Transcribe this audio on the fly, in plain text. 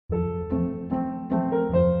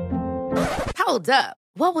Hold up.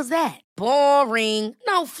 What was that? Boring.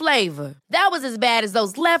 No flavor. That was as bad as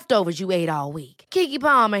those leftovers you ate all week. Keke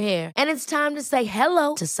Palmer here. And it's time to say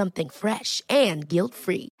hello to something fresh and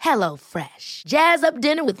guilt-free. Hello Fresh. Jazz up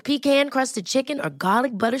dinner with pecan-crusted chicken or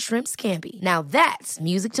garlic butter shrimp scampi. Now that's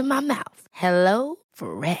music to my mouth. Hello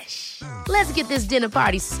Fresh. Let's get this dinner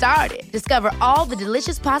party started. Discover all the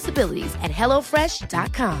delicious possibilities at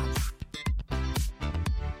hellofresh.com.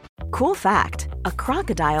 Cool fact, a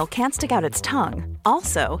crocodile can't stick out its tongue.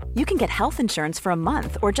 Also, you can get health insurance for a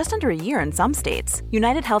month or just under a year in some states.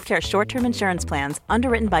 United Healthcare short-term insurance plans,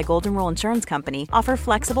 underwritten by Golden Rule Insurance Company, offer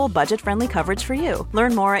flexible, budget-friendly coverage for you.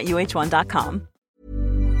 Learn more at uh1.com.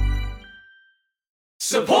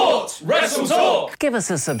 Support Wrestle Talk! Give us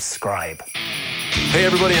a subscribe. Hey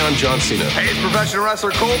everybody, I'm John Cena. Hey, it's professional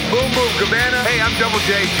wrestler Colt Boom Boom Cabana. Hey, I'm Double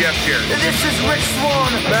J Jeff here. This is Rich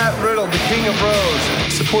Swann. Matt Riddle, the King of Rose.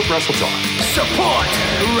 Support Wrestle Talk. Support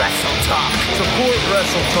Wrestle Talk. Support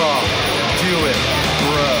Wrestle Talk. Do it,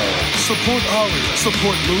 bro. Support Ollie.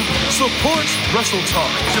 Support Luke. Support Wrestle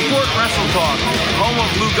Talk. Support Wrestle Talk. Home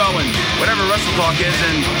of Luke Owen. Whatever Wrestle Talk is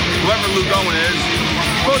and whoever Luke Owen is,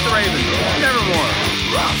 support the Ravens. Nevermore.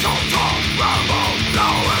 Wrestle Talk. Rambo.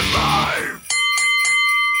 Now is live.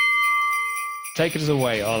 Take us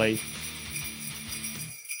away, Ollie.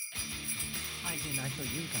 I thought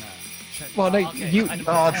you were gonna. Well, no, okay. you.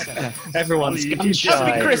 Everyone's gun shy.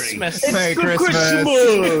 Happy Christmas. Merry Christmas.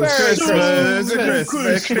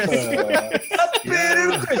 Christmas.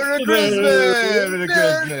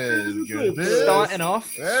 Starting off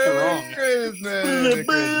strong.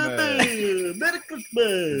 Merry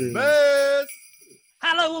Christmas.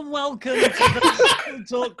 Hello and welcome to the Wrestle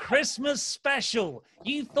Talk Christmas special.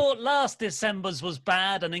 You thought last December's was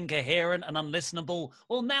bad and incoherent and unlistenable.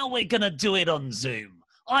 Well, now we're going to do it on Zoom.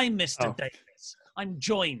 I'm Mr. Davis. I'm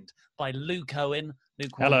joined by Luke Owen.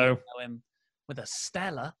 Hello. Owen, with a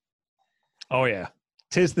Stella. Oh, yeah.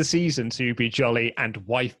 'Tis the season to be jolly and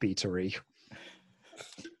wife-beatery.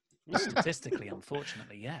 Statistically,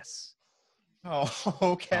 unfortunately, yes. Oh,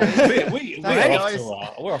 okay. We're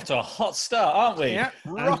off to a hot start, aren't we? Yeah,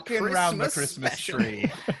 rocking around the Christmas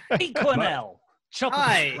tree. Pete Cornell.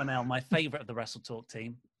 Chocolate Cornell, my favourite of the Wrestle Talk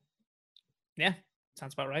team. Yeah,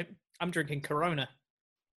 sounds about right. I'm drinking Corona.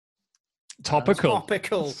 Topical.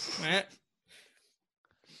 Yeah.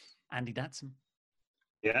 Andy Datson.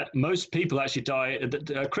 Yeah, most people actually die.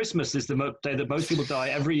 Christmas is the day that most people die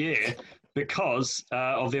every year because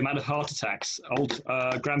of the amount of heart attacks. Old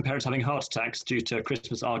grandparents having heart attacks due to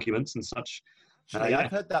Christmas arguments and such.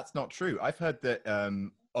 I've heard that's not true. I've heard that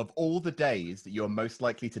of all the days that you're most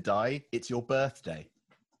likely to die, it's your birthday.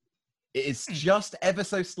 It is just ever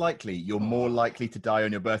so slightly you're more likely to die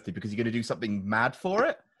on your birthday because you're going to do something mad for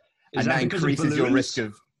it. Is and that increases your risk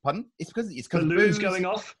of... Pardon? It's because balloons going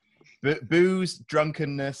off? Booze,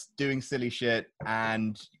 drunkenness, doing silly shit,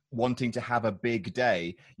 and wanting to have a big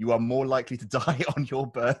day, you are more likely to die on your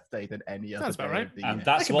birthday than any other day of the year. And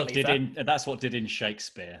that's what did in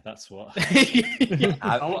Shakespeare. That's what.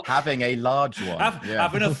 Having a large one.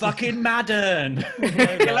 Having a fucking Madden.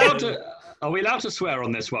 Are we allowed to swear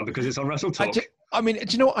on this one because it's on Wrestle Talk? I mean, do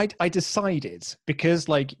you know what I decided? Because,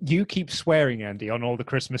 like, you keep swearing, Andy, on all the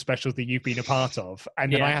Christmas specials that you've been a part of,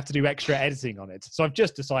 and then I have to do extra editing on it. So I've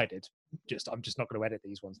just decided, I'm just not going to edit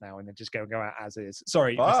these ones now and then just go out as is.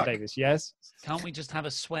 Sorry, Mr. Davis, yes? Can't we just have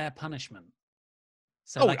a swear punishment?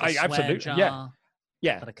 So absolutely, jar,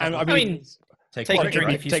 yeah. I mean, take a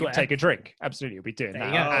drink if you swear. Take a drink. Absolutely, we'll be doing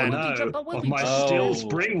that. Of my still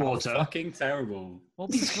spring water. Fucking terrible. We'll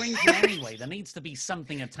be drinking anyway. There needs to be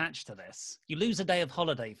something attached to this. You lose a day of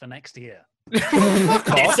holiday for next year.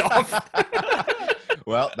 It's off.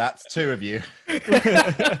 Well, that's two of you.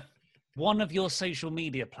 One of your social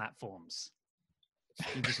media platforms.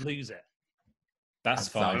 You just lose it. That's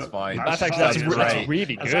fine. Sounds fine. That's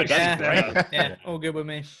really good. That's great. Yeah, all good with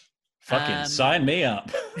me. Fucking sign me up.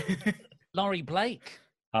 Laurie Blake.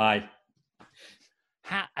 Hi.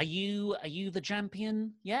 Are you the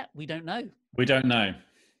champion yet? We don't know. We don't know.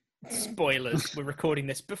 Spoilers. We're recording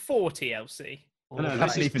this before TLC. You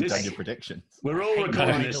haven't even done your predictions. We're all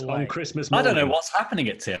recording this on Christmas morning. I don't know what's happening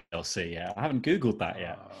at TLC yet. I haven't Googled that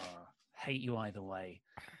yet. Hate you either way.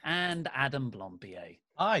 And Adam Blompier.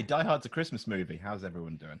 Hi, Die Hard's a Christmas movie. How's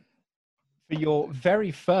everyone doing? For your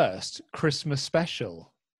very first Christmas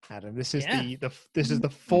special, Adam, this is the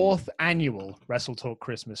fourth annual Wrestle Talk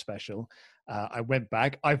Christmas special. I went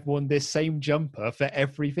back. I've worn this same jumper for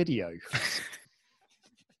every video. Have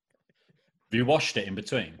you washed it in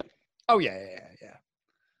between? Oh yeah.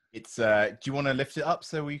 It's. Do you want to lift it up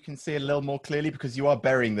so we can see a little more clearly because you are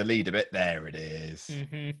burying the lead a bit? There it is.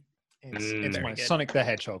 Mm-hmm. It's Very my good. Sonic the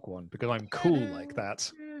Hedgehog one because I'm cool like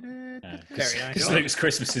that. Very nice. Because Luke's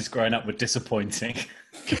Christmases growing up were disappointing.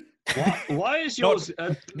 Why is yours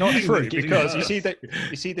Not true, giving because birth?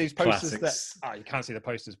 you see these posters Classics. that you can't see the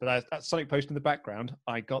posters, but that Sonic poster in the background.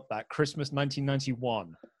 I got that Christmas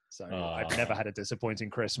 1991, so I've never had a disappointing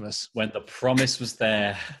Christmas. When the promise was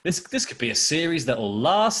there, this could be a series that'll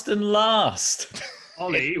last and last.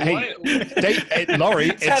 Ollie, Hey, why? Laurie,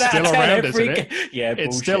 10 it's out of still 10 around, every isn't it? ga- Yeah, It's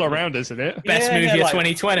bullshit. still around, isn't it? Best Yeah, movie they're of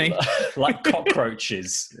 2020. Like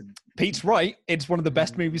cockroaches. Pete's right. It's one of the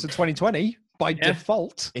best movies of 2020 by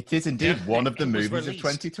default. It is indeed one of the It was movies of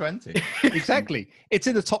released. 2020. Exactly. It's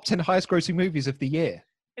in the top 10 highest grossing movies of the year.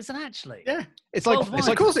 Is it actually? Yeah. It's like, Worldwide. it's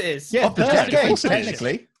like Of course it is. Yeah, Of the third. decade, Of course it is.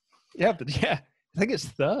 technically. Yeah, but yeah, I think it's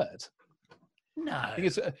third. No. I think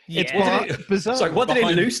it's Yeah. bizarre. Sorry, what did it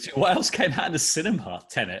Behind lose to? What else came out in the cinema?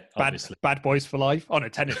 Tenet, obviously. Bad Boys for Life. Oh no,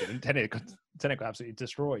 Tenet didn't. Tenet got absolutely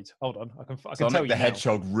destroyed. Hold on, I can tell Sonic you the now.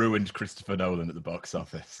 Hedgehog ruined Christopher Nolan at the box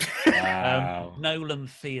office. Wow. Nolan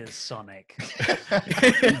fears Sonic.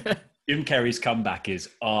 Jim Carrey's comeback is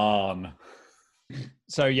on.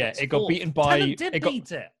 So yeah, it got Fourth. beaten by. Tenet did It got,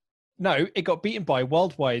 beat it. no, it got beaten by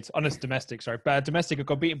worldwide. On its domestic, sorry, domestic. It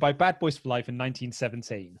got beaten by Bad Boys for Life in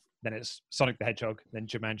 1917. Then it's Sonic the Hedgehog. Then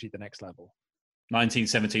Jumanji: The Next Level.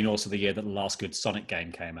 1917, also the year that the last good Sonic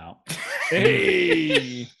game came out.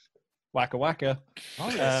 Hey, wacka wacka. Oh,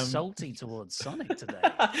 you're salty towards Sonic today.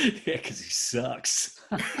 Yeah, because he sucks.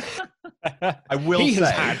 I will He has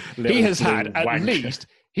say, had. Little He has blue had at wanker. least.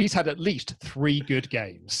 He's had at least 3 good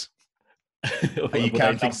games. are you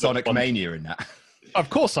counting Sonic Mania in that? Of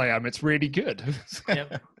course I am. It's really good.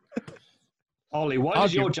 Yep. Ollie, why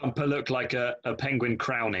does your Argu- jumper look like a penguin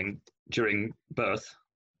crowning during birth?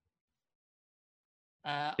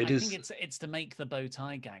 I It is- think it's to make the bow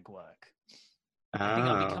tie gag work. I think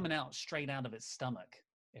I'll be Ah. coming out straight out of its stomach,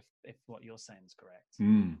 if what you're saying is correct.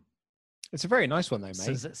 Mm. It's a very nice one, though, mate.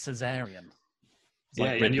 Cesarean. It's Yeah,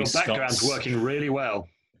 like and Ridley your Scott's- background's working really well.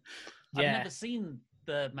 I've Yeah. never seen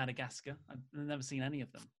the Madagascar. I've never seen any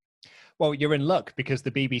of them. Well, you're in luck because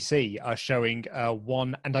the BBC are showing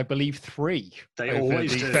 1 and I believe 3 They over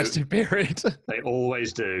always the do. festive period, They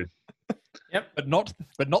always do. but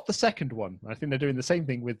not the second one. I think they're doing the same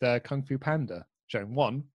thing with Kung Fu Panda, showing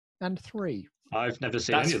 1 and 3. I've never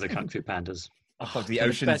seen any of the Kung Fu Pandas. Oh, the the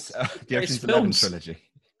Ocean's, best- the Ocean's best 11 films. trilogy.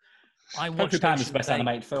 I Kung Fu watched Panda's Ocean's the best 8.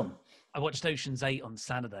 animated film. I watched Ocean's 8 on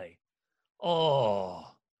Saturday.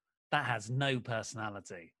 Oh, that has no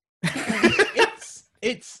personality.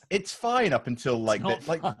 It's fine up until like not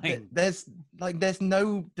fine. there's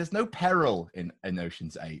no peril in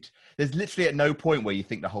Ocean's 8. There's literally at no point where you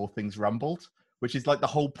think the whole thing's rumbled, which is like the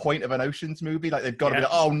whole point of an Ocean's movie. Like they've got to be like,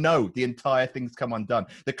 oh no, the entire thing's come undone.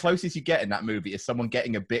 The closest you get in that movie is someone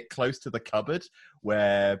getting a bit close to the cupboard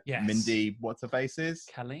where Yes. Mindy, what's her face is?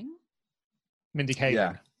 Kaling? Mindy Kaling.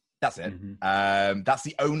 Yeah. That's it. Mhm. That's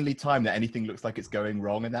the only time that anything looks like it's going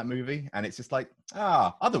wrong in that movie. And it's just like,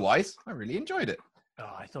 otherwise, I really enjoyed it.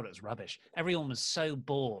 Oh, I thought it was rubbish. Everyone was so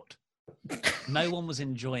bored. No one was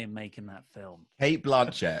enjoying making that film. Kate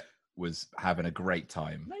Blanchett was having a great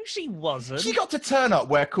time. No, she wasn't. She got to turn up,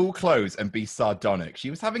 wear cool clothes, and be sardonic. She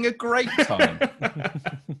was having a great time.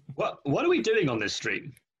 What are we doing on this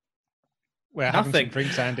stream? We're having some Nothing.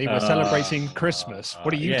 drinks, Andy. We're celebrating Christmas.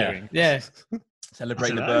 What are you yeah. doing? Yeah.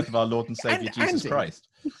 Celebrating the I don't know. birth of our Lord and Savior And Jesus Andy. Christ.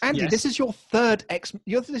 Andy, Yes. this is your third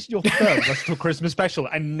this is your third Wrestle Christmas special,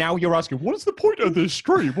 and now you're asking, what is the point of this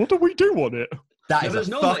stream? What do we do on it? That No, is there's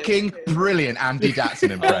a not- fucking brilliant Andy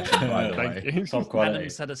Datson impression, by the Thank way. you. Top quality. Adam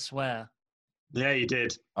said a swear. Yeah, you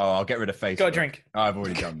did. Oh, I'll get rid of Facebook. Got a drink. Oh, I've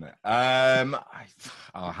already done that.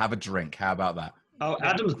 I'll have a drink. How about that? Oh,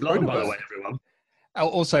 Adam's blonde, by the way, everyone. Oh,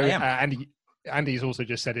 also, I am. Andy's also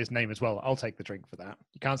just said his name as well. I'll take the drink for that.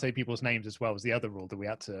 You can't say people's names as well as the other rule that we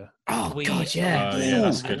had to. Oh, We- God, yeah. Yeah,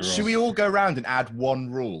 that's a good. Should we all go around and add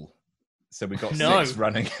one rule? So we've got No. 6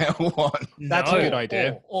 running at one. That's a good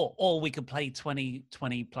idea. Or we could play 20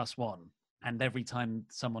 plus 1, and every time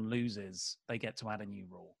someone loses, they get to add a new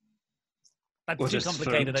rule. That's Or too just for-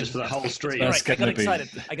 complicated. just for the whole stream. Right, That's I got gonna be- excited.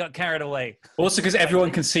 I got carried away. Also, because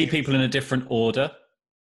everyone can see people in a different order,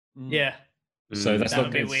 Yeah. so that's That not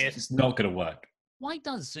would be it's, weird. it's not going to work. Why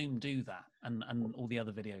does Zoom do that and all the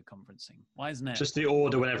other video conferencing? Why isn't it? Just the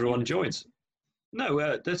order when everyone joins. No,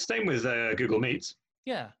 the same with Google Meets.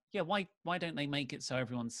 Yeah. Why don't they make it so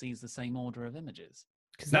everyone sees the same order of images?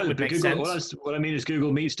 Because that would but make Google, sense. what I mean is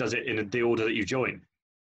Google Meets does it in the order that you join.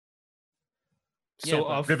 Sort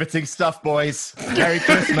Yeah, of. Riveting stuff, boys. Merry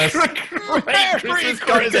Christmas. Merry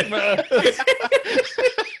Christmas!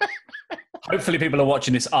 Hopefully, people are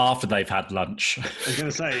watching this after they've had lunch. I was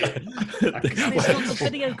going to say, It's not the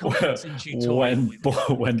video conferencing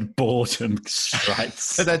tutorial. When boredom strikes.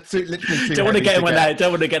 So they're literally too Don't want to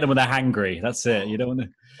heavy get them when they're hangry. That's it. You don't want to.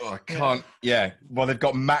 Oh, I can't. Yeah. Well, they've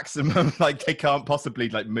got maximum. Like they can't possibly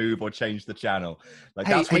like move or change the channel. Like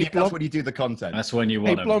that's when you do the content. That's when you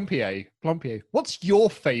want them. Blompier, what's your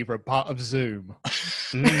favourite part of Zoom?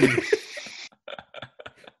 Mine's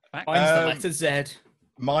the letter Z.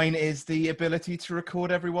 Mine is the ability to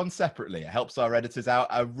record everyone separately. It helps our editors out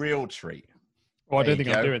a real treat. Well, I don't think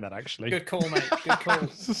I'm doing that actually. Good call, mate. Good call.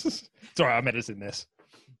 It's all right, I'm editing this.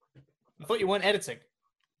 I thought you weren't editing.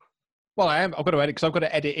 Well, I am. I've got to edit because I've got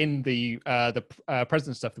to edit in the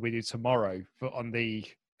president stuff that we do tomorrow on the.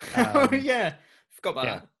 Oh yeah, forgot about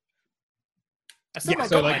that. I still not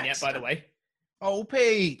got mine yet, by the way. Oh,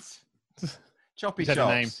 Pete, choppy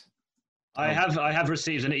chops. I have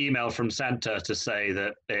received an email from Santa to say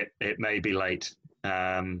that it may be late.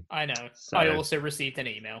 I know. So, I also received an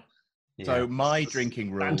email. Yeah. So my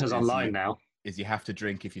drinking rule Santa's online now. Is you have to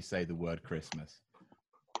drink if you say the word Christmas.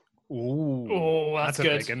 Oh, that's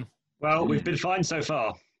good. Big one. Well, we've been fine so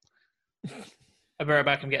far. I'll be right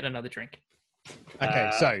back. I'm getting another drink. Okay,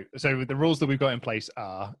 so the rules that we've got in place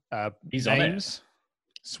are names,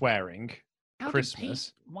 swearing,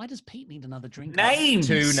 Christmas. Why does Pete need another drink? Names.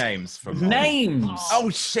 2 names from names. Oh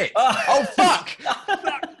shit! Oh fuck!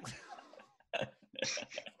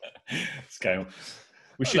 Let's go.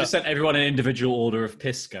 We should have sent everyone an individual order of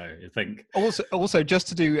Pisco, I think. Also, just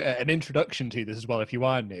to do an introduction to this as well, if you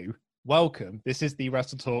are new, welcome. This is the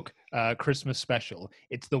Wrestle Talk Christmas special.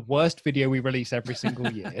 It's the worst video we release every single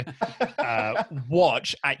year.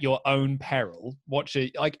 Watch at your own peril. Watch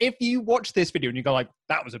it. Like, if you watch this video and you go like,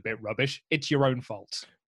 that was a bit rubbish, it's your own fault.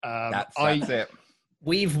 That's it.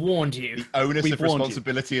 We've warned you. The onus of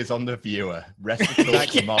responsibility is on the viewer. Wrestle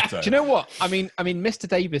Talk's motto. Do you know what? I mean, Mr.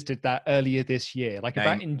 Davis did that earlier this year, like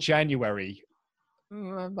about in January.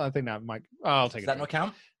 I think that might. I'll take. Does that not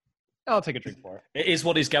count? I'll take a drink for it. It is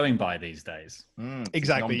what he's going by these days.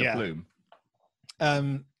 Exactly. Yeah.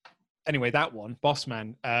 Anyway, that one,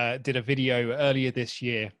 Bossman, did a video earlier this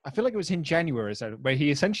year. I feel like it was in January, where he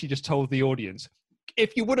essentially just told the audience,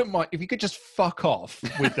 if you wouldn't mind, if you could just fuck off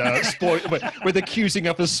with with accusing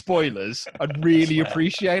us of spoilers, I'd really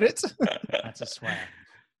appreciate it. That's a swear.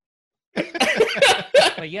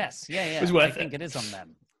 But yes, yeah. I think it is on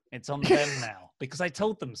them. It's on them now because I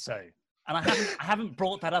told them so, and I haven't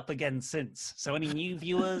brought that up again since. So any new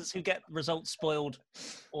viewers who get results spoiled,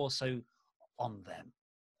 also on them.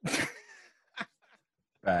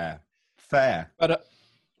 Fair. But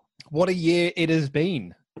what a year it has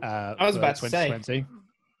been. I was about to say.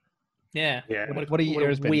 Yeah. What a year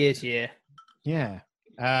has been. Weird year. Yeah.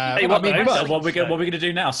 What are we going to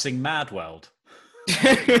do now? Sing Mad World?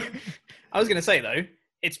 I was going to say, though,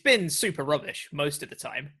 it's been super rubbish most of the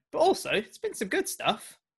time, but also it's been some good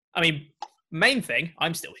stuff. I mean, main thing,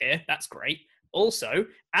 I'm still here. That's great. Also,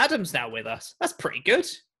 Adam's now with us. That's pretty good,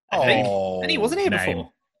 I think. And he wasn't here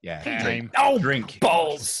before. Yeah. Drink.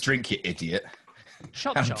 Balls. Drink, you idiot.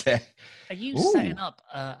 Chop. Are you setting up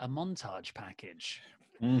a montage package?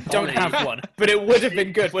 Don't have one, but it would have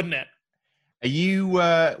been good, wouldn't it? Are you,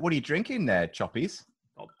 what are you drinking there, Choppies?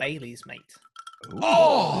 Oh, Bailey's, mate.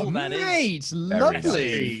 Oh, mate,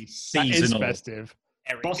 lovely. Seasonal. That is festive.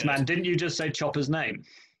 Bossman, didn't you just say Chopper's name?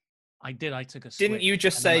 I did. I took a switch. Didn't you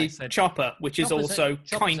just say Chopper, which is also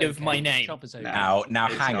kind of my name? Now,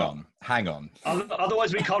 hang on.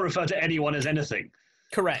 Otherwise, we can't refer to anyone as anything.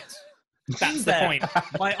 Correct. That's the point.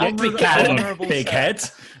 My honourable big head.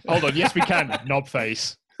 Hold on. Yes, we can. Knob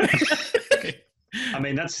face. I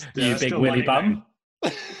mean, that's you big willy bum.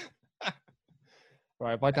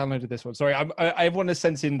 Right, if I downloaded this one. Sorry, I want to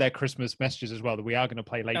send in their Christmas messages as well that we are going to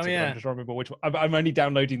play later. Oh, yeah. I'm just remember which one. I'm only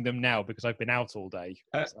downloading them now because I've been out all day.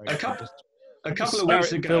 A couple of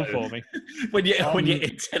weeks ago, for me. when your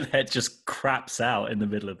internet just craps out in the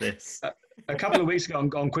middle of this. A couple of weeks ago on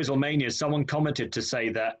Quizlemania, someone commented to say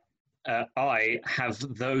that I have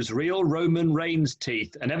those real Roman Reigns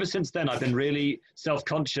teeth, and ever since then I've been really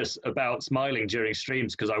self-conscious about smiling during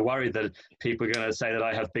streams because I worry that people are going to say that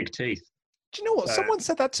I have big teeth. Do you know what? Someone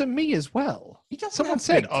said that to me as well. Someone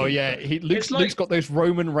said, "Oh yeah, Luke's got those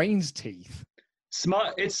Roman Reigns teeth."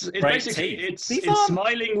 It's basically it's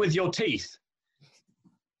smiling with your teeth.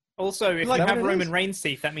 Also, if you have Roman Reigns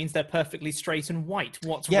teeth, that means they're perfectly straight and white.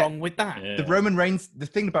 What's wrong with that? Yeah. The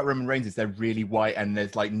thing about Roman Reigns is they're really white and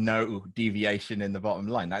there's like no deviation in the bottom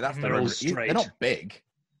line. Like they're all straight. They're not big.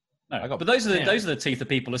 No, but those are the teeth that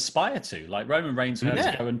people aspire to. Like Roman Reigns had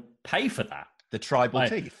to go and pay for that. The tribal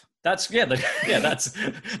teeth. That's that's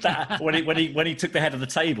that when he took the head of the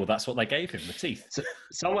table. That's what they gave him, the teeth. So,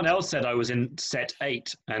 someone else said I was in set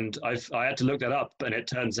 8, and I had to look that up, and it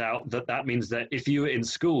turns out that means that if you were in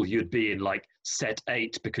school, you'd be in like set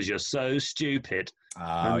 8 because you're so stupid.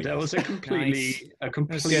 And that was a completely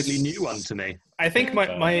new one to me. I think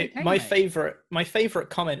my favorite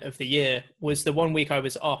comment of the year was the one week I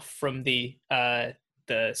was off from the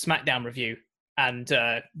SmackDown review, and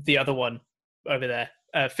the other one over there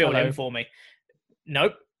filled in for me.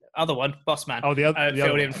 Nope, other one, Bossman. Oh, the other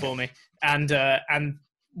filled in for me, and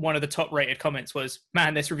one of the top rated comments was,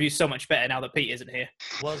 "Man, this review's so much better now that Pete isn't here."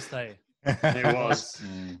 Was they? It was.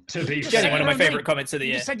 To be fair, one of my favorite comments of the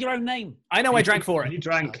year. You said your own name. I know. I drank for it. He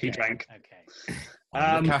drank. Okay.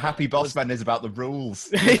 Look how happy Bossman is about the rules.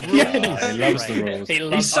 He loves the rules.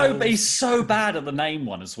 He's so bad at the name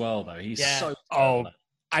one as well, though. He's so.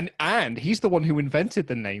 And he's the one who invented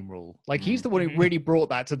the name rule. Like, he's the one who really brought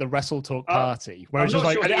that to the Wrestle Talk party. Where it's just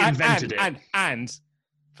like, and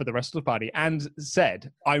for the Wrestle Talk party, and said,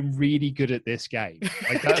 "I'm really good at this game."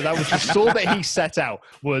 Like that was the stall that he set out.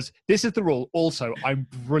 Was this is the rule? Also, I'm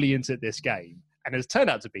brilliant at this game, and has turned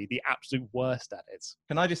out to be the absolute worst at it.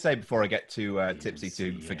 Can I just say before I get to Tipsy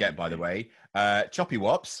to forget? By the way, Choppy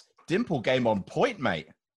Wops, Dimple game on point, mate.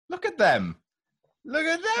 Look at them. Look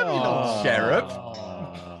at them, you little cherub.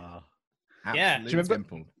 Yeah. Do you remember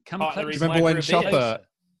when Chopper?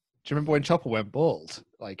 Do you remember when Chopper went bald?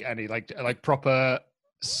 Like, and he like proper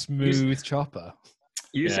smooth Chopper.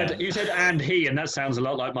 You said and he, and that sounds a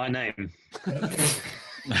lot like my name.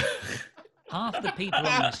 Half the people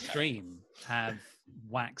on the stream have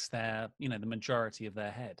waxed their, the majority of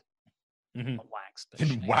their head. Mm-hmm. Not waxed, but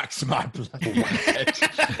Didn't wax my bloody head.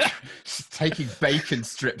 Just taking bacon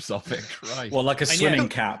strips off it. Christ. Well, like a swimming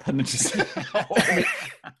cap, and just.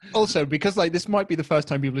 Also, because like this might be the first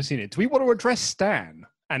time people have seen it, do we want to address Stan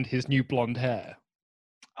and his new blonde hair?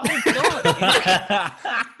 Oh God!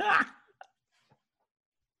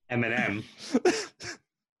 Eminem.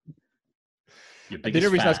 The only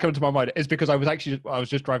reason that's come to my mind is because I was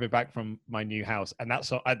just driving back from my new house, and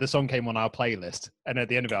the song came on our playlist, and at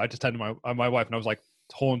the end of it, I just turned to my wife and I was like,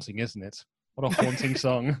 "It's haunting, isn't it? What a haunting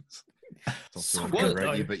song!"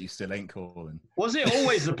 But you still ain't calling. Was it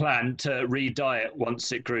always the plan to re-dye it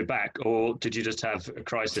once it grew back, or did you just have a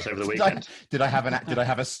crisis over the weekend? Did I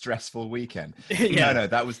have a stressful weekend? No,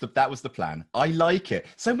 that was the plan. I like it.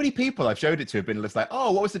 So many people I've showed it to have been just like,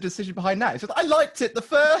 "Oh, what was the decision behind that?" It's just, I liked it the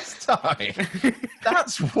first time.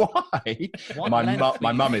 That's why.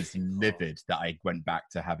 My mum is livid that I went back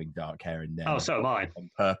to having dark hair and then. Oh, so am I. On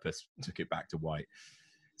purpose, took it back to white.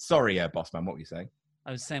 Sorry, Bossman, what were you saying? I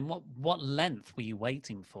was saying, what length were you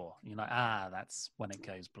waiting for? You're like, that's when it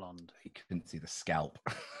goes blonde. You couldn't see the scalp.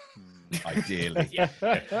 Ideally.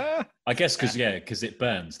 I guess because it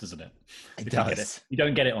burns, doesn't it? It does. You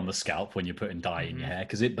don't get it on the scalp when you're putting dye in your hair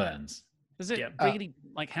because it burns. Does it really,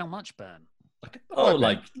 like, how much burn?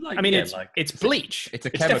 It's bleach. It's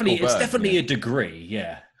chemical burn. It's definitely a degree,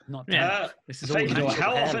 yeah. This is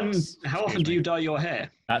how often do you dye your hair?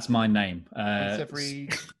 That's my name. Once every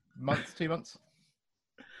month, 2 months?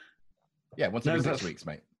 Yeah, once every 6 weeks,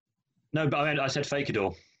 mate. No, but I said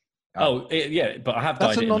Fakador. But I have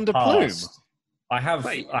dyed it in the past. I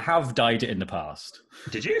have dyed it in the past.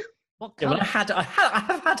 Did you? What colour? I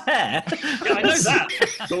have had hair. Yeah, I know that.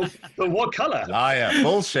 But what colour? Liar.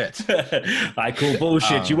 Bullshit. I call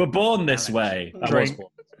bullshit. You were born this way. I was born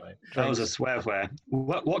this way. That was a swear.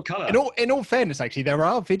 What colour? In all fairness, actually, there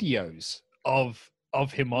are videos of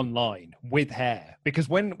him online with hair, because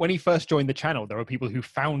when he first joined the channel, there were people who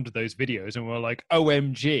found those videos and were like,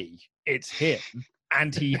 "OMG, it's him,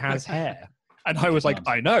 and he has hair." And I was like,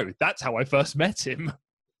 "I know, that's how I first met him."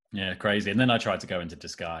 Yeah, crazy. And then I tried to go into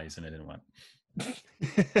disguise, and it didn't work.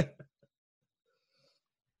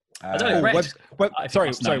 I don't know.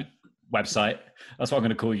 Sorry. Website. That's what I'm going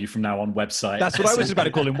to call you from now on. Website. That's what I was about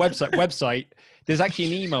to call him. Website. There's actually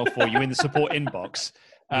an email for you in the support inbox.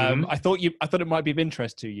 I thought it might be of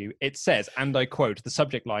interest to you. It says, and I quote the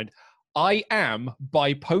subject line, "I am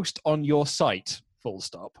by post on your site, full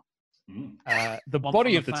stop." The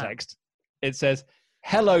body of the text, it says,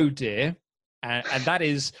 "Hello, dear." And that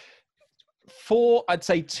is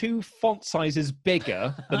 2 font sizes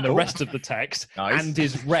bigger than the rest of the text. Nice. And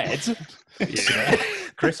is red.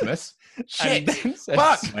 Christmas. Shit.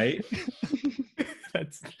 Fuck, mate.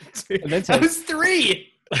 That was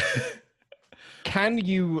 3. Can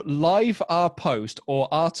you live our post or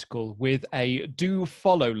article with a do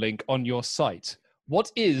follow link on your site?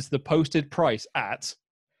 What is the posted price at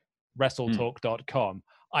WrestleTalk.com?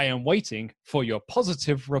 I am waiting for your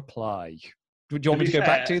positive reply. Do you want me to go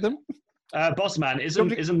back to them? Boss man, isn't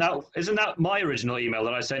that my original email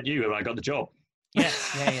that I sent you when I got the job? Yeah.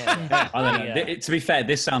 I don't know. To be fair,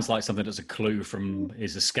 this sounds like something that's a clue from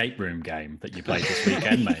his escape room game that you played this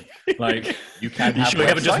weekend, mate. Like you should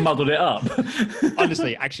have just muddled it up.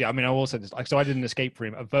 Honestly, actually, I mean, I also so I did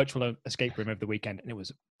a virtual escape room over the weekend, and it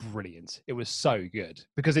was brilliant. It was so good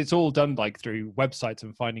because it's all done like through websites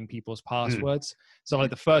and finding people's passwords. So like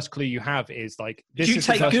the first clue you have is like, did you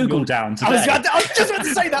take Google down today? I was just about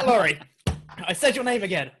to say that, Laurie. I said your name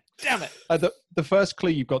again. Damn it. The first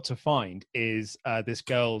clue you've got to find is this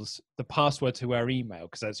girl's the password to her email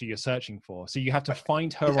because that's who you're searching for. So you have to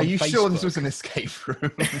find her on Facebook. Are you sure this was an escape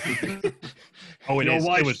room? It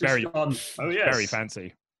was very very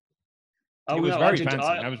fancy. Oh, it was very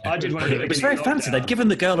fancy. I did one. It was very fancy. They'd given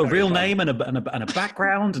the girl a real name and a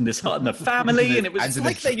background and a family, and it was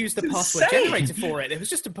like they used the password generator for it. It was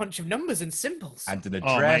just a bunch of numbers and symbols and an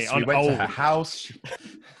address. We went to her house.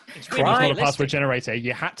 It was not a password generator.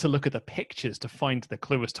 You had to look at the pictures to find the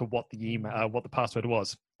clue as to what the email, what the password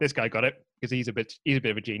was. This guy got it because he's a bit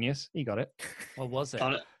of a genius. He got it. What was it?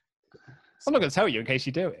 I'm not going to tell you in case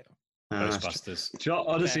you do it. Ghostbusters.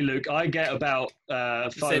 Honestly, Luke, I get about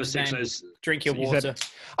 5 or 6 of those. Drink your water.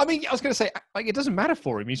 I mean, I was going to say, like, it doesn't matter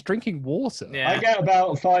for him. He's drinking water. Yeah. I get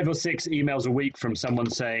about 5 or 6 emails a week from someone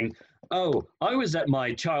saying, "Oh, I was at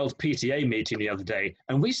my child's PTA meeting the other day,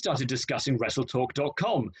 and we started discussing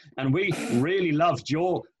WrestleTalk.com, and we really loved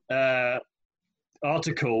your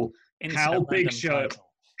article, How Big Show,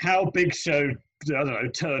 I don't know,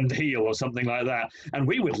 turned heel or something like that, and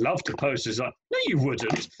we would love to post." It's like, no, you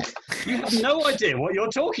wouldn't. You have no idea what you're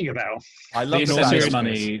talking about. I love sending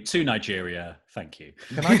money to Nigeria. Thank you.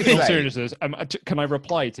 Can I in all seriousness, can I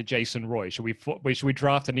reply to Jason Roy? Should we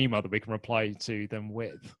draft an email that we can reply to them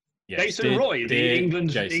with? Yes. Jason Roy, the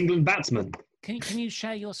England batsman. Can you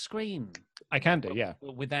share your screen? I can do, yeah.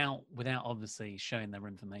 Without obviously showing their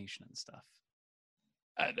information and stuff.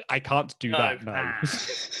 I can't do that. No.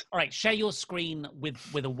 All right, share your screen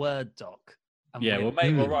with a Word doc. Yeah, we'll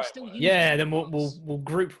write. Yeah, then we'll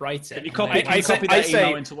group write it. Can you copy that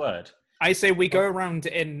email into Word? I say we go around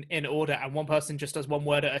in order, and one person just does one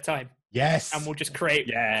word at a time. Yes, and we'll just create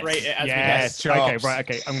it as we go. Yes. Okay, right.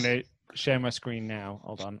 Okay, I'm going to share my screen now.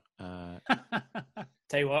 Hold on.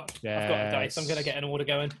 Tell you what, yes. I've got a dice. I'm going to get an order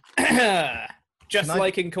going. Just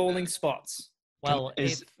like in calling spots. Well,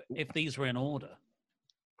 if these were in order.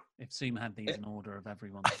 If Zoom had these in order of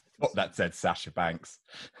everyone. What that said, Sasha Banks.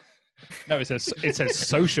 No, it says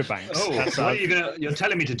Sasha Banks. Oh, you're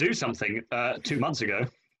telling me to do something 2 months ago.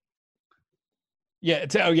 Yeah,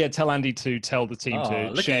 tell Andy to tell the team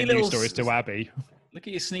to share news stories to Abby. Look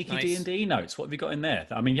at your sneaky D&D notes. What have you got in there?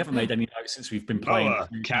 I mean, you haven't made any notes since we've been playing.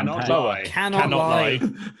 Cannot lie. Cannot lie.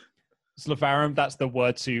 Slavarum, that's the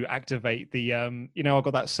word to activate the I've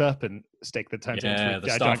got that serpent stick that turns into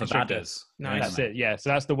the staff of adders. Nice. That's it. Yeah, so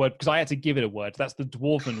that's the word because I had to give it a word. That's the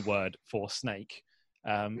dwarven word for snake.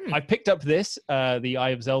 I picked up this, the Eye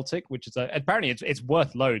of Zeltic, which is apparently it's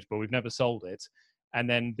worth loads, but we've never sold it. And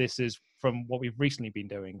then this is from what we've recently been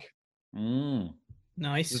doing.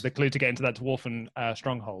 Nice. This is the clue to get into that dwarven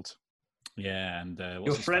stronghold. Yeah, and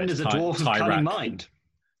your friend is a dwarf of cunning mind.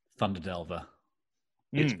 Thunderdelver.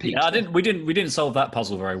 It's we didn't solve that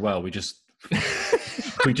puzzle very well. We just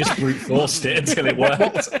brute forced it until it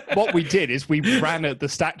worked. What we did is we ran at the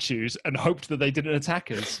statues and hoped that they didn't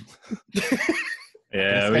attack us.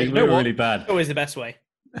 Yeah, we were really bad. Always the best way,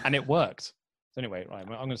 and it worked. So anyway, right,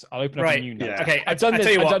 I'll open up a new note. Yeah. Okay, I've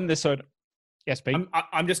done this. So, yes, Pete.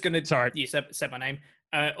 I'm just gonna. Sorry, you said my name.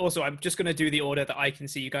 Also, I'm just gonna do the order that I can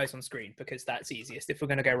see you guys on screen because that's easiest. If we're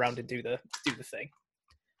gonna go around and do the thing,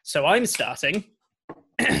 so I'm starting.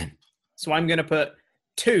 So I'm gonna put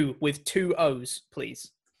 2 with 2 O's,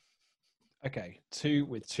 please. Okay, 2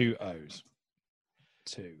 with 2 O's.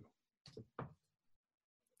 2.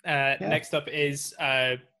 Next up is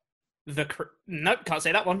nope, can't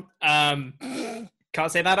say that one.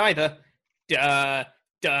 Can't say that either.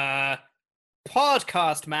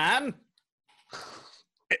 Podcast man.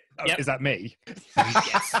 Yep. Is that me?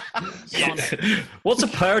 Yes. What's a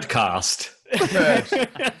podcast? Podcast.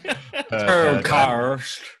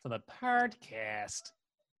 For the podcast.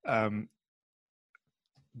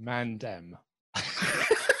 Mandem.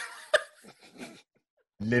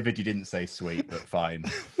 Livid you didn't say sweet, but fine.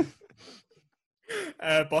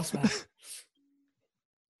 Boss man.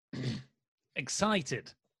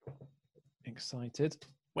 Excited.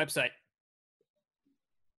 Website.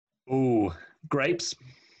 Ooh, grapes.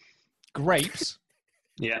 Grapes?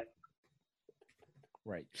 Yeah.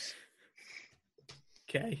 Grapes.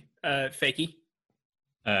 Okay. Fakey.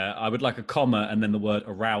 I would like a comma and then the word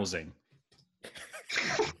arousing.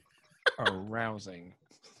 Arousing.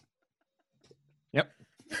 Yep.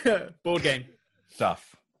 Board game.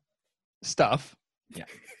 Stuff. Yeah.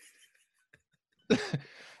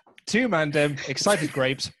 Two Mandem, excited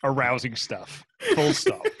grapes, arousing stuff. Full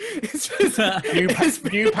stop.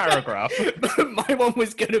 New paragraph. My one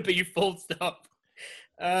was going to be full stop.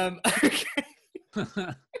 Okay.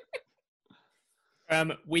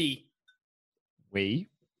 We.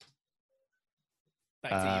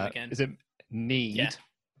 Back to you again. Is it need? Yeah.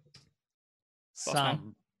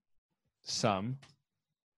 Some.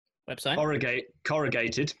 Website.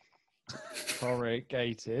 Corrugated.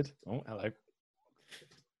 Corrugated. Oh, hello.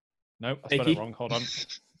 Nope, I spelled Icky. it wrong. Hold on.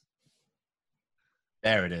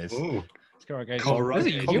 There it is. Ooh. It's corrugated.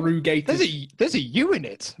 Corrugated. There's a U in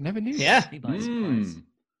it. Never knew. Yeah.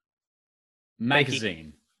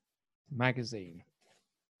 Magazine. Magazine.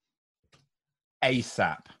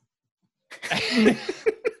 ASAP.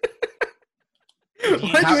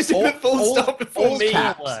 Why do you say the full stop before me?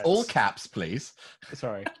 All caps, please.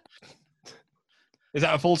 Sorry. Is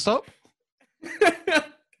that a full stop?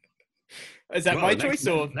 Is that my choice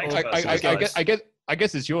or? I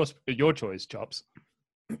guess it's your choice, Chops.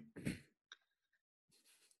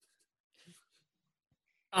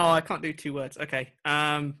 Oh, I can't do 2 words. Okay.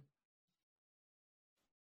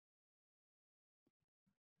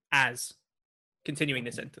 As. Continuing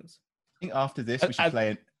the sentence. I think after this we should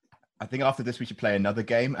play. I think after this we should play another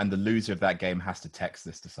game, and the loser of that game has to text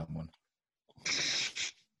this to someone.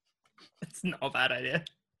 It's not a bad idea.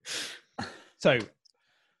 So,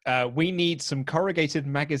 we need some corrugated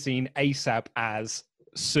magazine ASAP as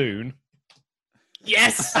soon.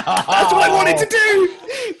 Yes, that's what I wanted to do.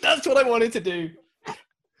 That's what I wanted to do.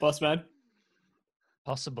 Boss man.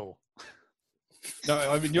 Possible. No,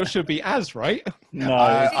 I mean yours should be as, right? No,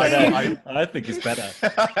 I think it's better.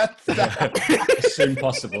 As soon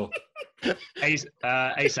possible.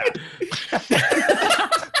 ASAP.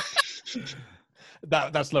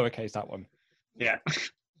 That's lowercase, that one. Yeah.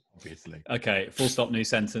 Obviously. Okay, full stop, new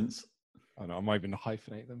sentence. Oh no, I might even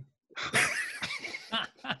hyphenate them.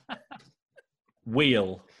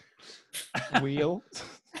 Wheel. Wheel.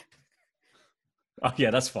 Oh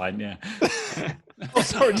yeah, that's fine. Yeah. Oh,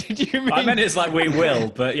 sorry. Did you mean? I meant it's like we will,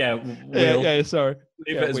 but yeah, wheel. Yeah. Sorry.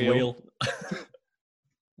 Leave it as wheel.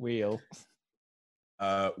 Wheel.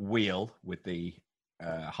 Wheel with the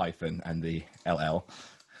hyphen and the LL.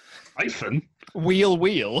 Hyphen. Wheel.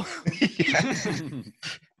 Wheel.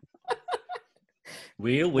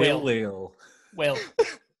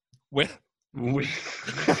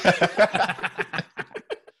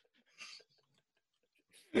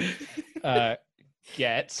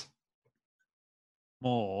 Get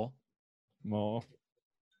more.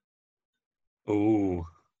 Ooh.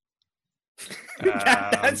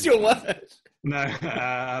 That's your word. No.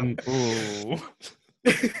 Ooh.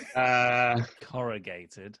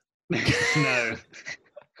 Corrugated. No.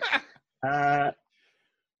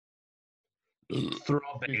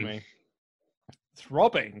 Throbbing.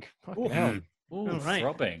 Throbbing. Fucking hell. Ooh, right.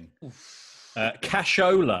 Throbbing.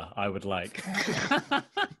 Cashola, I would like.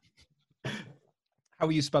 How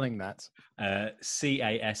are you spelling that?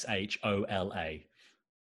 CASHOLA.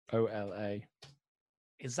 OLA.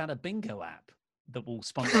 Is that a bingo app that will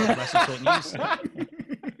sponsor the Wrestle Talk News?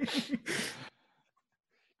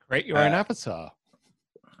 Create your own avatar.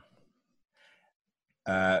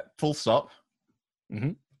 Full stop.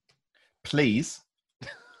 Mm-hmm. Please.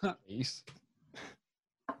 Please.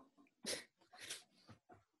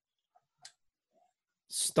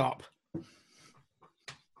 Stop.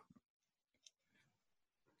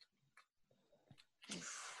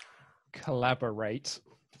 Collaborate.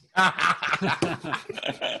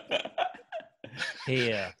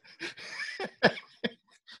 Here.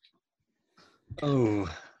 Oh.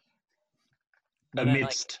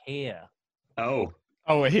 Amidst. Like here. Oh.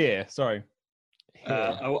 Oh, here. Sorry.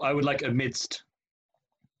 Here. I would like amidst.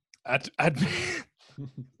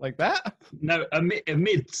 Like that? No,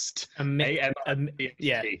 amidst.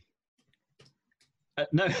 Yeah.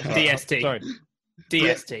 No. DST. Sorry.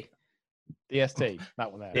 DST. DST.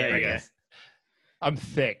 That one there. There you go. I'm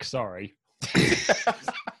thick. Sorry.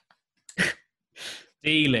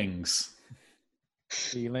 Dealings.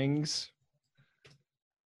 Feelings.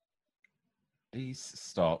 Please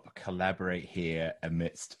stop. Collaborate here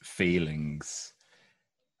amidst feelings.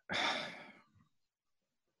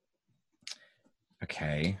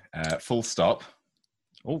 Okay. Full stop.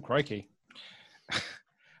 Oh, crikey.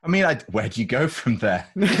 I mean, where do you go from there?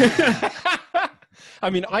 I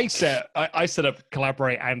mean, I set up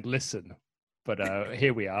collaborate and listen, but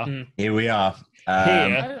here we are. Here we are.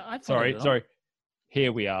 Sorry.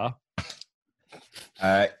 Here we are.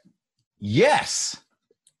 Yes.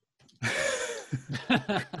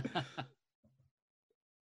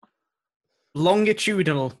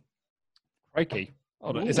 Longitudinal. Crikey.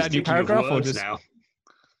 Hold on. Is that a new paragraph or just now?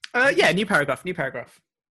 Yeah, new paragraph. New paragraph.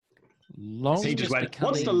 He just went.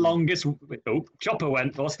 What's the longest? Oh, Chopper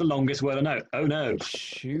went. What's the longest word I know? Oh no.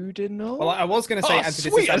 Longitudinal. Well, I was going to say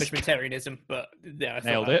anti-disestablishmentarianism, but yeah, I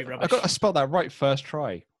nailed it. I spelled that right first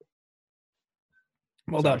try.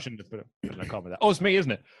 Well done. I shouldn't have put a comma there. Oh, it's me,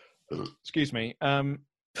 isn't it? Excuse me.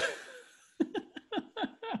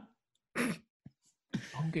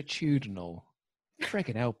 Longitudinal.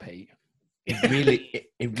 Friggin' hell, Pete. It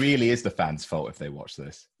really is the fans' fault if they watch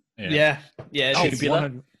this. Yeah. It should be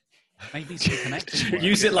that. Maybe some connecting.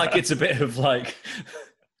 Use it like it's a bit of like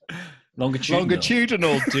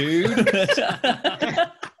longitudinal, dude.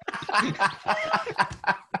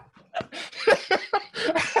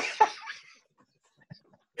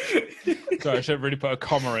 Sorry, I should really put a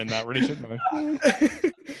comma in that, really, shouldn't I?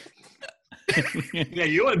 Yeah,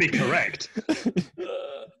 you want to be correct.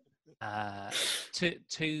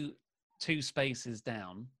 Two spaces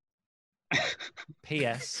down.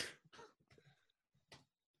 P.S.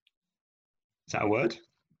 Is that a word?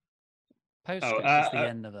 Postscript is the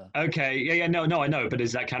end of a... Okay, yeah, no, I know, but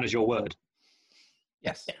does that count as your word?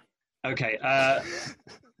 Yes. Okay, $,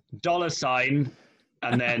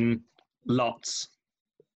 and then lots.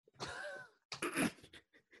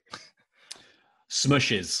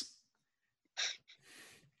 Smushes.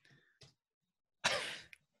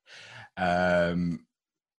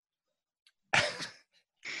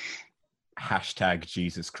 Hashtag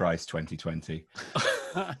Jesus Christ 2020.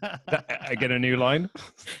 I get a new line.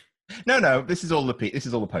 No. This is all the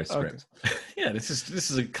postscript. Okay. Yeah, this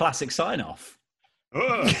is a classic sign off.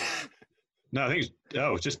 No, I think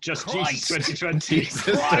just Jesus 2020.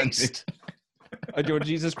 Jesus Christ. Do you want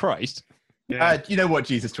Jesus Christ? Yeah. You know what?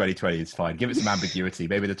 Jesus 2020 is fine. Give it some ambiguity.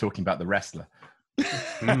 Maybe they're talking about the wrestler.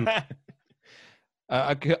 So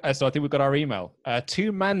I think we've got our email.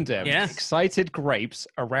 To Mandem, excited grapes,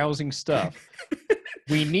 arousing stuff.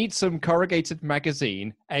 We need some corrugated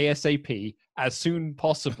magazine, ASAP, as soon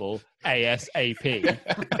possible, ASAP.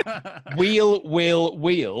 Wheel,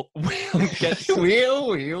 get some...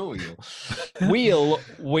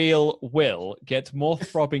 Wheel, get more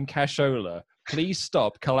throbbing cashola. Please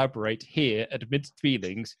stop, collaborate here, admit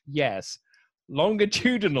feelings, yes.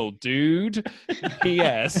 Longitudinal, dude,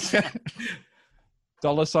 yes. $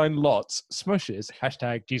 lots, smushes,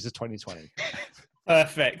 hashtag Jesus 2020.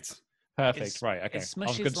 Perfect. Right, okay. Is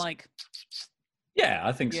smushes like... Yeah,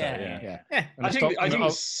 I think so, yeah. I think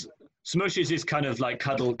smushes is kind of like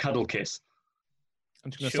cuddle kiss.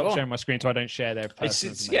 I'm just going to stop sharing my screen so I don't share their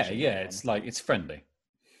personal information. It's like, it's friendly.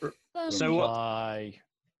 So what?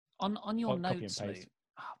 On your notes, Luke.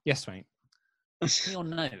 Yes, mate. Your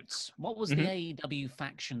notes. What was the AEW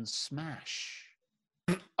faction smash?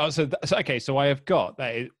 Oh, so I have got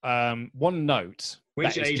that one note. Which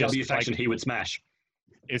AEW faction he would smash?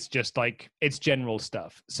 It's just like, it's general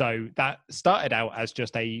stuff. So that started out as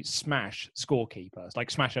just a Smash scorekeeper. It's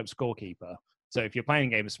like Smash Up scorekeeper. So if you're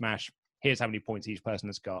playing a game of Smash, here's how many points each person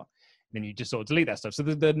has got. Then you just sort of delete that stuff. So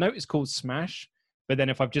the note is called Smash. But then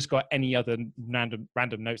if I've just got any other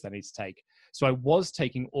random notes that I need to take. So I was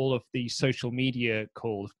taking all of the social media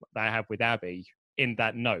calls that I have with Abby in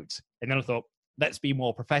that note. And then I thought, let's be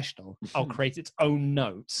more professional. I'll create its own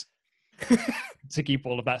notes to keep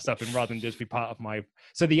all of that stuff in rather than just be part of my...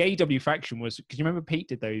 So the AEW faction was... Because you remember Pete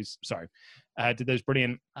did those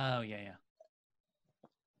brilliant... Oh, yeah.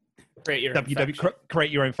 Create your own faction.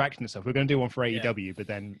 Create your own faction and stuff. We're going to do one for AEW, but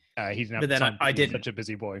then he didn't have the time. I didn't. Such a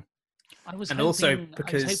busy boy. I was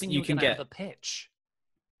hoping you can get a pitch.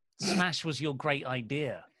 Smash was your great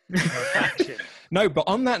idea for a faction. No, but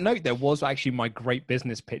on that note, there was actually my great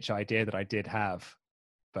business pitch idea that I did have,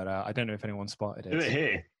 but I don't know if anyone spotted it. Do it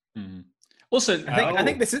here. Mm. Also, I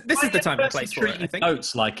think this is the time and place for it. I think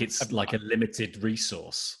notes like it's like a limited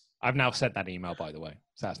resource. I've now sent that email, by the way,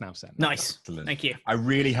 so that's now sent. Nice, excellent. Thank you. I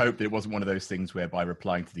really hope that it wasn't one of those things where by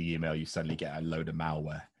replying to the email you suddenly get a load of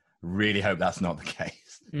malware. Really hope that's not the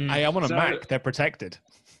case. Hey, I'm on a Mac; they're protected.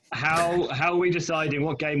 How are we deciding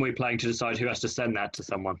what game we're playing to decide who has to send that to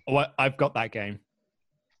someone? Well, I've got that game.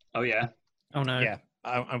 Oh yeah. Oh no. Yeah.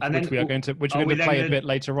 Which we're going to play a bit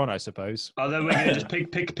later on, I suppose. Oh, then we're going to just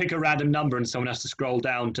pick a random number, and someone has to scroll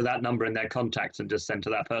down to that number in their contacts and just send to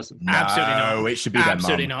that person. No, absolutely not. It should be their mum.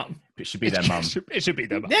 Absolutely not. It should be their mum. It should be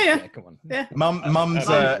their mum. Yeah. Come on. Yeah.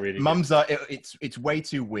 Mums are. It's way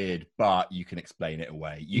too weird, but you can explain it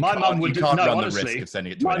away. My mum would you can't run honestly, the risk of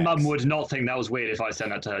sending it to my mum would not think that was weird if I sent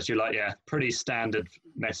that to her. She's like, yeah, pretty standard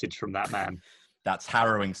message from that man. That's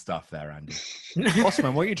harrowing stuff there, Andy.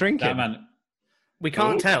 Bossman, what are you drinking? That man. We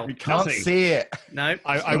can't tell. We can't see it. No.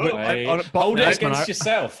 Hold it against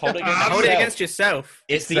yourself. Hold it against yourself.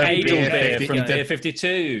 It's the Adel beer from Beer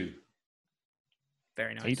 52.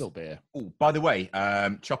 Very nice. Adel beer. Oh, by the way,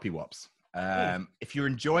 Choppy Wops. If you're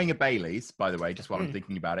enjoying a Baileys, by the way, just while I'm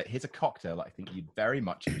thinking about it, here's a cocktail that I think you'd very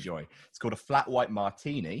much enjoy. It's called a flat white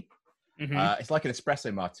martini. It's like an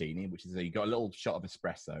espresso martini, which is you got a little shot of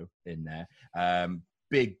espresso in there,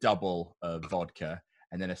 big double of vodka,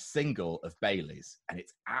 and then a single of Baileys, and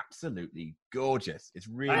it's absolutely gorgeous. It's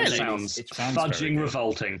really sounds fudging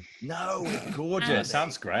revolting. No, it's gorgeous.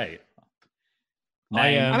 Sounds great.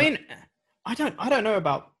 I mean, I don't know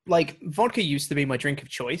about vodka used to be my drink of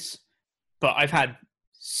choice, but I've had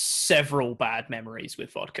several bad memories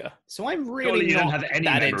with vodka, so I'm really not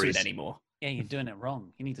that into it anymore. Yeah, you're doing it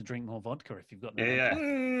wrong. You need to drink more vodka if you've got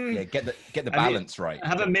no get the balance right.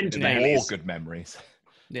 Have a mint Baileys. All good memories.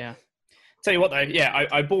 Yeah. Tell you what, though,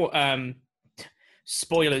 I bought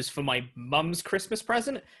spoilers for my mum's Christmas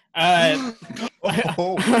present. No! I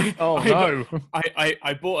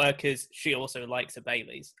bought her because she also likes a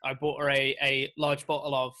Baileys. I bought her a large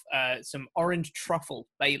bottle of some orange truffle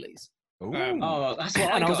Baileys. That's what and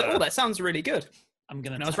I was like, that sounds really good.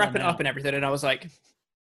 And I was wrapping it up and everything, and I was like,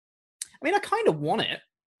 I mean, I kind of want it.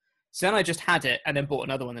 So then I just had it and then bought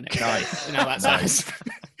another one the next day. You know, that's nice.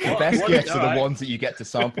 The best gifts are the ones that you get to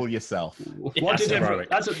sample yourself.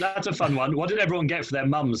 That's a fun one. What did everyone get for their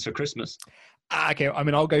mums for Christmas? Okay, I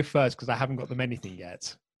mean, I'll go first because I haven't got them anything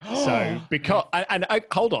yet. So, because, and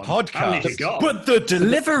hold on. Podcast. But the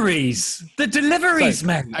deliveries,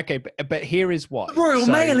 man. Okay, but here is what. The Royal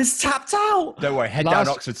Mail is tapped out. Don't worry, head down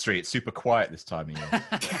Oxford Street. It's super quiet this time of year.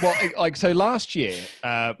 Well, so last year,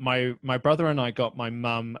 my brother and I got my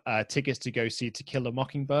mum tickets to go see To Kill a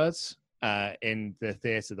Mockingbird in the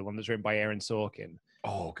theatre, the one that's written by Aaron Sorkin.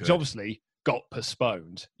 Oh, good. Which obviously got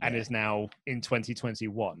postponed and is now in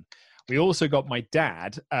 2021. We also got my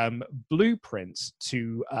dad blueprints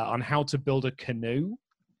on how to build a canoe,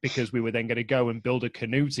 because we were then going to go and build a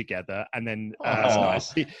canoe together and then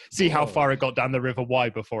see how far it got down the River Wye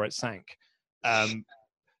before it sank.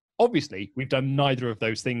 Obviously, we've done neither of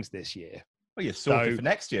those things this year. Well, you're sorted for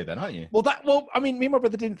next year then, aren't you? Well, I mean, me and my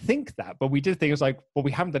brother didn't think that, but we did think it was like, well,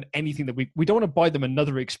 we haven't done anything that we don't want to buy them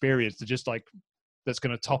another experience to just that's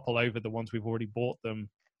going to topple over the ones we've already bought them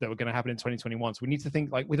that were going to happen in 2021. So we need to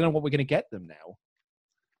think we don't know what we're going to get them now.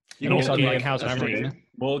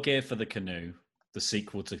 More gear for the canoe, the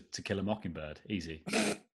sequel to Kill a Mockingbird. Easy.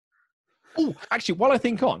 Oh, actually, while I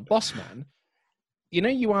think on, Bossman,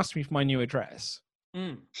 you asked me for my new address.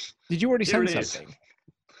 Did you already send something?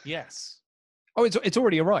 Yes. Oh, it's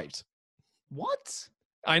already arrived. What?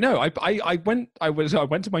 I know. I went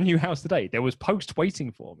to my new house today. There was post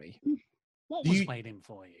waiting for me. What was waiting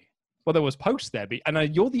for you? Well, there was post there,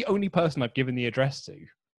 and you're the only person I've given the address to.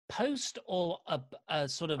 Post or a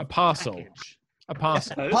sort of a parcel? Package? A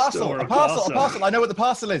parcel. A parcel. I know what the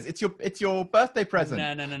parcel is. It's your birthday present.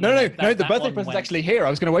 No. The birthday present's actually here. I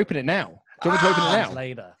was going to open it now. Do you want me to open it now?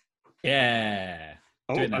 Later. Yeah.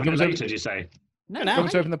 Later, did you say? No. Do you want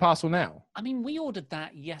me to open the parcel now? I mean, we ordered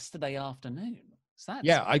that yesterday afternoon. So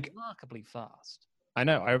that's remarkably fast. I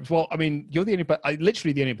know. You're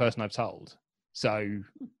literally the only person I've told. So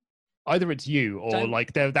either it's you or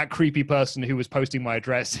that creepy person who was posting my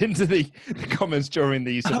address into the comments during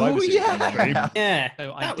the Survivor Series stream. Yeah,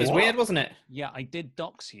 so that was weird, wasn't it? Yeah, I did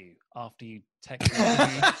dox you after you texted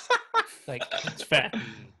me. It's fair.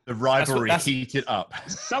 The rivalry heated up.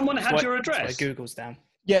 Someone had your address. Google's down.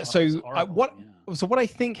 Yeah. So what I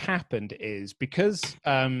think happened is because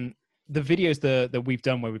the videos that we've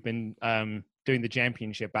done where we've been doing the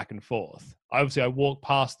championship back and forth, I walked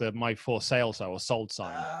past my for sale sign or sold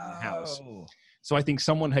sign in the house. So I think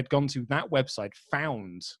someone had gone to that website,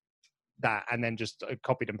 found that, and then just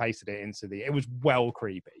copied and pasted it into it was well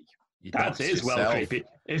creepy. That is well creepy.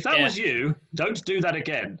 If that was you, don't do that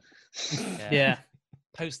again. Yeah.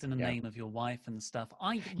 Posting the name of your wife and stuff.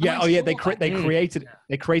 They created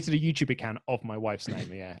a YouTube account of my wife's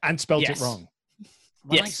name, and spelled it wrong.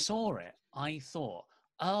 When I saw it, I thought,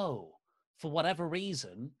 for whatever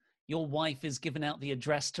reason, your wife is giving out the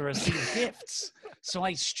address to receive gifts. So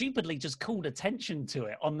I stupidly just called attention to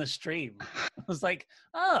it on the stream. I was like,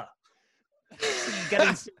 so you're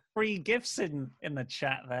getting some free gifts in the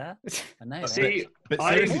chat there. I know. But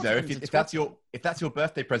seriously though, if that's your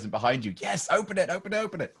birthday present behind you, yes, open it.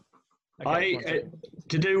 Okay,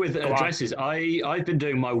 to do with addresses, I've been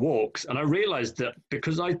doing my walks, and I realised that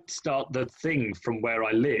because I start the thing from where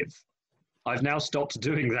I live, I've now stopped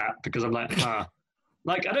doing that because I'm like, I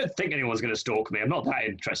don't think anyone's going to stalk me. I'm not that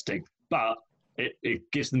interesting. But it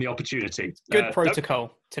gives them the opportunity. Good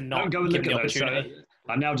protocol to not don't go and give look them at the those. opportunity.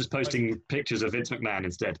 I'm now just posting pictures of Vince McMahon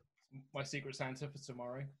instead. My Secret Santa for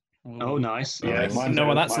tomorrow. Oh, nice. Yeah, Yes. I know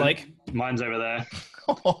what that's like. Mine's over there.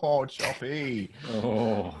 Oh, Choppy.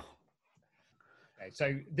 Oh. Okay,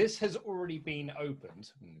 so this has already been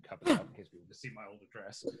opened. Cover that up in case people can see my old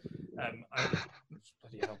address. Bloody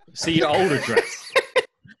hell. See your old address.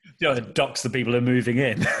 Docs the people who are moving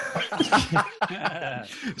in.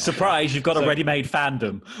 Surprise, you've got a ready-made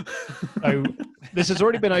fandom. So this has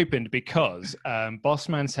already been opened because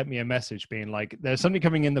Bossman sent me a message being like, there's something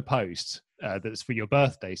coming in the post that's for your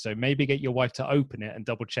birthday. So maybe get your wife to open it and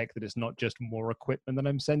double check that it's not just more equipment that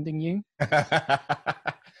I'm sending you.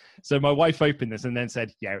 So my wife opened this and then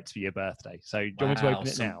said, yeah, it's for your birthday. So do you want me to open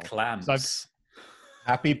it now? Clams.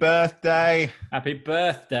 Happy birthday. Happy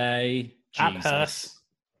birthday. Jesus.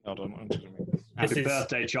 Hold on. Happy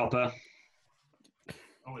birthday, Chopper.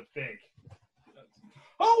 Oh, it's big.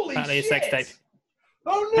 Holy Apparently shit! it's sex tape.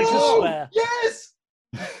 Oh no! Yes!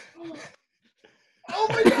 Oh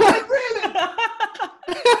my god, really?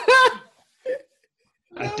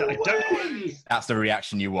 I don't know what it is. That's the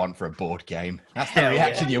reaction you want for a board game. That's the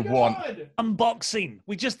reaction you want. Unboxing.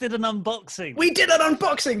 We just did an unboxing. We did an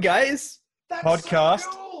unboxing, guys. That's Podcast. so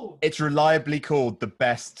cool. It's reliably called the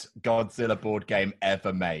best Godzilla board game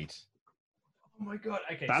ever made. Oh my god.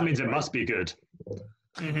 Okay. That means it must be good.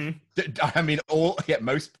 I mean,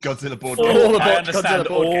 most Godzilla board I games. understand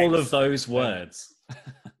all of those words.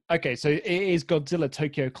 Okay, so it is Godzilla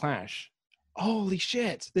Tokyo Clash. Holy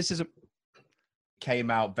shit! This is a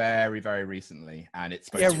Came out very, very recently, and it's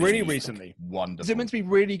supposed to be really recently. Wonderful. Is it meant to be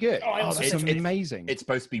really good? Oh, that's amazing. It's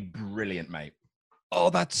supposed to be brilliant, mate.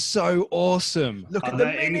 Oh, that's so awesome. Look at the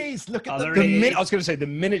minis. Look at the I was going to say the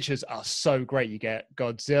miniatures are so great. You get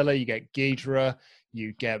Godzilla, you get Ghidorah,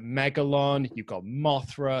 you get Megalon, you've got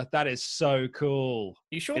Mothra. That is so cool.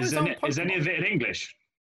 You sure Is any of it in English?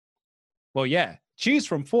 Well, yeah. Choose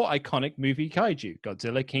from 4 iconic movie kaiju: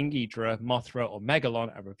 Godzilla, King Ghidorah, Mothra, or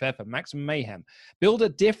Megalon, and prepare for maximum mayhem. Build a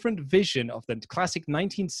different vision of the classic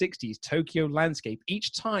 1960s Tokyo landscape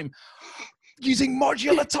each time using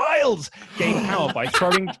modular tiles. Gain power by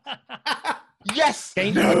throwing... Yes!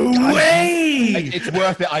 No way! It's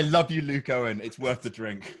worth it. I love you, Luke Owen. It's worth the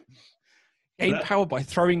drink. Gain power by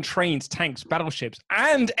throwing trains, tanks, battleships,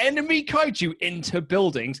 and enemy kaiju into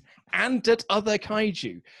buildings and at other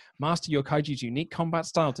kaiju. Master your kaiju's unique combat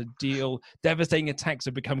style to deal devastating attacks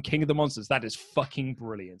and become king of the monsters. That is fucking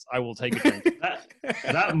brilliant. I will take a drink.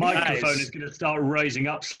 That microphone is going to start raising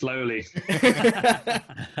up slowly.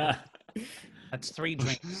 That's 3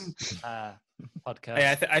 drinks podcast.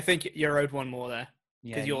 Yeah, I think you owed one more there.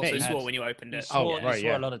 Because you also swore when you opened it. You swore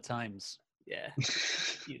a lot of times. Yeah.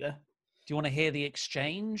 You there. Do you want to hear the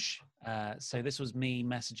exchange? So this was me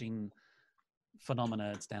messaging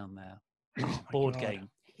Phenomenerds down there. Board game.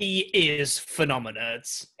 He is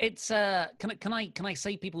Phenomenerds. It's can I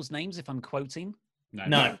say people's names if I'm quoting?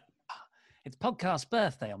 No. It's podcast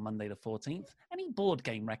birthday on Monday the 14th. Any board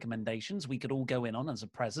game recommendations we could all go in on as a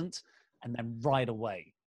present, and then right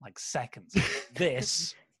away, like seconds,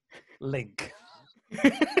 this link.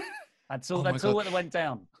 That's all. That's all that went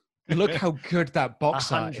down. Look how good that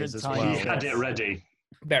box art is as well. He had it ready.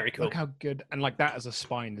 Very cool. Look how good, and like that as a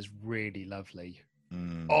spine is really lovely.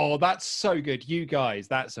 Oh, that's so good, you guys.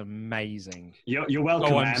 That's amazing. You're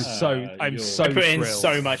welcome. Oh, I'm man. so I put in thrilled.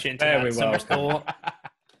 so much into Very that. well.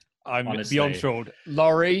 I'm Honestly. beyond thrilled.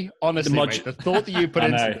 Laurie, honestly, mate, the thought that you put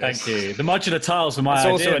into this. Thank you. The modular tiles were my It's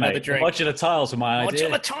idea, also another mate. drink. The modular tiles were my idea.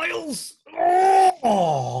 Modular tiles.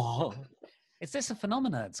 Oh, is this a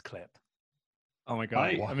Phenomenerds clip? Oh my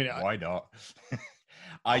god! I mean, why not?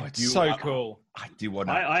 It's so cool. I do want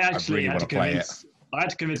to. I actually really had want to to play it. convince. I had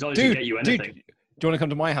to convince Ollie to get you anything. Dude, do you want to come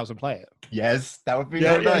to my house and play it? Yes, that would be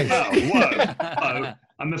very nice. Whoa.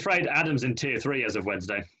 I'm afraid Adam's in tier 3 as of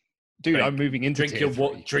Wednesday. Dude, I'm moving into drink tier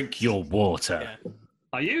your 3. drink your water. Yeah.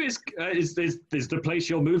 Are you? Is the place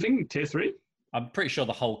you're moving tier 3? I'm pretty sure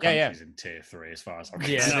the whole country's in tier 3 as far as I'm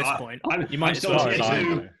concerned. At this point. You might I'm still as well.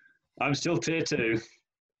 tier 2. I'm still tier 2.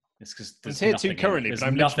 It's because I'm tier 2 currently, but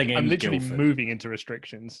I'm literally Guildford. moving into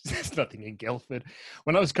restrictions. There's nothing in Guildford.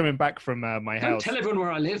 When I was coming back from my Don't house, tell everyone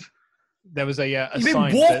where I live. there was a You've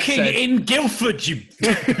sign been that walking said- in Guildford, you.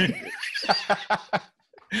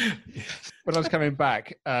 When I was coming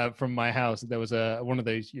back from my house, there was one of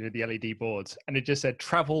those, the LED boards, and it just said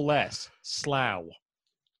 "Travel less, Slough."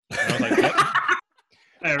 And I was like,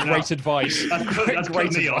 yep. Great advice. That's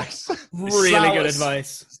Great me advice. Really good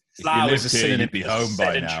advice. Slough is a here, synonym you'd be home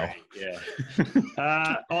by now.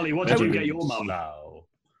 Yeah. Ollie, what did you get your mum? Slough.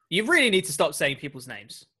 You really need to stop saying people's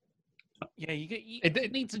names. Yeah, you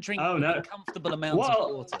need to drink Oh, no. a comfortable amount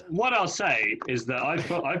of water. What I'll say is that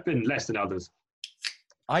I've been less than others.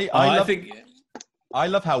 I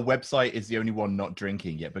love how Website is the only one not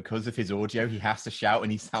drinking yet. Because of his audio, he has to shout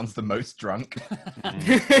and he sounds the most drunk.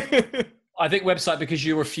 I think Website, because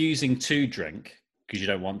you're refusing to drink because you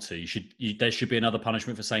don't want to, there should be another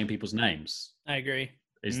punishment for saying people's names. I agree.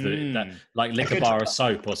 Is that like lick a bar of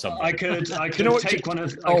soap or something? I could take one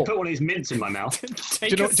of. I could put one of these mints in my mouth. Do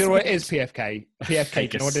you know what it is, PFK? PFK,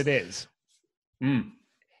 do you know what it is?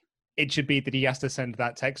 It should be that he has to send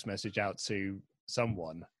that text message out to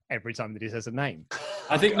someone every time that he says a name.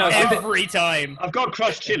 I think every time. I've got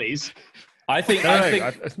crushed chilies. I think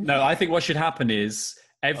what should happen is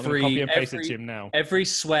every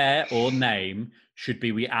swear or name should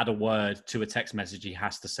be we add a word to a text message he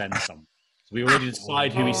has to send someone. So we already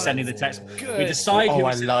decide who he's sending the text. Good. We decide who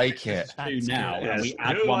I like it. to now, Yes. and we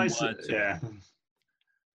add one word to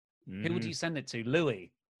it. Who would you send it to?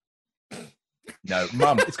 Louis? No,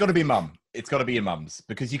 Mum. It's got to be Mum. It's got to be your mum's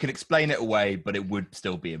because you can explain it away, but it would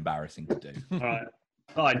still be embarrassing to do. All right.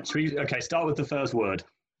 Fine. Okay, start with the first word.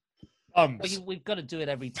 Well, we've got to do it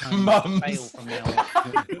every time. Mums. Fail from now on.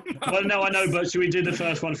 Well, no, I know, but should we do the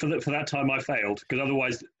first one for that time I failed? Because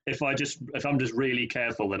otherwise, if I'm just really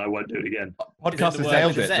careful, then I won't do it again. Podcast has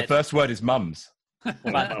nailed it. The first word is mums.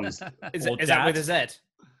 Mums. Is that with a Z?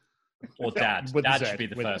 Or dad? Dad should be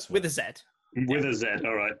the first one. With a Z. With a Z.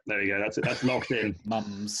 All right, there you go. That's it. That's locked in.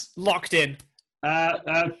 Mums. Locked in.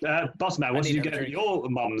 Boss man, what did you get your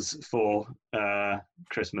mums for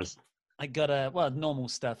Christmas? I got normal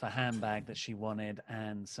stuff, a handbag that she wanted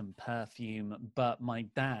and some perfume. But my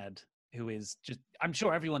dad, who is I'm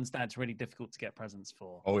sure everyone's dad's really difficult to get presents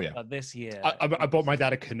for. Oh, yeah. But this year. I bought my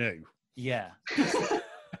dad a canoe. Yeah.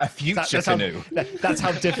 A future canoe. That's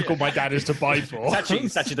how difficult my dad is to buy for.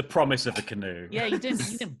 It's actually the promise of the canoe. Yeah, you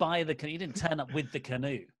didn't buy the canoe. You didn't turn up with the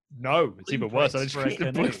canoe. No, it's even worse. I just read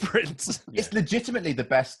the blueprints. It's legitimately the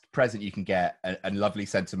best present you can get, a lovely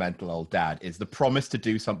sentimental old dad, is the promise to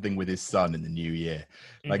do something with his son in the new year.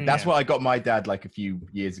 Like that's what I got my dad like a few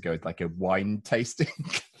years ago, like a wine tasting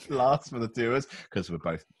glass for the tours, because we're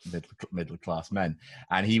both middle class men.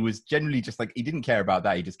 And he was generally just like, he didn't care about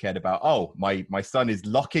that. He just cared about, my son is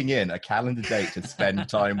locking in a calendar date to spend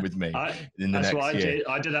time with me in the next year. That's what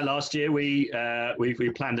I did that last year. We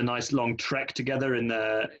planned a nice long trek together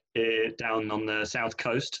down on the south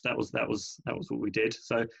coast. That was what we did.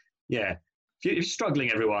 So yeah, if you're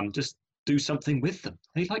struggling, everyone, just do something with them.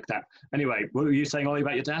 They like that. Anyway, what were you saying, Ollie,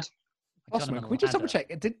 about your dad? Osman, can we just double check?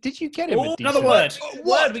 Did you get him another word?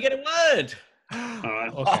 Word, we get a word. All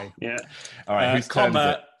right. Okay. Yeah. All right. Whose turn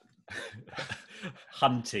is it?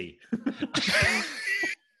 Hunty.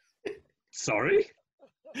 Sorry.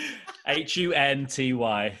 Hunty.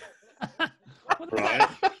 Right.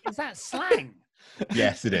 Is that slang?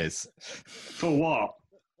 Yes, it is. For what?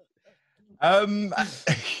 Hold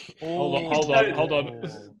on.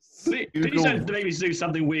 Please don't maybe do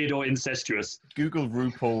something weird or incestuous. Google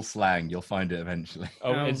RuPaul slang. You'll find it eventually.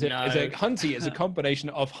 Is it hunty? Is a combination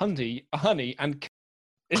of honey, and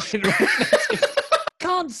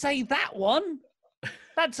Can't say that one.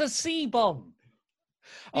 That's a C-bomb.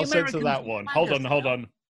 I'll censor that one. Hold on.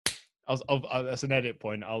 That's an edit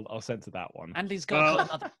point. I'll censor that one. And he's got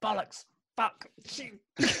another bollocks. Fuck.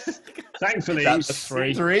 Thankfully, that's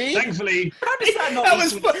three. Thankfully, how does that not?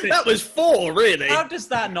 that was four, really. How does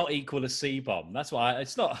that not equal a C-bomb? That's why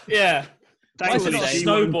it's not. Yeah. Thankfully, it's not a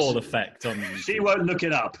snowball effect on. She won't look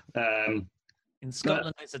it up. In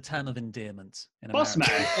Scotland, it's a term of endearment. Boss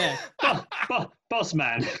man, boss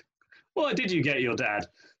man, what did you get your dad?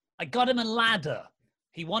 I got him a ladder.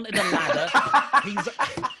 He wanted a ladder.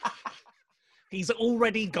 He's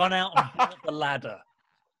already gone out and bought the ladder.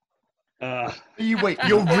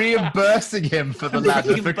 You're reimbursing him for the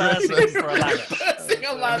ladder for Christmas.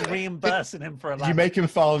 I'm reimbursing him for a ladder. Did you make him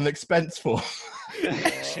file an expense form?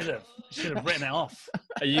 Should have written it off.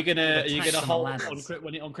 Are you gonna hold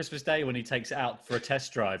on Christmas Day when he takes it out for a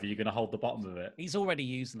test drive? Are you gonna hold the bottom of it? He's already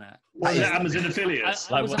using that. Well, Amazon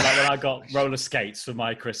affiliates. Like when I got roller skates for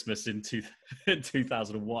my Christmas in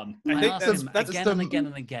 2001. I think that's again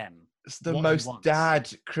and again. It's the most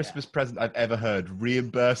dad Christmas present I've ever heard,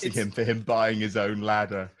 reimbursing him for him buying his own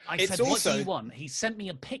ladder. I said, what do you want? He sent me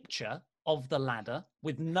a picture of the ladder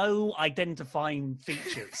with no identifying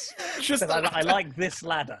features. I like this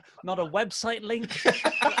ladder. Not a website link.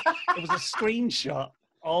 It was a screenshot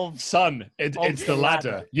of it's the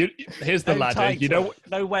ladder. Here's the ladder. Title. You know,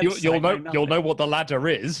 no website. You'll know what the ladder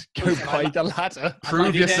is. Go buy the ladder.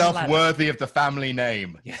 Prove yourself worthy of the family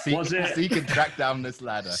name. Yeah. Seek and track down this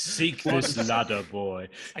ladder. Seek this ladder, boy.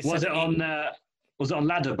 Was it on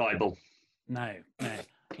Ladder Bible? No.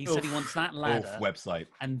 He said he wants that ladder website,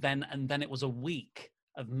 and then it was a week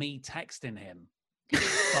of me texting him,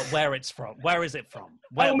 but where it's from? Where is it from?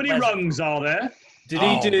 How many rungs are there? Did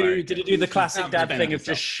he do the classic dad thing of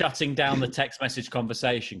just shutting down the text message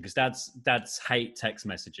conversation? Because dads hate text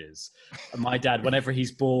messages. And my dad, whenever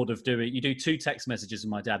he's bored of you do 2 text messages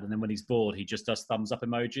with my dad, and then when he's bored, he just does thumbs up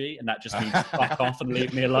emoji, and that just means fuck off and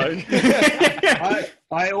leave me alone.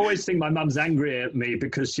 I always think my mum's angry at me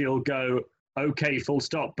because she'll go, okay, full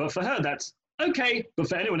stop. But for her, that's okay. But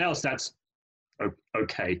for anyone else, that's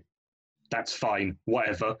okay. That's fine.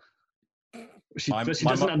 Whatever. She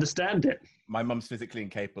doesn't understand it. My mum's physically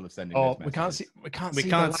incapable of sending. Oh, we can't see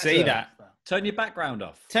that. Turn your background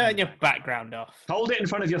off. Turn your background off. Hold it in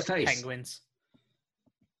front of your face. Penguins.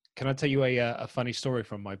 Can I tell you a funny story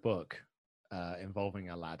from my book involving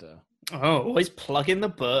a ladder? Oh, always plug in the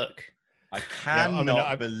book. I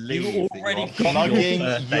cannot believe you already plugging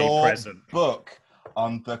your book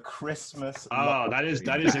on the Christmas. That is a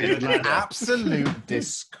good ladder. Absolute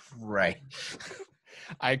disgrace.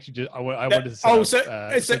 I actually I wanted to say.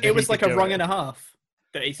 So it was like a rung and a half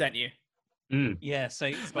that he sent you. Mm. Yeah, so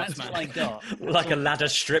that's what I got. Like a ladder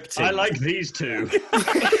stripped in. I like these two.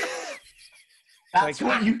 That's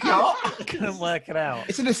what you got? I couldn't work it out.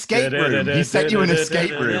 It's an escape room. He sent you an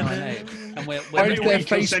escape room. And we're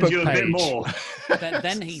Facebook you a bit more.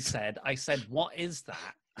 Then I said, what is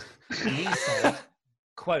that? And he said,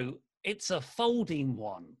 quote, it's a folding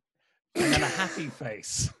one. And then a happy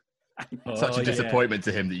face. Such a disappointment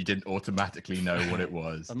to him that you didn't automatically know what it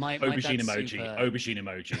was. Aubergine emoji.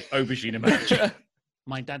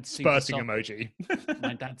 My dad's super spurting emoji.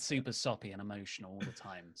 My dad's super soppy and emotional all the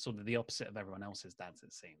time. Sort of the opposite of everyone else's dads,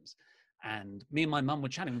 it seems. And me and my mum were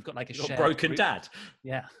chatting. We've got like a shared broken group. Dad.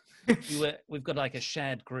 Yeah. We've got like a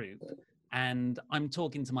shared group. And I'm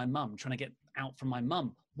talking to my mum, trying to get out from my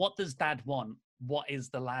mum. What does Dad want? What is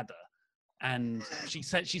the ladder? And she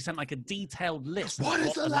sent like a detailed list of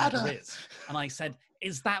what the ladder is. And I said,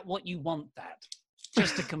 is that what you want, Dad?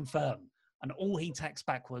 Just to confirm. And all he texts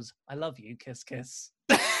back was, I love you, kiss, kiss.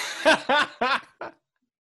 And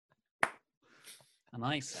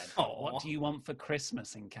I said, what do you want for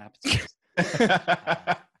Christmas in capitals?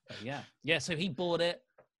 Yeah, so he bought it.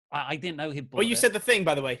 I didn't know he'd bought it. Well, you said the thing,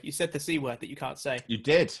 by the way. You said the C word that you can't say. You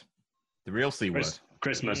did. The real C word.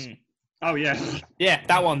 Christmas. Oh, yeah. Yeah,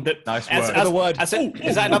 that one. Nice word. Another word. Is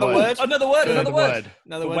that another word? Another word.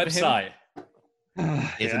 Another word website.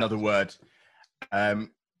 Is another word.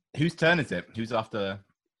 Whose turn is it? Who's after?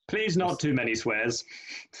 Please not too many swears,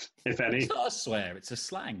 if any. It's not a swear, it's a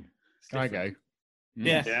slang. Can I go?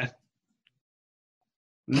 Yeah.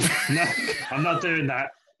 No, I'm not doing that.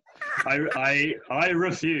 I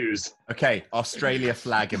refuse. Okay, Australia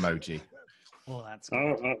flag emoji. Oh, that's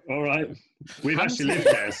good. All right. We've actually lived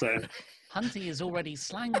there, so. Hunty is already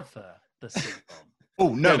slang for the C bomb.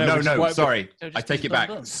 Oh, no. Sorry. I take it back.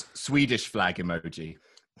 Swedish flag emoji.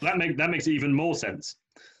 That makes even more sense.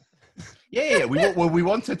 Yeah. We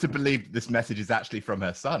want her to believe this message is actually from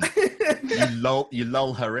her son. You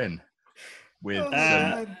lull her in with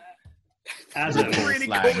Adam. Really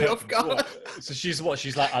caught me off guard. So she's what?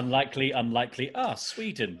 She's like unlikely.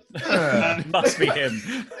 Sweden. Must be him.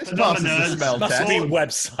 Must be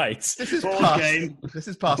websites. This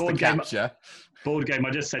is past the capture. Board game. I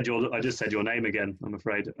just said your name again. I'm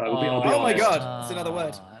afraid. I'll be oh my god! It's another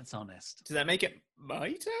word. That's honest. Does that make it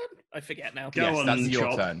my turn? I forget now. Yes, on, that's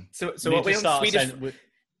your turn. So what we on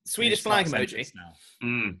Swedish flag emoji now.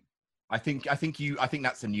 I think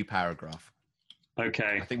that's a new paragraph.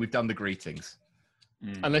 Okay. I think we've done the greetings.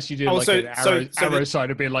 Unless you do an arrow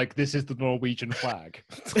sign of being like, this is the Norwegian flag.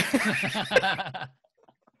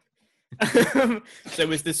 So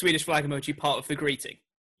was the Swedish flag emoji part of the greeting?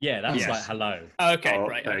 Yeah, that's like hello. Okay,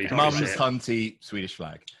 right. Okay. Mum's hunty Swedish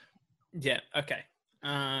flag. Yeah, okay.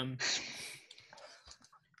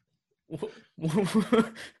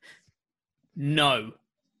 No.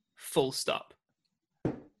 Full stop.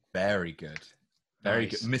 Very good. Very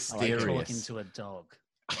good. Mysterious. Like talking to a dog.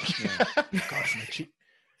 Yeah. Gosh, my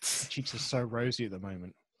cheeks are so rosy at the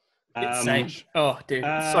moment. Oh, dude.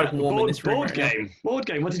 It's so warm in this room. Board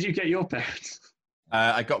game. What did you get your parents?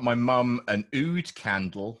 I got my mum an oud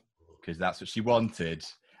candle because that's what she wanted,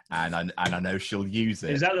 and I know she'll use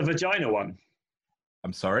it. Is that the vagina one?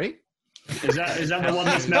 I'm sorry? Is that the one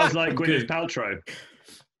that smells like Gwyneth Paltrow?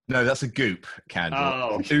 No, that's a goop candle.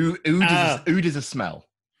 Oh. Oud is a smell.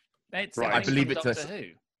 It's right. I believe it's Who?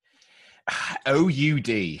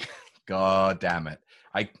 OUD. God damn it!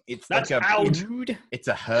 It's that's like oud. It's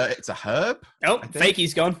a herb. Oh,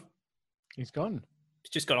 Fakey's gone. He's gone. He's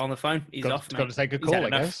just got on the phone. He's off. Got to take a call, I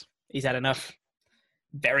guess. He's had enough.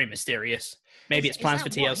 Very mysterious. Maybe it's plans for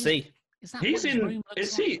TLC. He's in.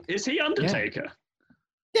 Is he Undertaker?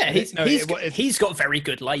 Yeah, he's got very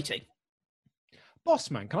good lighting.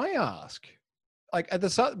 Bossman, can I ask? Like at the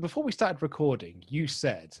start, before we started recording, you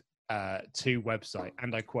said to website,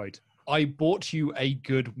 and I quote, "I bought you a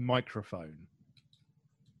good microphone."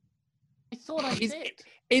 I thought I did.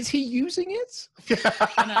 Is he using it?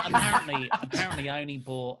 Apparently, I only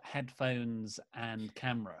bought headphones and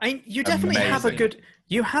camera. I mean, you definitely have a good.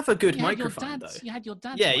 You have a good microphone, though. You had your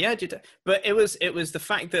dad. Yeah, yeah, but it was the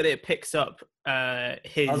fact that it picks up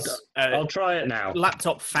his. I'll try it now.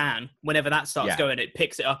 Laptop fan. Whenever that starts going, it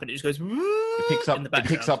picks it up and it just goes. It picks up. In the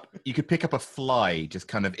background. It picks up. You could pick up a fly just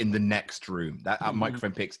kind of in the next room. That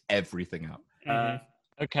microphone picks everything up.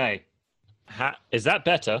 Okay, is that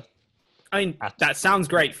better? I mean, that sounds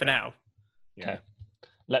great for now. Yeah.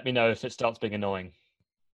 Let me know if it starts being annoying.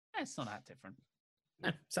 It's not that different.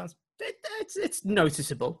 No, it's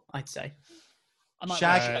noticeable, I'd say.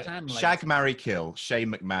 Shag, marry, kill. Shane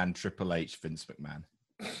McMahon, Triple H, Vince McMahon.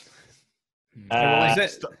 What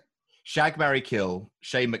is it? Shag, marry, kill.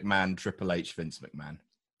 Shane McMahon, Triple H, Vince McMahon.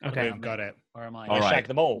 Okay, we've got it. Where am I? All right. Shag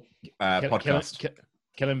them all. Podcast.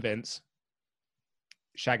 Killing Vince.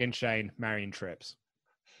 Shagging Shane, marrying Trips.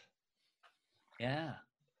 Yeah.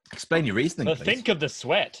 Explain your reasoning, please. Think of the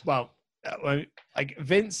sweat. Well, like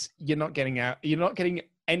Vince, you're not getting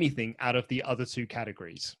anything out of the other two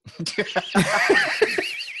categories.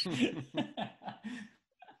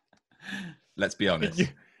 Let's be honest.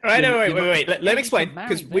 Right, no, wait. Let me explain,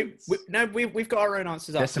 because we've got our own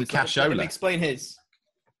answers. There's some cashola. Let me explain his.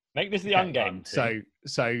 Make this the young game.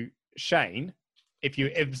 So Shane, if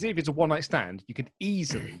it's a one night stand, you could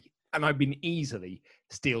easily, and I've been easily,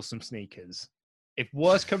 steal some sneakers. If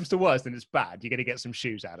worse comes to worse, then it's bad. You're going to get some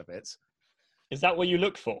shoes out of it. Is that what you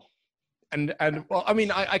look for? And well, I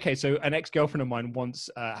mean, okay. So an ex-girlfriend of mine once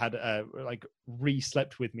had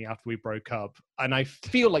re-slept with me after we broke up, and I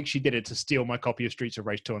feel like she did it to steal my copy of Streets of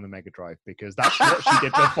Rage 2 on the Mega Drive, because that's what she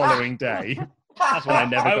did the following day. That's why I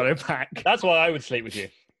never got it back. That's why I would sleep with you.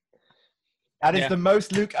 That is the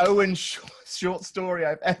most Luke Owen short story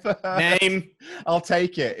I've ever heard. Name. I'll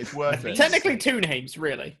take it. It's worth it. Technically 2 names,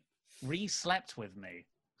 really. Re-slept with me.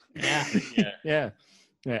 Yeah.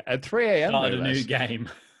 Yeah. At 3 a.m. Started a new game.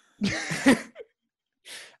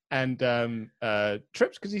 And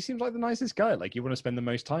Trips, because he seems like the nicest guy. Like, you want to spend the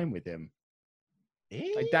most time with him.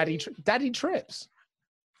 Like Daddy Trips.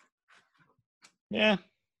 Yeah.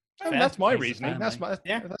 Oh, that's my reasoning. That's my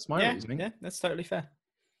reasoning. Yeah, that's totally fair.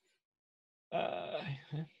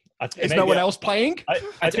 Is no one else playing?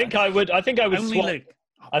 I think I would swap.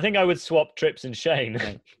 I think I would swap Trips and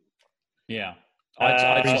Shane. Yeah,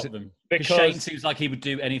 I'd swap them because Shane seems like he would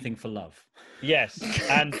do anything for love. Yes,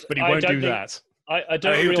 but he won't do that. I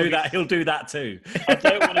don't. He'll do that. He'll do that too. I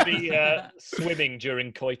don't want to be swimming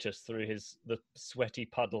during coitus through the sweaty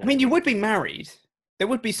puddle. I mean, you would be married. There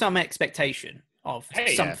would be some expectation of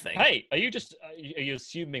something. Hey, are you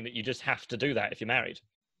assuming that you just have to do that if you're married?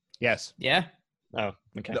 Yes. Yeah. Oh,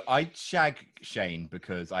 okay. Look, I shag Shane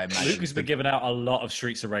because I imagine Luke has been giving out a lot of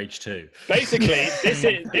Streets of Rage 2. Basically,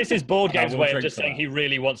 this is Board Game's way of just saying he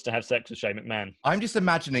really wants to have sex with Shane McMahon. I'm just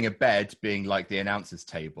imagining a bed being like the announcer's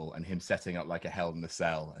table and him setting up like a Hell in the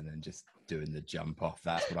Cell and then just doing the jump off.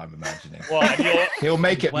 That's what I'm imagining. He'll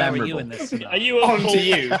make it memorable. Are you in this? Are you on to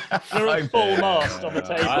you? You're at full mast on the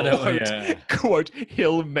table. Quote,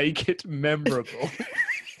 he'll make it memorable.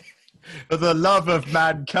 For the love of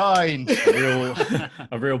mankind.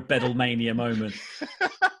 A real Beatlemania moment.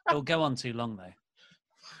 It'll go on too long,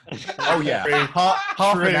 though. Oh, yeah.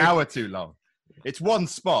 Half an hour too long. It's one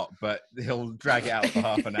spot, but he'll drag it out for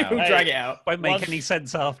half an hour. He'll drag it out. Won't make any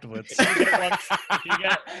sense afterwards.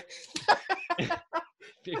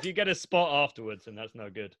 If you get a spot afterwards, then that's no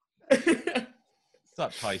good.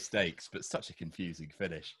 Such high stakes, but such a confusing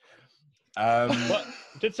finish.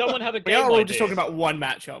 Did someone have a game idea? We are all just idea? talking about one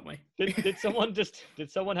match, aren't we? Did someone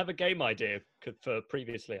have a game idea for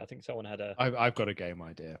previously? I think someone had a. I've got a game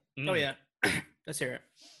idea. Oh yeah, let's hear it.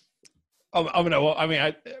 Oh no! Well, I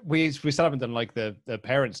mean, we still haven't done like the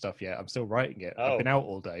parent stuff yet. I'm still writing it. I've been out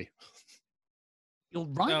all day. You're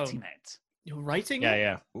writing it. You're writing it?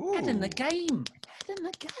 Yeah. Get in the game. Get in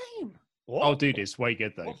the game. What? I'll do this. Way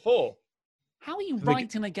good though. What for? How are you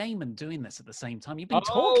writing a game and doing this at the same time? You've been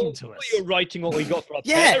talking to us. You're writing what we got for our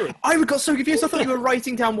parents. I got so confused. I thought you were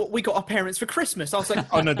writing down what we got our parents for Christmas. I was like,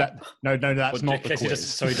 no, that's not the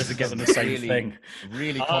quiz. So he doesn't give them the same thing.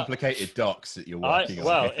 Really complicated docs that you're working on.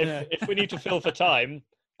 Well, if we need to fill for time,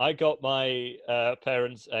 I got my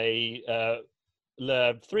parents a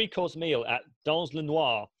 3-course meal at Dans le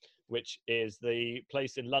Noir, which is the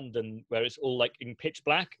place in London where it's all like in pitch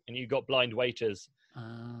black and you got blind waiters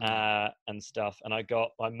and stuff. And I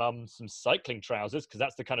got my mum some cycling trousers because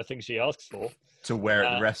that's the kind of thing she asks for. To wear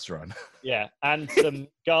at the restaurant. Yeah, and some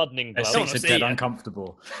gardening gloves. Seats are dead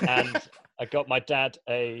uncomfortable. And I got my dad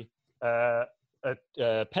a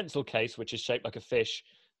pencil case, which is shaped like a fish,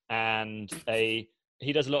 and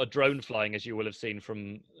he does a lot of drone flying, as you will have seen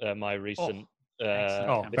from my recent.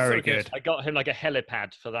 Very good. I got him like a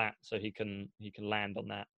helipad for that, so he can land on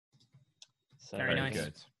that. So, very nice.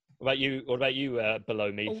 Good. What about you?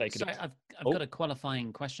 Below me, fake sorry, I've got a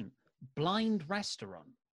qualifying question. Blind restaurant.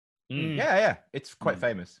 Yeah, it's quite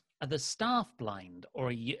famous. Are the staff blind,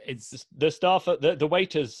 or it's the staff? The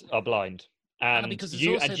waiters are blind, and because it's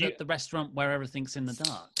also the restaurant where everything's in the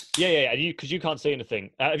dark. Yeah, because you can't see anything.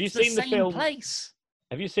 Have you seen the film? Place.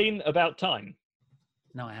 Have you seen About Time?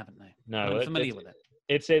 No, I haven't. No, I'm familiar with it.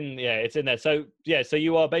 It's in there. So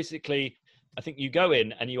you are basically, I think you go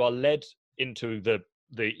in and you are led into the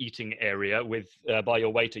eating area by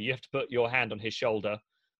your waiter. You have to put your hand on his shoulder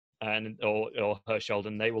or her shoulder,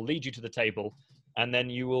 and they will lead you to the table, and then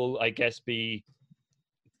you will, I guess, be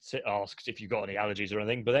asked if you've got any allergies or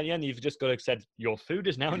anything. But then you've just got to said your food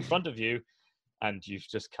is now in front of you, and you've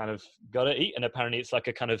just kind of got to eat. And apparently, it's like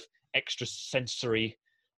a kind of extra sensory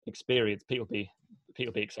experience. People be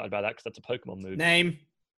excited about that because that's a Pokemon move. Name.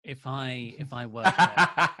 If I work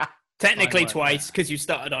there, technically twice because you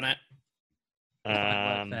started on it. If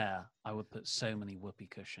I work there, I would put so many whoopee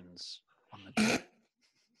cushions on the door.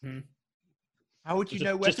 How would you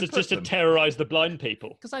know where to put just them? to terrorize the blind people?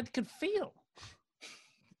 Because I could feel.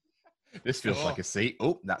 This feels like a seat.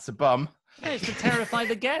 Oh, that's a bum. Yeah, it's to terrify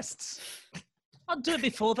the guests. I'll do it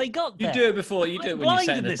before they got there. You do it before. You do it when you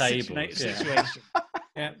set the table. Situation.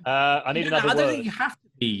 Yeah. I need another word. I don't think you have to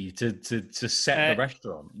be to set the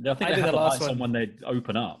restaurant. I think they have to hire someone they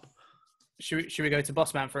open up. Should we go to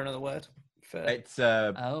Bossman for another word? It's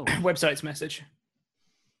website's message.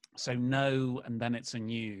 So no, and then it's a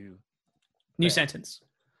new sentence.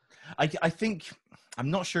 I think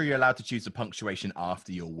I'm not sure you're allowed to choose a punctuation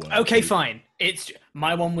after your word. Okay, fine.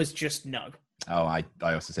 My one was just no. Oh, I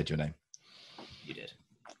also said your name. You did.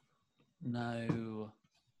 No.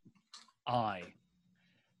 I.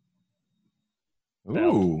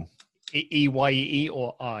 Ooh. E-Y-E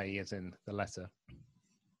or I as in the letter?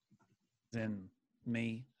 Then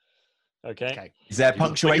me. Okay. Is there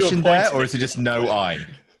punctuation there, or is it just no I?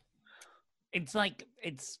 It's like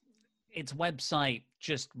it's website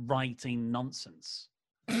just writing nonsense.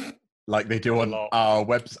 Like they do on our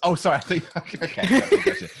website. Oh, sorry. I think.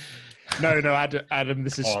 Okay. No, Adam.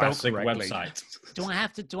 This is spelled correctly. Website. Do I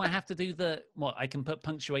have to do the what? I can put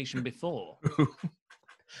punctuation before.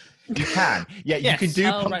 You can. Yeah, you can do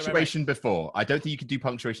punctuation right. before. I don't think you can do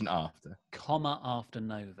punctuation after. Comma after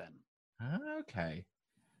no, then. Okay.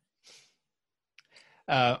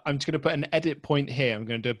 I'm just going to put an edit point here. I'm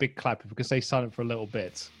going to do a big clap. We can stay silent for a little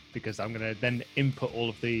bit because I'm going to then input all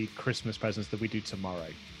of the Christmas presents that we do tomorrow.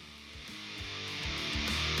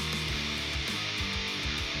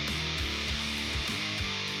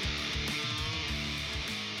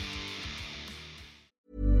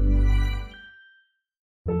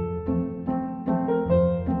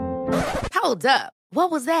 Hold up. What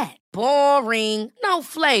was that? Boring. No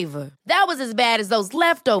flavor. That was as bad as those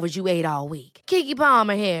leftovers you ate all week. Keke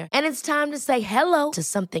Palmer here, and it's time to say hello to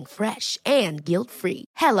something fresh and guilt-free.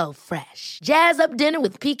 Hello Fresh. Jazz up dinner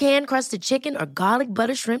with pecan-crusted chicken or garlic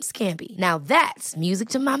butter shrimp scampi. Now that's music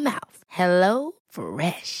to my mouth. Hello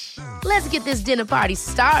Fresh. Let's get this dinner party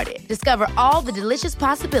started. Discover all the delicious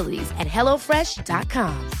possibilities at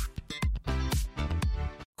HelloFresh.com.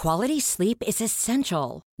 Quality sleep is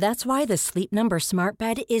essential. That's why the Sleep Number Smart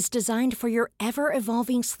Bed is designed for your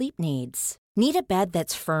ever-evolving sleep needs. Need a bed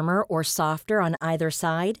that's firmer or softer on either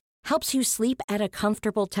side? Helps you sleep at a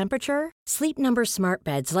comfortable temperature? Sleep Number Smart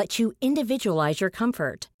Beds let you individualize your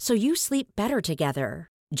comfort so you sleep better together.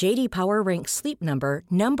 J.D. Power ranks Sleep Number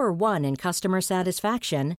number 1 in customer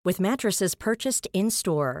satisfaction with mattresses purchased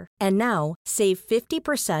in-store. And now, save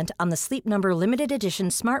 50% on the Sleep Number Limited Edition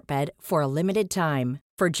Smart Bed for a limited time.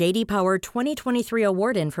 For J.D. Power 2023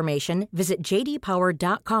 award information, visit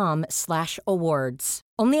jdpower.com/awards.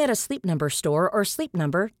 Only at a Sleep Number store or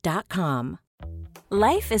sleepnumber.com.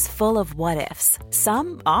 Life is full of what-ifs.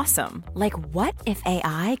 Some awesome, like what if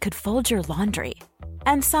AI could fold your laundry?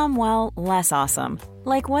 And some, well, less awesome,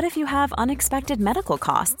 like what if you have unexpected medical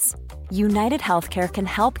costs? United Healthcare can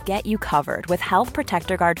help get you covered with Health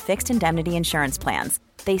Protector Guard fixed indemnity insurance plans.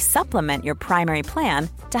 They supplement your primary plan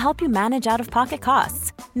to help you manage out-of-pocket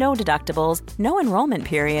costs. No deductibles, no enrollment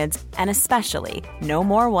periods, and especially no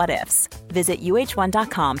more what-ifs. Visit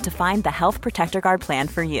uh1.com to find the Health Protector Guard plan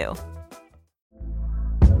for you.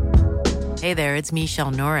 Hey there, it's Michelle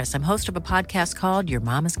Norris. I'm host of a podcast called Your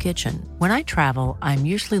Mama's Kitchen. When I travel, I'm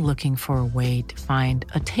usually looking for a way to find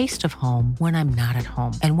a taste of home when I'm not at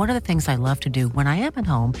home. And one of the things I love to do when I am at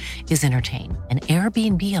home is entertain. And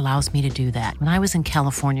Airbnb allows me to do that. When I was in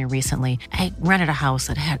California recently, I rented a house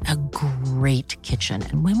that had a great kitchen.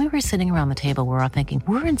 And when we were sitting around the table, we were all thinking,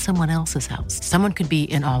 we're in someone else's house. Someone could be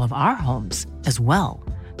in all of our homes as well.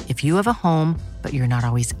 If you have a home, but you're not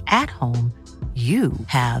always at home, you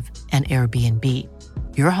have an Airbnb.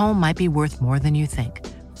 Your home might be worth more than you think.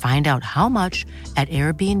 Find out how much at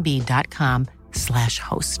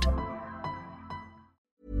airbnb.com/host.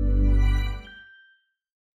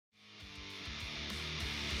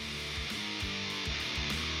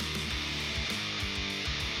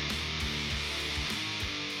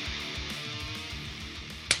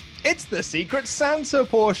 It's the Secret Santa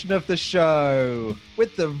portion of the show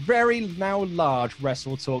with the very now large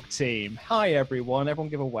Wrestle Talk team. Hi, everyone. Everyone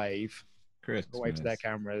give a wave. Christmas. A wave to their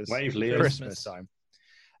cameras. Wave, Leo. Christmas time.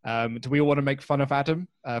 Do we all want to make fun of Adam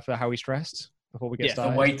for how he's dressed before we get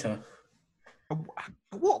started? The waiter.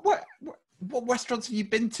 What restaurants have you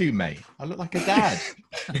been to, mate? I look like a dad.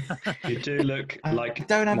 You do look like I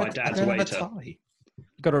don't have my a, dad's I don't waiter. have a tie.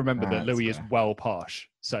 You've got to remember that That's Louis is fair. well posh,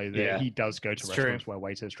 so that Yeah. he does go to It's restaurants where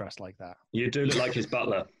waiters dress like that. You do look like his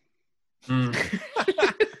butler. You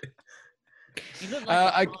look like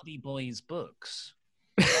the Hardy Boys books.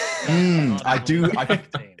 I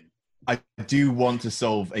do want to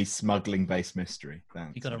solve a smuggling-based mystery.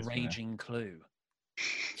 You got a raging clue.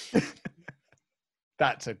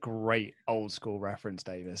 That's a great old school reference,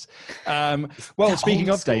 Davis. Well, speaking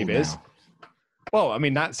of Davis, well, I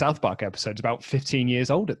mean, that South Park episode's about 15 years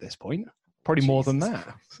old at this point. Probably more than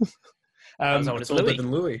that. It's older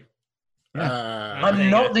than Louis. Yeah. I'm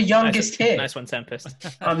not the youngest here. Nice one, Tempest.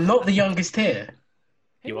 I'm not the youngest here.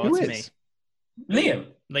 You are to me. Liam.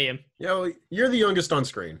 Yeah, well, you're the youngest on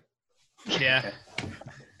screen. Yeah.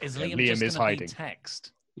 Is Yeah, Liam, Liam just is gonna be hiding.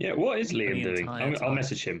 text? Yeah, what is The Liam doing? entire I'll time.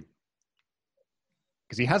 message him.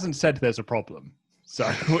 Because he hasn't said there's a problem. So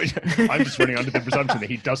I'm just running under the presumption that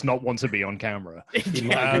he does not want to be on camera. He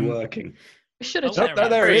might be working. Should have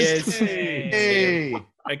there he is. Hey.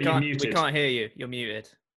 We can't hear you. You're muted.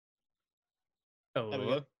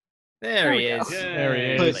 Oh, There he is. There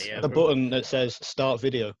he Click is. the button that says start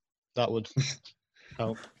video. That would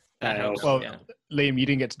help. That helps. Well, yeah. Liam, you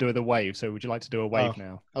didn't get to do the wave, so would you like to do a wave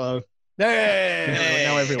now? Hello. Hey!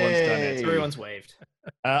 Now everyone's done it. Everyone's waved.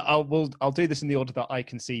 I'll do this in the order that I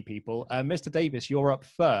can see people. Mr. Davis, you're up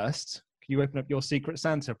first. Can you open up your Secret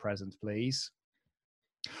Santa present, please?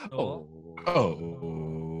 Oh.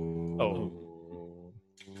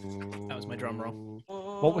 That was my drum roll.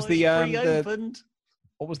 What was the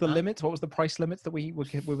what was the limit? What was the price limit that we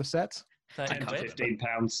were set?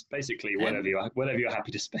 £15. Basically, whatever you're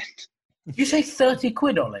happy to spend. Did you say 30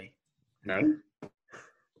 quid, Ollie? No.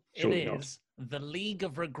 It Surely not. is the League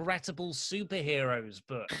of Regrettable Superheroes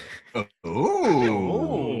book.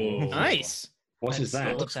 Ooh. Nice. What is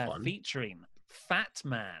that? Looks fun. Featuring Fat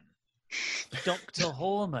Man, Dr.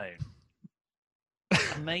 Hormone,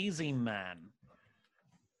 Amazing Man,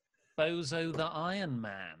 Bozo the Iron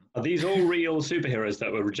Man. Are these all real superheroes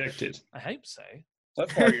that were rejected? I hope so.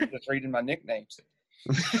 That's why you're just reading my nicknames.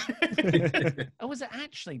 Oh, is it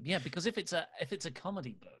actually? Yeah, because if it's a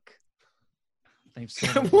comedy book, they've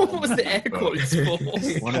What was the air quotes for?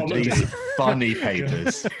 One of these funny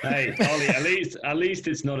papers. Hey, Ollie, at least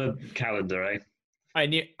it's not a calendar, eh?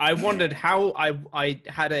 I wondered how I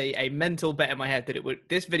had a mental bet in my head that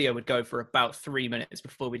this video would go for about 3 minutes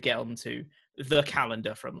before we'd get on to the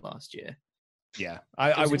calendar from last year. Yeah,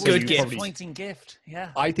 I would good say gift. Disappointing gift.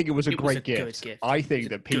 Yeah, I think it was a It was great a good gift. gift. I think It was a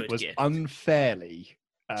that Pete good was gift. unfairly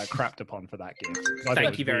crapped upon for that gift. I thought it Thank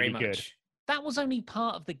was you very really much. good. that was only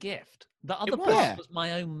part of the gift. The other was. part Yeah. was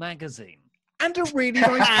my own magazine. And a really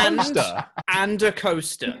nice And- poster. And a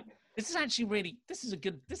coaster. This is actually really. This is a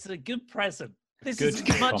good present. This Good is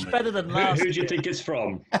much comment. better than Who last. do you year. think it's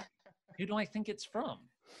from? Who do I think it's from?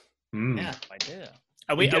 Yeah. No idea.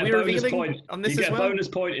 Are we You get a bonus revealing point. on this You as get a well? bonus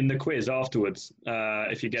point in the quiz afterwards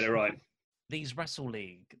if you get it right. These Wrestle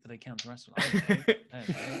League. Do they count as Wrestle? I don't know. I don't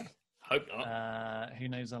know. Hope not. Who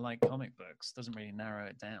knows? I like comic books. Doesn't really narrow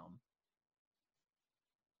it down.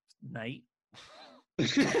 Nate. I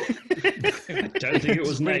don't think it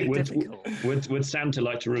was It's really Nate. difficult. Would Santa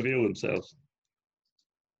like to reveal themselves?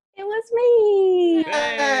 It was That's me.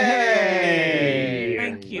 Hey!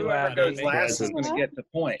 Thank you, Whoever Andy. goes last is going to get the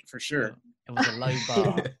point for sure. It was a low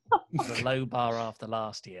bar. It was a low bar after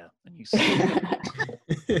last year, and you.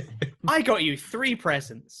 I got you 3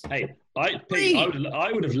 presents. Hey, I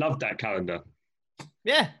would have loved that calendar.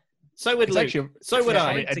 Yeah. So would Luke. So would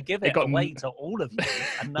I. To give it away to all of you,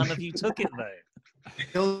 and none of you took it though.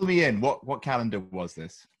 Fill me in. What calendar was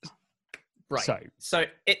this? Right. So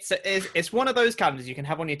it's one of those calendars you can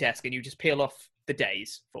have on your desk, and you just peel off the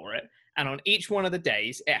days for it. And on each one of the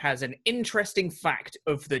days, it has an interesting fact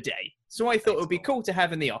of the day. So I thought it would be cool to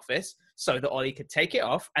have in the office so that Ollie could take it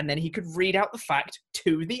off and then he could read out the fact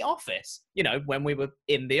to the office, when we were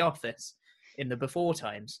in the office in the before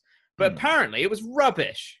times. But apparently it was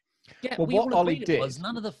rubbish. Yeah, well, we what all Ollie agreed did was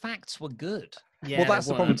none of the facts were good. Yeah, well, that's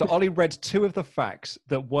the problem. So Ollie read 2 of the facts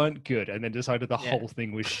that weren't good and then decided the whole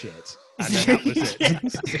thing was shit. And then that was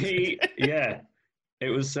it.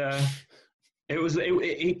 It was...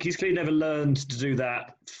 he's clearly never learned to do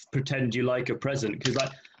that. Pretend you like a present because,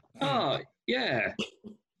 yeah,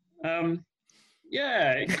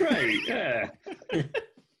 great, yeah,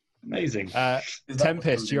 amazing.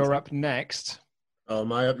 Tempest, you're up next. Oh,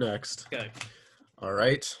 am I up next? Go. All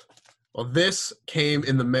right. Well, this came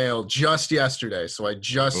in the mail just yesterday, so I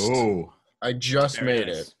just made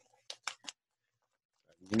it.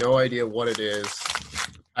 No idea what it is.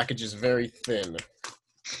 The package is very thin.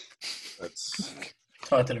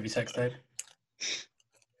 Title of your sex tape.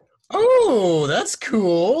 Oh, that's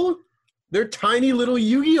cool. They're tiny little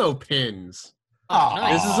Yu-Gi-Oh pins. Oh,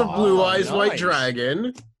 nice. This is a Blue Eyes White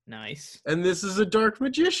Dragon. Nice. And this is a Dark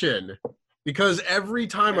Magician. Because every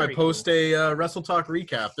time I post a Wrestle Talk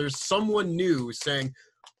recap, there's someone new saying,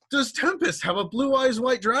 does Tempest have a Blue Eyes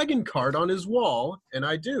White Dragon card on his wall? And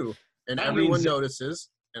I do. And everyone notices.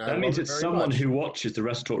 And that means it's someone who watches the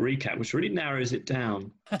Wrestle Talk recap, which really narrows it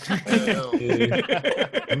down. I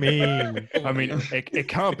mean, it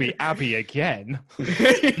can't be Abby again.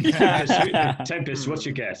 Tempest, what's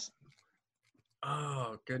your guess?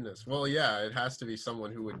 Oh, goodness. Well, yeah, it has to be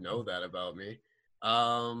someone who would know that about me.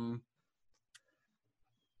 I'm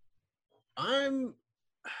going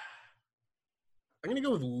to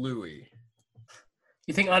go with Louis.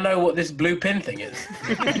 You think I know what this blue pin thing is?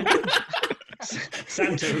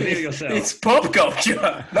 Santa, reveal yourself. It's pop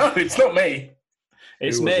culture. No, it's not me.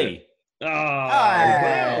 It's me. Oh,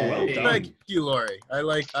 well done. Thank you, Laurie. I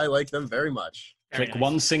like them very much. Click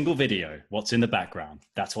one single video. What's in the background?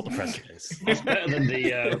 That's what the present is. It's better than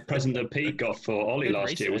the present that Pete got for Ollie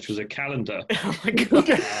last year, which was a calendar. Oh my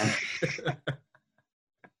god.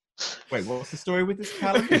 Wait, what's the story with this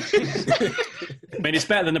calendar? I mean, it's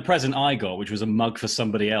better than the present I got, which was a mug for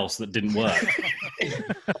somebody else that didn't work.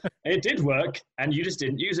 It did work, and you just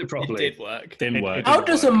didn't use it properly. It did work. Didn't work. How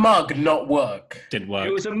does a mug not work? Didn't work.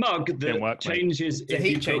 It was a mug that changes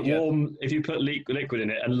if you put liquid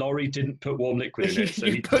in it, and Laurie didn't put warm liquid in it, so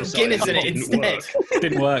he put Guinness in it instead.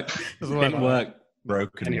 Didn't work. Didn't work.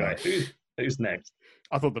 Broken. Anyway, who's next?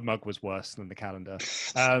 I thought the mug was worse than the calendar.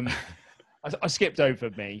 I skipped over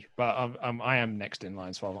me, but I am next in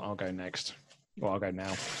line, so I'll go next. Well, I'll go now.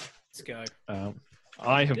 Let's go.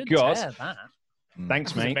 I have Good got. tear, that.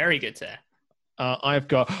 Thanks, mate. Very good tear. I've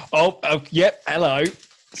got. Yep. Hello.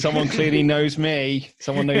 Someone clearly knows me.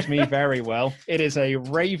 Someone knows me very well. It is a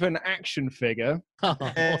Raven action figure.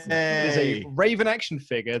 It is a Raven action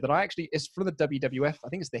figure that it's from the WWF. I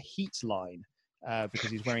think it's the Heat line because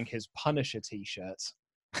he's wearing his Punisher T-shirt.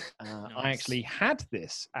 Nice. I actually had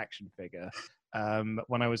this action figure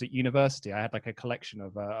when I was at university. I had like a collection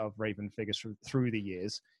of Raven figures through the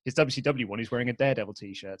years. His WCW one, he's wearing a Daredevil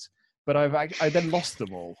T-shirt. But I then lost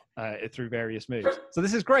them all through various moves. So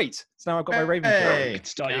this is great. So now I've got my Raven figure.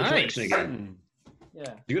 Start your collection again.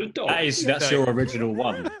 Yeah. You got a dog. That's your original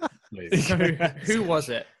one. Who was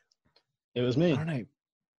it? It was me. I don't know.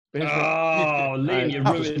 Oh, Liam, you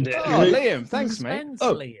ruined it. Oh, Liam, thanks, mate.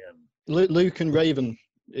 Liam. Luke and Raven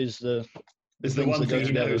is the one thing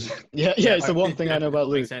he knows. Yeah, it's the one thing I know about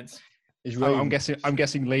Luke. Makes sense. Is Raven. I'm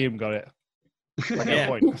guessing Liam got it. Yeah.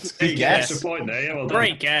 Point. Good guess. A point there. Yeah, well done.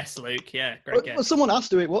 Great guess, Luke. Yeah, great guess. Well, someone asked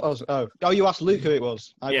who it was. Oh, you asked Luke who it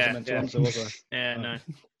was. I wasn't meant to answer, was I? Yeah, no.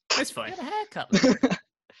 It's fine. Get a haircut.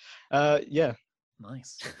 Yeah.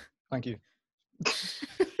 Nice. Thank you.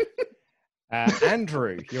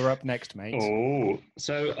 Andrew, you're up next, mate. Oh,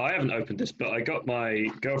 so I haven't opened this, but I got my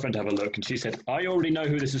girlfriend to have a look, and she said, I already know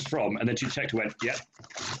who this is from. And then she checked and went, yep.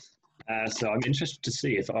 So I'm interested to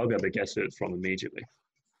see if I'll be able to guess who it's from immediately.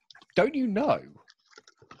 Don't you know?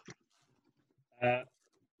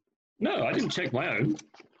 No, I didn't check my own.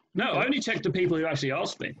 No, I only checked the people who actually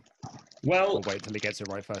asked me. Well, We'll wait till he gets it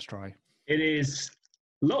right first try. it is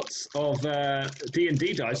lots of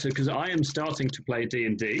D&D dice because I am starting to play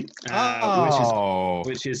D&D,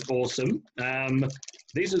 which is awesome.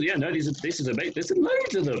 These are there's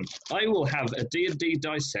loads of them. I will have a D&D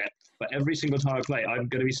dice set for every single time I play. I'm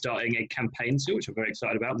going to be starting a campaign soon, which I'm very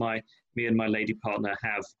excited about. Me and my lady partner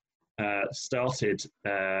have started,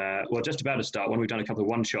 just about to start one. We've done a couple of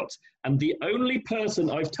one-shots. And the only person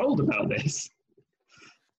I've told about this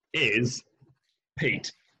is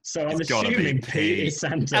Pete. So I'm assuming Pete is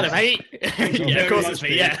Santa. Hello, mate. Yeah, of course it's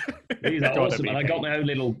me, yeah. These are awesome. And I got my own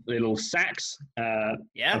little sacks.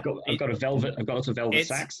 Yeah. I've got lots of velvet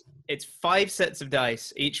sacks. It's 5 sets of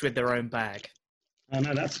dice, each with their own bag. Oh,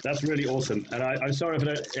 no, that's really awesome. And I'm sorry if I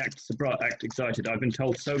don't act excited. I've been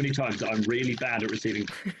told so many times that I'm really bad at receiving.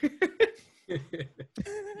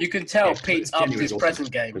 You can tell Pete's upped his present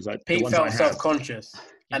game. Pete felt self-conscious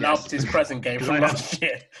and upped his present game from last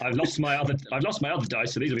year. I've lost my other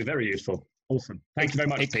dice, so these will be very useful. Awesome. Thank you very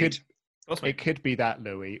much, Pete. It could be that,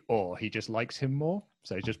 Louis, or he just likes him more,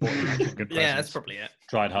 so he just bought him a good present. Yeah, that's probably it.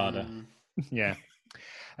 Tried harder. Yeah.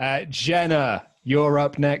 Jenna, you're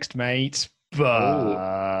up next, mate.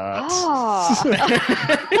 But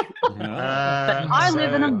I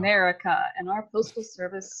live in America and our postal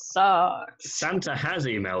service sucks. Santa has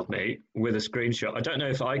emailed me with a screenshot. I don't know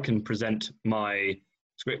if I can present my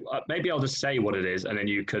script. Maybe I'll just say what it is, and then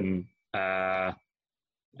you can, and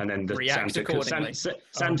then the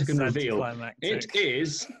Santa can reveal. It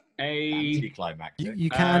is a anticlimactic. You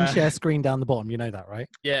can share screen down the bottom. You know that, right?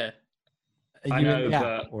 Yeah. I know,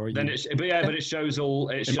 but it shows all.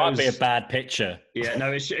 It might be a bad picture. Yeah,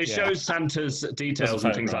 no, it shows Santa's details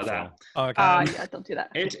and things like that. Yeah, don't do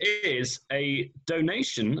that. It is a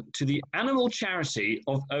donation to the animal charity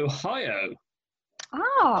of Ohio,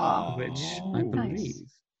 which I believe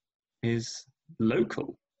is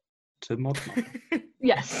local to Modmont.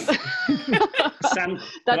 Yes. That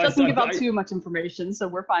doesn't give out too much information, so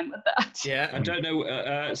we're fine with that. Yeah, I don't know.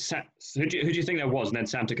 Who do you think that was? And then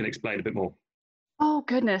Santa can explain a bit more. Oh,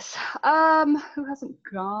 goodness. Who hasn't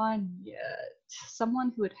gone yet?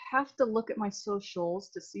 Someone who would have to look at my socials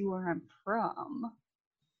to see where I'm from.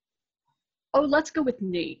 Oh, let's go with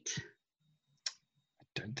Nate. I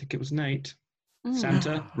don't think it was Nate.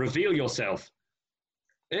 Santa, reveal yourself.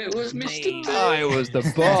 It was Mr. I was the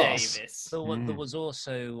boss. Davis. There was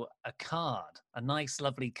also a card, a nice,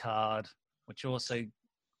 lovely card, which also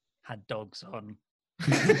had dogs on.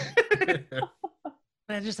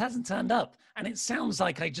 It just hasn't turned up. And it sounds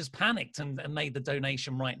like I just panicked and made the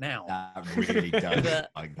donation right now. That really does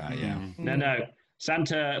like that, yeah. No.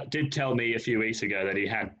 Santa did tell me a few weeks ago that he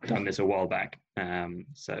had done this a while back.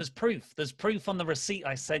 So there's proof. There's proof on the receipt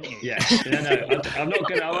I sent you. Yeah. No. I'm not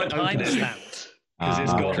going to. I won't open it. Because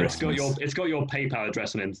it's got your PayPal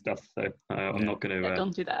address on it and stuff. So I'm not going to.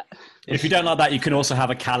 Don't do that. If you don't like that, you can also have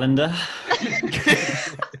a calendar.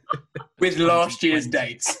 With last year's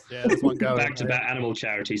dates. Yeah, there's one going. Back to back animal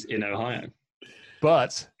charities in Ohio.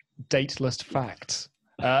 But dateless facts.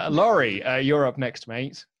 Laurie, you're up next,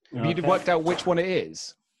 mate. Have you worked out which one it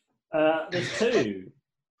is? There's two.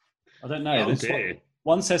 I don't know.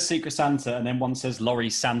 One says Secret Santa, and then one says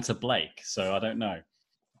Laurie Santa Blake. So I don't know.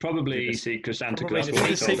 Probably Secret Santa. Probably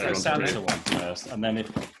the Secret Santa one first, and then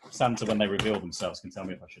if Santa, when they reveal themselves, can tell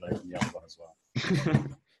me if I should open the other one as well.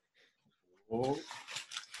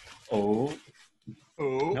 Oh.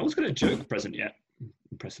 No one's got a joke present yet,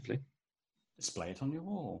 impressively. Display it on your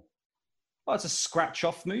wall. Oh, it's a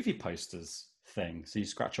scratch-off movie posters thing. So you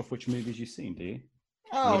scratch off which movies you've seen, do you?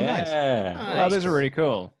 Oh, nice. Oh, those are really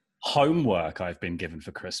cool. Homework I've been given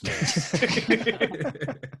for Christmas.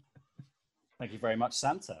 Thank you very much,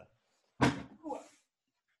 Santa.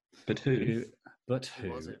 But who?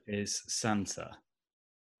 Who is Santa?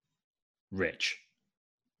 Rich.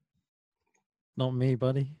 Not me,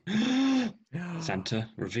 buddy. Santa,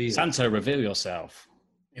 reveal. Santa, reveal yourself.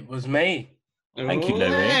 It was me. Thank you, Louis.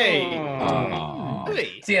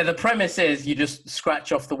 Hey. So yeah, the premise is you just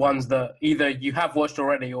scratch off the ones that either you have watched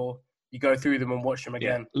already or you go through them and watch them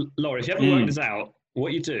again. Yeah. Laura, if you haven't worked this out,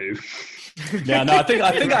 what you do? Yeah, no, I think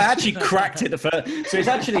I actually cracked it the first. So it's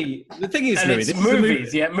actually the thing is, Louis, it's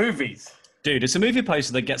movies. Yeah, movies. Dude, it's a movie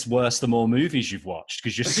poster that gets worse the more movies you've watched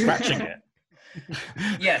because you're scratching it.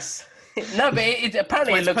 Yes. No, but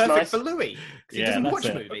apparently it looks perfect nice for Louis. He doesn't watch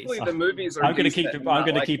movies. Hopefully the movies are. I'm going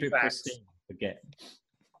to keep it pristine. Forget.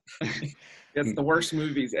 It's the worst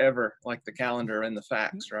movies ever, like the calendar and the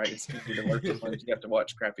facts, right? It's the worst ones. You have to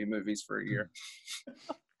watch crappy movies for a year.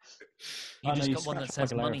 You just got one that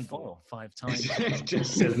says Moneyball 5 times. It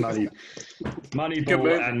just says Moneyball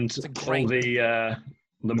and all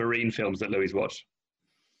the Marine films that Louis watched.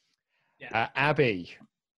 Abby.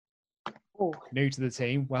 new to the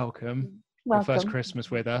team, welcome. Your Welcome. first Christmas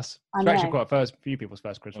with us. I It's actually know. quite a few people's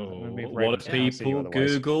first Christmas. What have people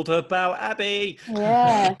Googled about Abby?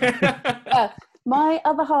 Yeah. My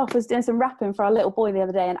other half was doing some wrapping for our little boy the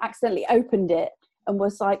other day and accidentally opened it and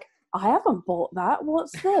was like, I haven't bought that.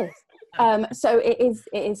 What's this? So it is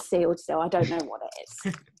sealed still. I don't know what it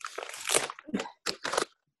is.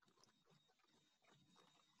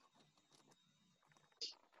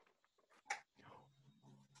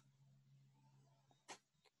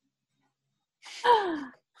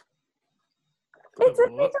 It's a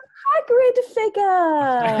little Hagrid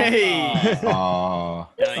figure. Hey.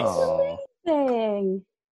 It's amazing.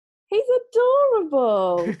 He's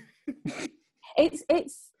adorable. It's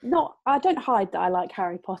not. I don't hide that I like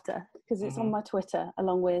Harry Potter because it's on my Twitter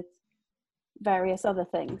along with various other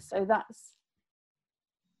things. So that's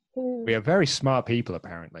who. We are very smart people,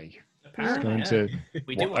 apparently. Apparently, going yeah. to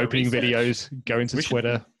We do our opening research. videos, going to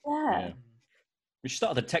Twitter. Yeah. We should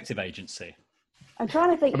start a detective agency. I'm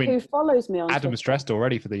trying to think I mean, who follows me on Adam's dressed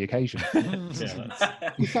already for the occasion. It's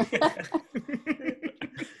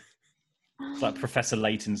like Professor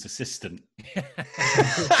Layton's assistant.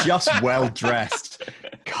 Just well dressed.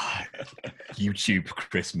 God, YouTube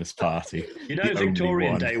Christmas party. You know, The only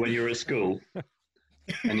Victorian one. Day when you were at school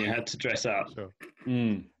and you had to dress up.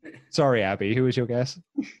 Sorry, Abby. Who was your guess?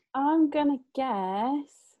 I'm gonna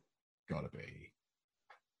guess. Gotta be.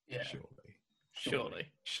 Yeah. Surely.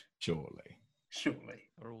 Surely.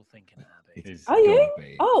 We're all thinking Abby. Are you?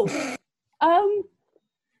 Oh,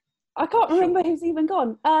 I can't remember who's even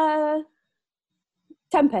gone.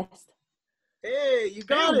 Tempest. Hey, you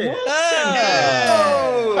got it.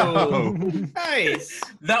 Oh, nice.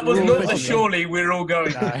 That was not the surely we're all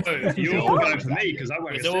going. You're all going for me because I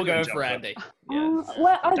won't. It's all going for Andy. Well,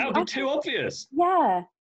 That would be too obvious. Yeah.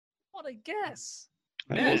 What a guess.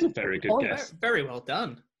 That was a very good guess. Very well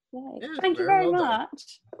done. Yay. Thank you very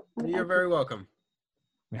much. You're very welcome.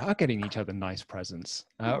 We are getting each other nice presents.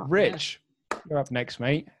 Rich, you're up next,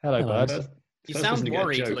 mate. Hello, bud. You sound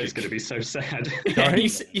worried, joke Luke. is going to be so sad. You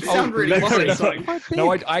sound really no, worried.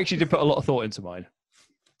 No, I actually did put a lot of thought into mine.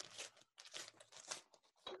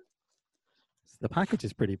 The package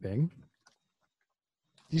is pretty big. Did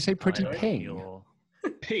you say pretty ping?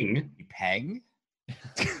 Ping? Peng?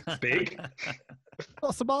 Big?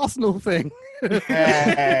 Got some Arsenal thing.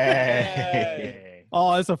 Hey.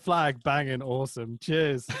 Oh, it's a flag. Banging. Awesome.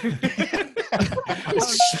 Cheers.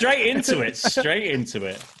 Straight into it. Straight into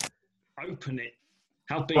it. Open it.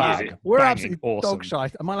 How big Flag. is it? We're Banging. absolutely Awesome. dog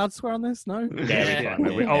shy. Am I allowed to swear on this? No? Yeah,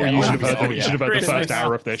 Oh, you should have heard, you should have heard the first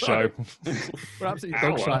hour of this show. We're absolutely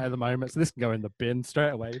dog shy at the moment, so this can go in the bin straight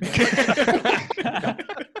away.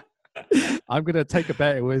 I'm going to take a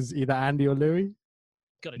bet it was either Andy or Louis.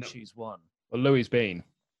 Got to choose one. Well, Louis Bean.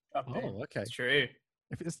 Oh, okay. It's true.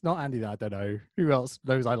 If it's not Andy, then I don't know. Who else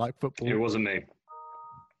knows I like football? It wasn't me.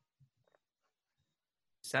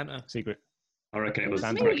 Santa. Secret. I reckon it was.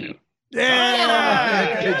 Santa. I reckon it-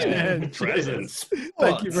 Yeah! Presents.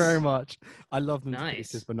 Thank you very much. I love them Nice.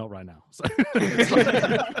 pieces, but not right now. So.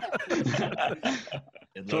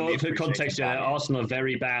 For context, Arsenal are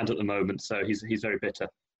very bad at the moment, so he's very bitter.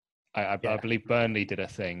 I believe Burnley did a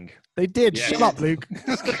thing. They did. Yes. Shut up, Luke.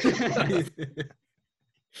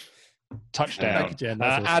 Touchdown. Thank you, Jen.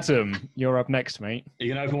 That's awesome. Adam, you're up next, mate. You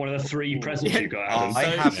can open one of the 3 presents you got, Adam. I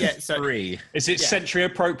have 3. Is it century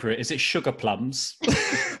appropriate? Is it sugar plums?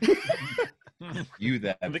 You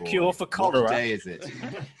there, The boy. cure for cholera. What day is it?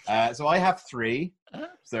 So I have 3.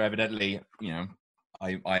 So evidently,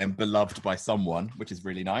 I am beloved by someone, which is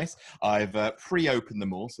really nice. I've pre-opened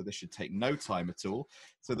them all, so this should take no time at all.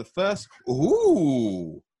 So the first,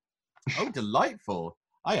 oh, delightful.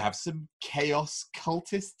 I have some Chaos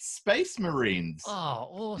Cultist Space Marines. Oh,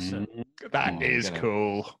 awesome. That is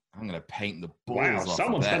cool. I'm going to paint the balls Wow, off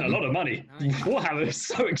someone of spent a them. lot of money. Warhammer is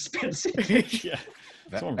so expensive. Yeah.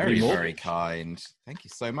 Very, very kind. Thank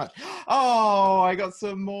you so much. Oh, I got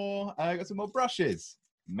some more. Brushes.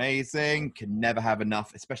 Amazing. Can never have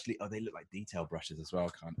enough. Especially, they look like detail brushes as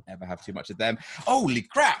well. Can't ever have too much of them. Holy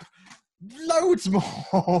crap! Loads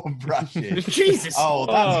more brushes. Jesus. Oh,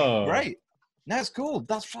 that's great. That's cool.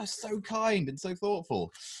 That's so kind and so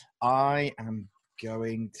thoughtful. I am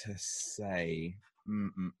going to say.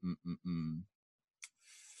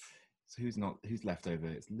 So who's left over?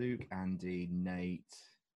 It's Luke, Andy, Nate.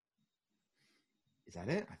 Is that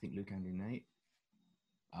it? I think Luke, Andy, Nate.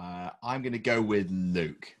 I'm going to go with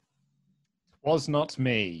Luke. Was not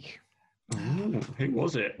me. Ooh, who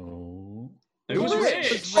was it? It was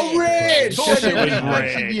Rich. Rich. Oh, Rich! It was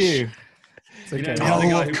Rich. You. It's okay. You know, the guy Oh,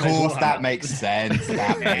 who of plays course, that Warhammer. makes sense.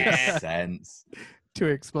 That makes sense. To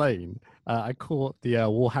explain, I caught the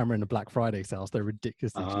Warhammer and the Black Friday sales. They're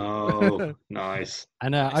ridiculously cheap. Oh, nice.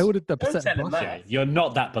 And I ordered the Don't set tell of him brushes. that. You're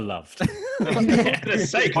not that beloved. For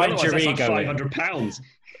goodness sake, Find otherwise your that's like ego in. £500.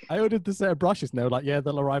 I ordered the set of brushes, and they were like, yeah,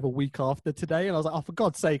 they'll arrive a week after today. And I was like, oh, for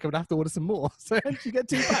God's sake, I'm going to have to order some more. So you get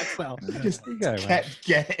 2 packs now. Just There you go, man. kept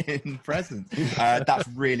getting presents. That's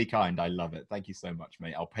really kind. I love it. Thank you so much,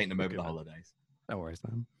 mate. I'll paint them over the holidays. No worries,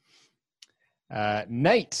 man.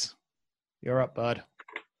 Nate, you're up, bud.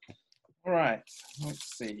 All right,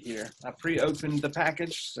 let's see here. I pre-opened the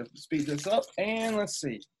package to speed this up, and let's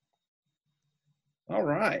see. All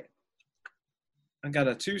right. I got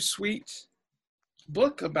a 2 sweet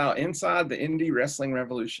book about inside the indie wrestling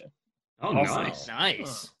revolution. Oh, Awesome.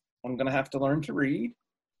 Nice. I'm going to have to learn to read.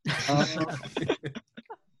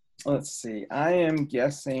 Let's see. I am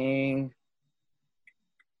guessing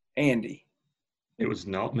Andy. It was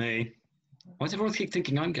not me. Why does everyone keep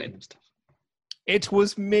thinking I'm getting them stuff? It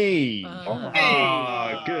was me.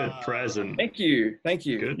 Oh, good present. Thank you. Thank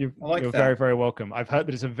you. Good. I like You're that. very, very welcome. I've heard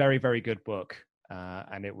that it's a very, very good book,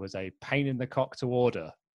 and it was a pain in the cock to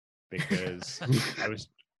order because I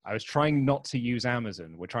was trying not to use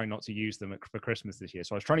Amazon. We're trying not to use them for Christmas this year,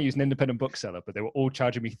 so I was trying to use an independent bookseller, but they were all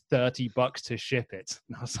charging me $30 to ship it,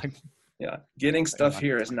 and I was like, Yeah, getting stuff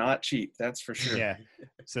here is not cheap. That's for sure. yeah.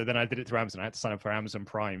 So then I did it through Amazon. I had to sign up for Amazon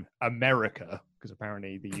Prime America because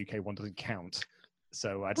apparently the UK one doesn't count.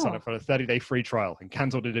 So I had to sign up for a 30-day free trial and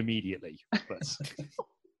cancelled it immediately. But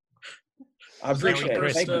I appreciate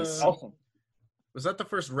it. Thank you. Awesome. Was that the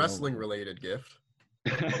first wrestling-related gift?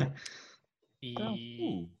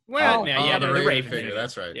 Well, yeah, the the Raven Raven figure.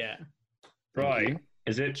 That's right. Yeah. Right.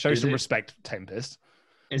 Is it? show is some it- respect, Tempest.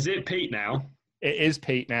 Is it Pete now? It is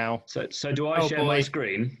Pete now. So do I Oh, share boy. my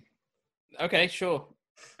screen? Okay, sure.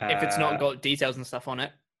 If it's not got details and stuff on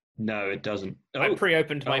it. No, it doesn't. I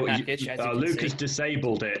pre-opened my you- package, as you can Luke has see.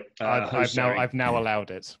 disabled it. I've now allowed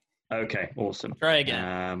it. Okay, awesome. Try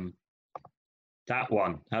again. That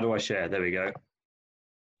one. How do I share? There we go.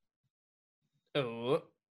 Oh.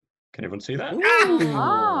 Can everyone see that?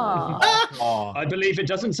 Ah. I believe it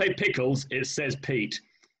doesn't say pickles. It says Pete.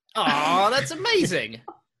 Oh, that's amazing.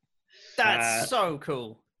 That's so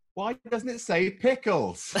cool. Why doesn't it say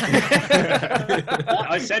pickles?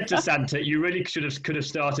 I said to Santa, you really could have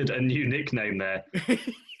started a new nickname there.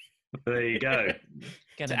 There you go.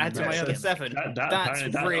 To add to my other 7.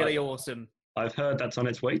 That's really awesome. I've heard that's on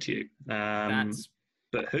its way to you.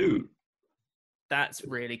 But who? That's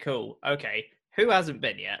really cool. Okay, who hasn't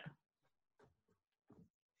been yet?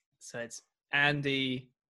 So it's Andy,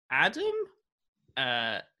 Adam?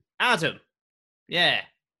 Adam. Yeah,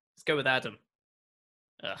 let's go with Adam.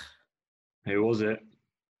 Ugh. Who was it?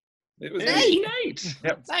 It was Nate.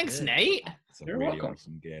 Yep. Thanks, Nate. It's a You're really welcome.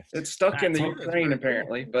 awesome gift. It's stuck in the That's Ukraine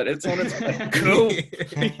apparently, but it's on its way. Cool.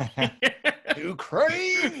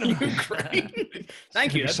 Ukraine.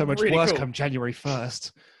 Thank you. It's That's so much really worse cool. come January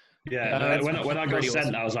 1st. Yeah, that's when I got really sent,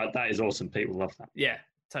 awesome. I was like, that is awesome. People love that. Yeah,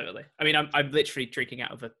 totally. I mean, I'm literally drinking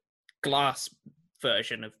out of a glass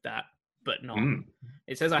version of that, but not.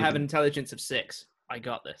 It says I have an intelligence of 6. I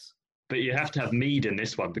got this. But you have to have mead in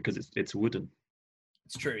this one because it's wooden.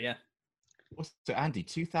 It's true, yeah. So Andy,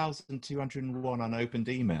 2,201 unopened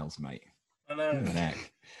emails, mate. I know.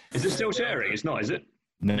 Heck. Is it still sharing? It's not, is it?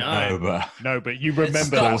 No, but you remember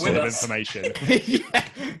stuck that sort with of us. information.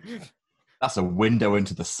 That's a window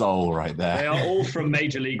into the soul right there. They are all from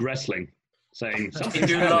Major League Wrestling, saying They something.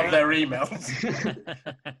 do love their emails.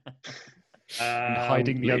 And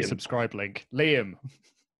hiding the Liam. unsubscribe link. Liam.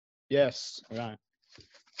 Yes, right.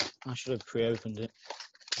 I should have pre-opened it.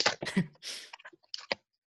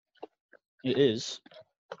 It is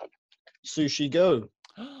Sushi Go.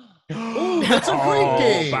 Oh, that's a great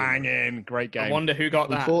game. Banging. Great game. I wonder who got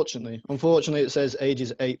that. Unfortunately, it says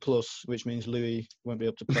ages 8+, which means Louis won't be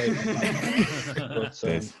able to play it.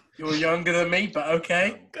 But, You're younger than me, but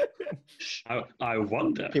okay. I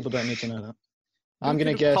wonder. people don't need to know that. Who I'm going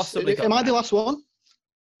to could have guess. possibly got Am I the that? last one?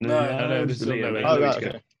 No, this is not Liam. Louis. Oh, Louis right, to go.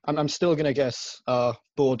 okay. I'm still going to guess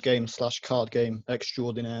board game / card game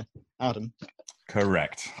extraordinaire, Adam.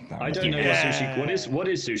 Correct. I don't know what sushi. What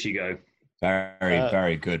is Sushi Go?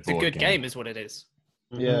 Very good It's a board good game, is what it is.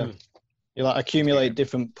 Yeah. You like accumulate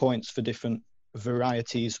different points for different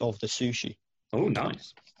varieties of the sushi. Oh,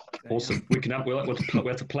 nice. Awesome. We'll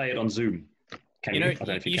have to play it on Zoom. Can You you? know, I don't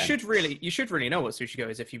know if you you can. should really know what Sushi Go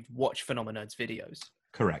is if you've watched Phenomenerd's videos.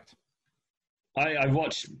 Correct. I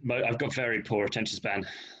watched. I've got very poor attention span.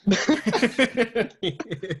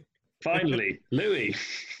 Finally, Louis.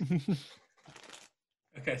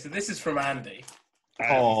 Okay, so this is from Andy.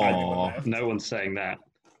 No one's saying that.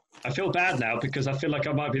 I feel bad now because I feel like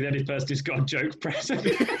I might be the only person who's got a joke present.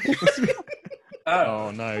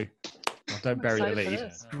 Oh no! Oh, don't bury the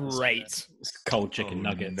lead. Great. It's cold chicken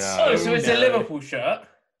nuggets. Oh, so it's a Liverpool shirt.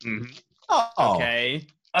 Oh. Okay.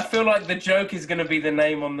 I feel like the joke is going to be the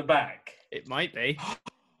name on the back. It might be.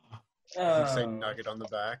 You say nugget on the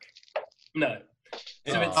back. No.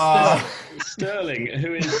 So it's Sterling,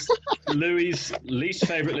 who is Louis' least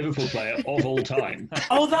favourite Liverpool player of all time.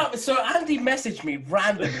 So Andy messaged me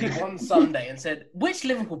randomly one Sunday and said, "Which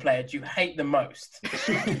Liverpool player do you hate the most?"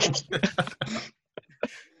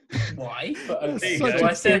 Why? But There you so go.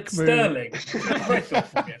 I said Dick move. Sterling.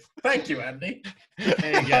 Thank you, Andy.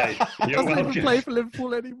 There you go. You're Doesn't welcome. even play for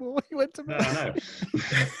Liverpool anymore. He went to No.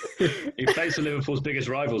 He plays for Liverpool's biggest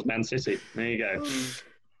rivals, Man City. There you go. Is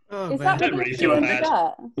that the Don't new really feel season bad.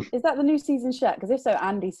 shirt? Is that the new season shirt? Because if so,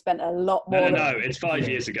 Andy spent a lot more. No, it's 5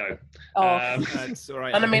 years ago. Oh. That's all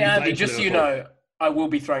right. And I mean, He Andy, played for just so you Liverpool. know, I will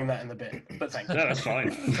be throwing that in the bin. But thank you. No, that's fine.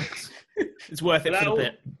 It's worth it But for the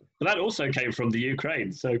bit. But that also came from the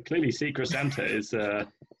Ukraine, so clearly Secret Santa is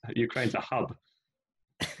Ukraine's a hub.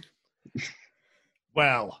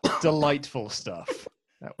 Well, delightful stuff.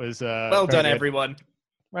 That was Well very done, good. everyone.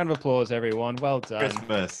 Round of applause, everyone. Well done.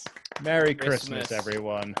 Christmas. Merry Christmas,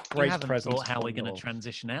 everyone. You Great haven't presents. thought how we're going for to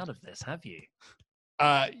transition out of this, have you?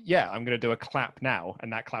 Yeah, I'm going to do a clap now,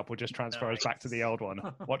 and that clap will just transfer us back to the old one.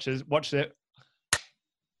 Watch it.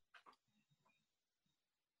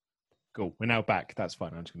 Cool. We're now back. That's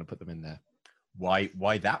fine. I'm just going to put them in there. Why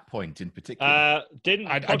that point in particular? Didn't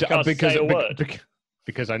podcast because say a word?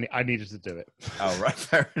 Because I needed to do it. Oh, right.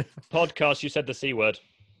 Fair enough. Podcast, you said the C word.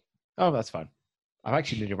 Oh, that's fine. I've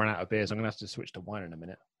actually nearly run out of beers. I'm going to have to switch to wine in a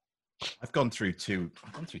minute. I've gone through two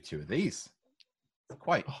of these.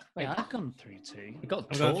 Quite. Yeah, I've gone through two. You got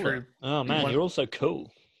I've gone taller. through. Oh man, you're all so cool.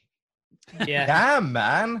 Yeah. Damn,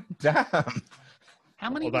 man. Damn. How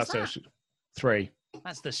many Well, was that's that? 3.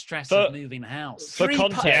 That's the stress For- of moving house. For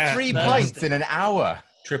context, Three Yeah. pints in an hour.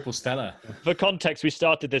 Triple Stella. For context, we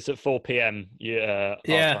started this at 4 p.m. Yeah.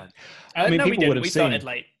 Our time. I mean, no, we people would didn't. have We started seen-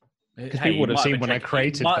 late. Because people would have seen when I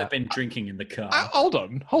created might that. have been drinking in the car. Hold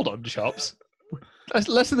on, Chops.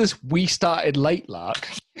 Less of this we started late lark.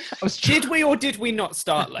 Did we or did we not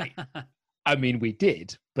start late? I mean, we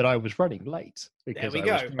did, but I was running late because we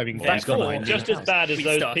I was go. driving He's got Therefore, that just in as the bad as We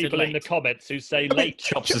those started people in the late. comments who say late.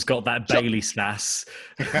 Chops has got that Bailey sass.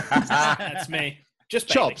 That's me. Just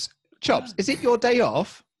Bailey. Chops. Is it your day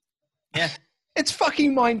off? Yeah. It's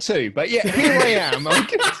fucking mine too. But yeah, here I am.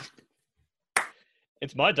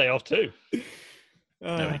 It's my day off too.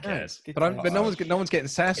 Nobody cares. But no one's getting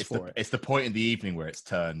sass It's for the, it. it's the point in the evening where it's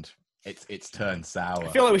turned. It's turned sour.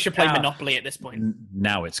 I feel like we should play Monopoly at this point.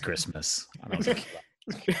 Now it's Christmas. Do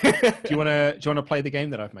you want to play the game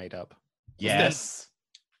that I've made up? Yes.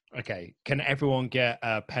 Okay. Can everyone get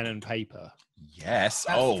a pen and paper? Yes.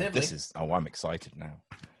 Oh, this is. Oh, I'm excited now.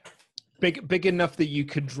 Big enough that you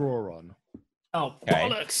could draw on. Oh, Okay.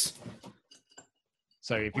 bollocks.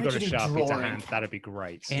 So if Why you've got a did you Sharpie to drawing? hand, that'd be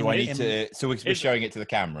great. Do I need to? So we're showing it to the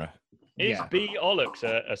camera. Is Yeah. B Ollux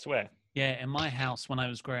a swear? Yeah, in my house when I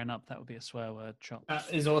was growing up, that would be a swear word. Chop.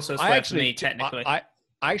 That is also a I swear for me, actually, technically. I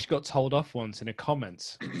actually got told off once in a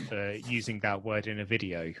comment for using that word in a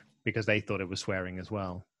video because they thought it was swearing as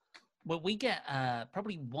well. Well, we get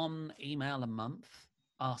probably one email a month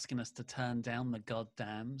asking us to turn down the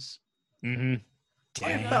goddams. Mm-hmm.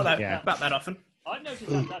 about that, Yeah. about that often. I've noticed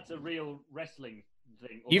that that's a real wrestling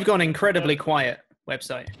thing. You've gone incredibly quiet.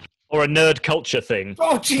 Website. Or a nerd culture thing.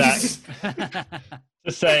 Oh Jesus!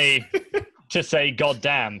 to say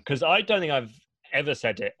goddamn, because I don't think I've ever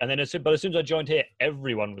said it. And then as soon as I joined here,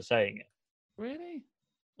 everyone was saying it. Really?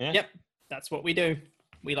 Yeah. Yep, that's what we do.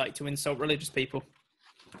 We like to insult religious people.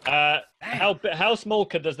 How small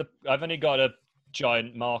does the? I've only got a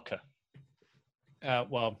giant marker.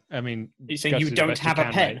 Well, I mean, You saying Gus you is the don't best have a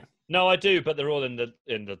can, pen? mate. No, I do, but they're all in the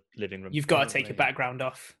living room. You've got to take your background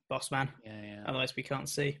off, boss man. Yeah. Otherwise, we can't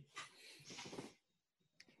see.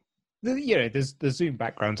 The Zoom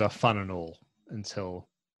backgrounds are fun and all until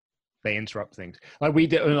they interrupt things. Like we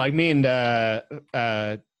did, like me and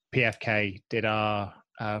PFK did our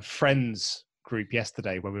friends group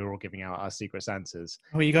yesterday where we were all giving out our Secret Santas.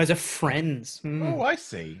 Oh, you guys are friends. Hmm. Oh, I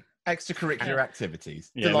see. Extracurricular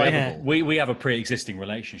activities. Yeah, Delightful. we have a pre-existing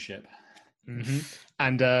relationship. Mm-hmm.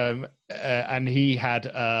 And he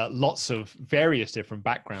had lots of various different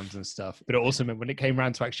backgrounds and stuff, but it also meant when it came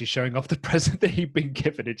around to actually showing off the present that he'd been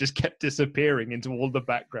given, it just kept disappearing into all the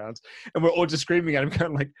backgrounds, and we're all just screaming at him,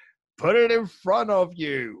 going like, "Put it in front of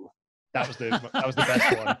you!" That was the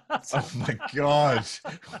best one. Oh my gosh.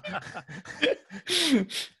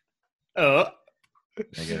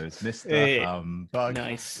 There goes Mr. Humbug.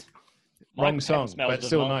 Nice. Wrong song, but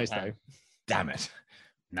still nice though. Damn it.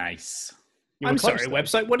 Nice. I'm sorry,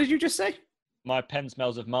 website. What did you just say? My pen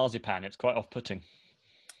smells of marzipan. It's quite off-putting.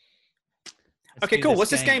 Okay, cool.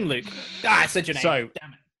 What's this game, Luke? I said your name. So,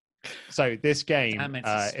 damn it. So this game. Damn it,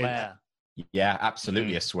 I swear. Yeah,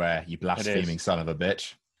 absolutely a swear, you blaspheming son of a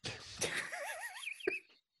bitch.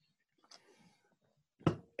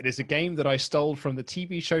 It is a game that I stole from the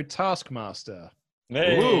TV show Taskmaster.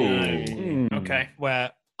 Hey. Okay.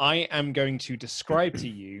 Where I am going to describe to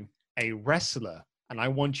you a wrestler, and I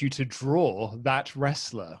want you to draw that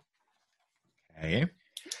wrestler. Okay.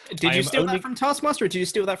 Did you steal that from Taskmaster, or did you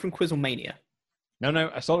steal that from Quizlemania?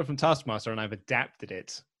 No, I stole it from Taskmaster, and I've adapted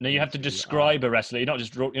it. No, you have to describe a wrestler. You're not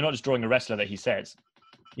just drawing a wrestler that he says.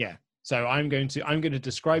 Yeah. So I'm going to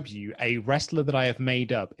describe to you a wrestler that I have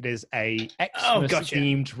made up. It is a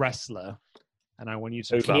Xmas-themed wrestler, and I want you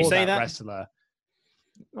to draw that wrestler.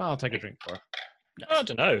 Well, I'll take a drink for it. I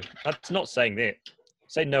don't know. That's not saying that.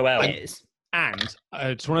 Say Noel. And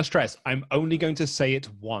I just want to stress, I'm only going to say it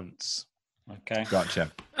once. Okay.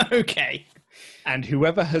 Gotcha. Okay. And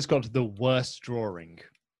whoever has got the worst drawing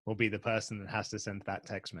will be the person that has to send that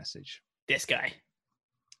text message. This guy.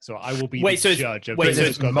 So I will be the judge of so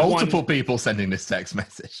it's multiple people sending this text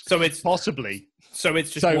message. So it's possibly. So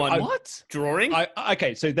it's just one drawing?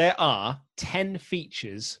 Okay, so there are 10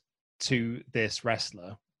 features to this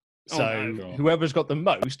wrestler. So whoever's got the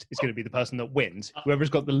most is going to be the person that wins. Whoever's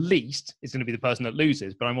got the least is going to be the person that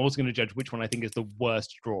loses. But I'm also going to judge which one I think is the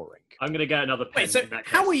worst drawing. I'm going to get another pen. Wait, so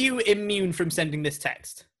how are you immune from sending this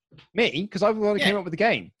text? Me? Because I've already came up with the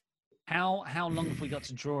game. How long have we got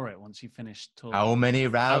to draw it once you finish talking? How many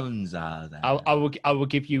rounds are there? I will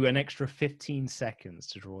give you an extra 15 seconds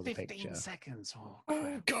to draw the picture. 15 seconds.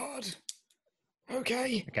 Oh God.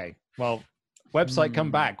 Okay. Okay. Well, website,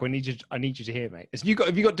 come back. I need you to hear, mate. Have you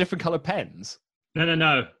got different color pens?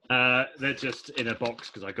 No. They're just in a box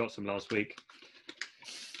because I got some last week.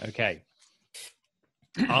 Okay.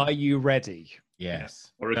 Are you ready?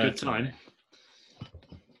 Yes. Or a good time.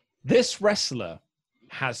 This wrestler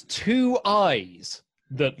has 2 eyes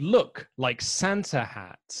that look like Santa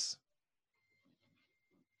hats.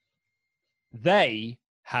 They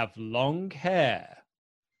have long hair.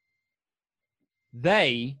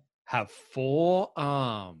 They have 4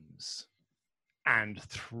 arms and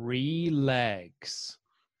 3 legs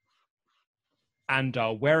and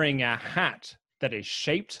are wearing a hat that is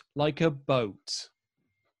shaped like a boat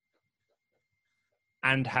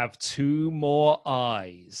and have 2 more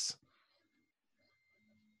eyes.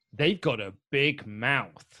 They've got a big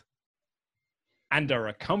mouth and are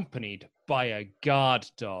accompanied by a guard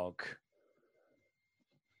dog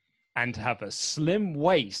and have a slim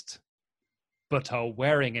waist but are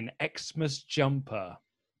wearing an Xmas jumper.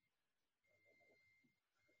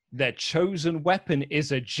 Their chosen weapon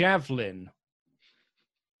is a javelin.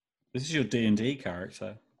 This is your D&D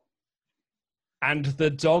character. And the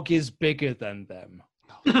dog is bigger than them.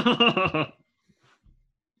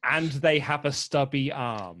 And they have a stubby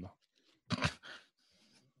arm.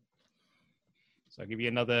 So I'll give you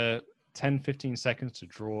another 10, 15 seconds to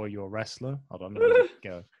draw your wrestler. Hold on, let me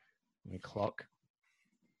go. Let me clock.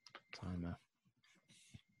 Timer.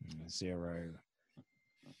 0,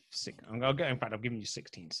 6. I'll go. In fact, I'm giving you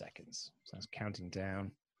 16 seconds. So that's counting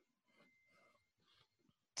down.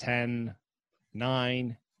 10,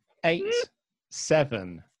 9, 8,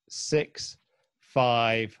 7, 6,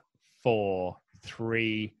 5, 4,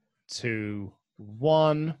 3, 2,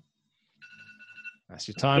 1. That's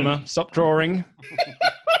your timer. Stop drawing.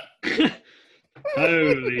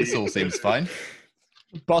 Holy. This all seems fine.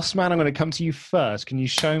 Boss man, I'm going to come to you first. Can you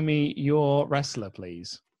show me your wrestler,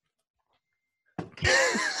 please?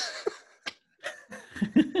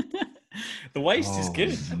 The waist is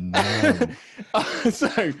good. No.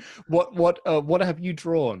 So, what have you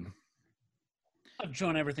drawn? I've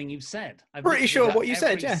drawn everything you've said. I've Pretty literally sure got what you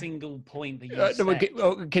said, every yeah. single point that you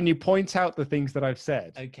said. Can you point out the things that I've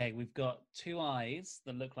said? Okay, we've got 2 eyes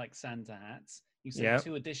that look like Santa hats. You said Yep.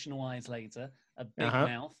 2 additional eyes later, a big Uh-huh.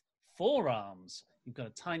 mouth, 4 arms. You've got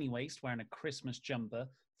a tiny waist wearing a Christmas jumper,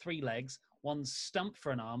 3 legs, 1 stump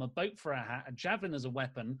for an arm, a boat for a hat, a javelin as a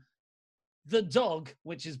weapon, the dog,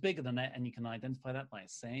 which is bigger than it, and you can identify that by a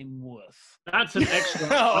same woof. That's an extra.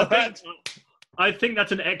 I think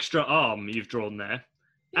that's an extra arm you've drawn there.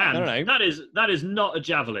 And No. that is not a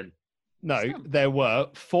javelin. No, there were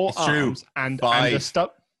 4 It's true. arms and a 5.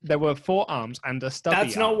 stub. There were 4 arms and a stubby.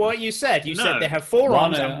 That's not arm. what you said. You No. said they have 4 One,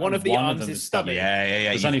 arms and one of the one of arms them is is stubby. stubby. Yeah.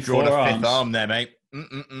 There's You've only drawn 4 a 5th arms. arm there, mate.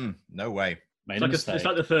 No way. Made It's a like, mistake. it's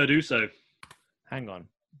like the third Uso. Hang on.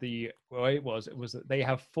 the way it was that they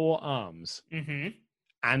have 4 arms Mm-hmm.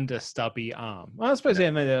 and a stubby arm. Well, I suppose they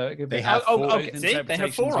have okay. See, they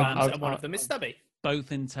have 4 arms, and one of them is stubby.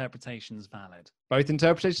 Both interpretations valid. Both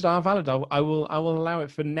interpretations are valid. I will allow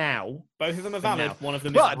it for now. Both of them are For valid. now. One of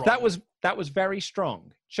them But is wrong. that was very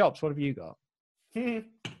strong. Chops, what have you got?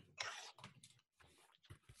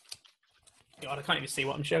 God, I can't even see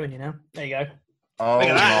what I'm showing you now. There you go. Oh Look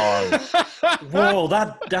at my! Whoa,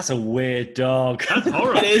 that's a weird dog. That's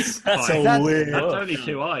horrible. It is. That's Is a that- weird. That's only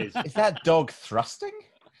 2 eyes. Is that dog thrusting?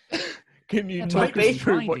 Can you It talk might be. us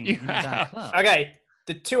through what you have? Okay,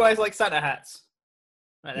 the 2 eyes like Santa hats.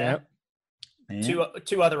 Right there. Yep.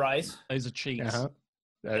 Two other eyes. Those are cheeks. Uh-huh.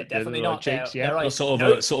 They're definitely little not. cheeks, They're yeah. eyes. Sort of No, a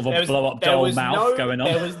there was- blow up there doll was mouth going on.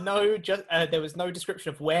 There was no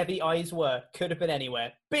description of where the eyes were. Could have been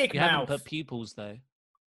anywhere. Big You haven't mouth. put pupils though.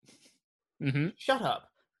 Mm-hmm. Shut up.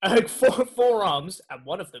 4 arms, and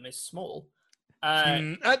one of them is small.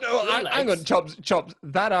 Hang on, Chops.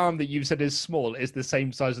 That arm that you've said is small is the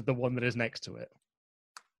same size as the one that is next to it.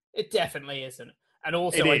 It definitely isn't. And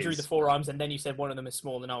also, It I drew is. the 4 arms, and then you said one of them is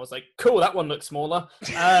small, and I was like, cool, that one looks smaller.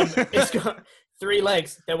 It's got 3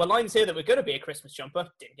 legs. There were lines here that were going to be a Christmas jumper.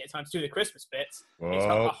 Didn't get time to do the Christmas bits. It's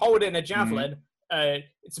Whoa. holding a javelin.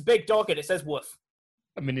 It's a big dog, and it says woof.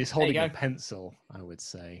 I mean, it's There you holding a go. pencil, I would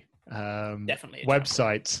say. Definitely a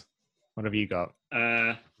Website. What have you got?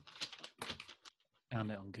 Found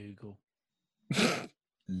it on Google.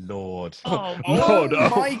 Lord. Oh, Lord.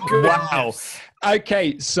 my Wow. goodness.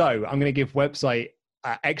 Okay, so I'm going to give website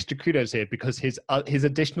extra kudos here because his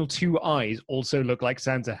additional 2 eyes also look like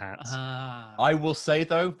Santa hats. I will say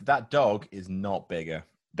though, that dog is not bigger.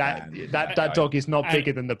 That dog is not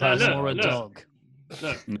bigger than the person. or a look.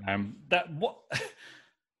 dog.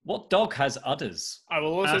 What dog has udders? I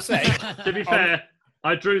will also say. To be fair,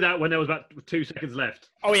 I drew that when there was about 2 seconds left.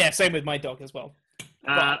 Oh, yeah, same with my dog as well.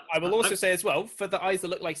 But Uh, I will also say as well, for the eyes that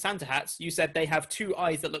look like Santa hats, you said they have 2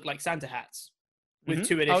 eyes that look like Santa hats with Mhm.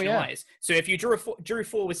 2 Oh, additional yeah. eyes. So if you drew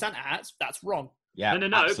 4 with Santa hats, that's wrong. Yeah, no,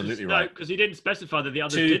 absolutely right. because he didn't specify that the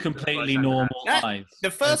others 2 didn't completely specify Santa normal hats. eyes.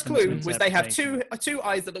 The first Open to clue was they have interpretation. two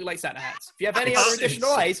eyes that look like Santa hats. If you have any It's- other additional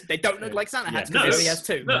eyes, they don't look like Santa hats No, because he only has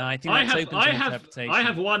 2. Look, No, I think that's open to interpretation. I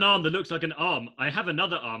have one arm that looks like an arm. I have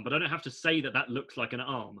another arm, but I don't have to say that looks like an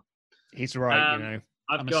arm. He's right, Um, you know.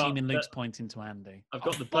 I'm assuming Luke's pointing to Andy. I've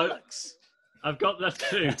got the boat. I've got that's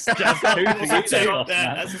 2. That's 2 for you too.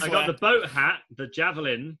 That's a I got the boat hat, the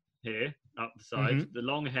javelin here up the side, Mhm. the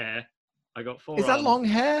long hair. I got 4 Is that arms. long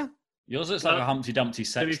hair? Yours looks like a Humpty Dumpty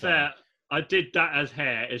sex To be doll. fair, I did that as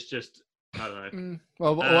hair. It's just I don't know.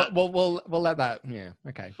 Well, we'll let that. Yeah,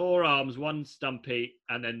 okay. 4 arms, 1 stumpy,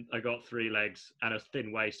 and then I got 3 legs and a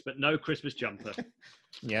thin waist, but no Christmas jumper.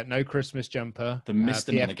 Yeah, no Christmas jumper. The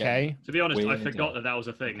misdemeanor PFK. again. To be honest, I Weird, forgot yeah. that was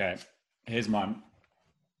a thing. Okay, here's mine.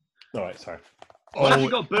 All right, sorry. What have you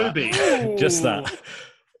got, booby? Just that.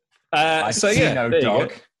 I so see yeah, no there you dog.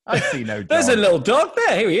 go. I see no dog. There's a little dog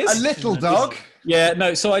there. Here he is. A little dog. Yeah,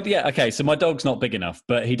 no. So okay. So my dog's not big enough,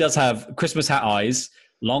 but he does have Christmas hat eyes,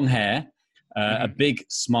 long hair, a big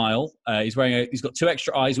smile. He's got 2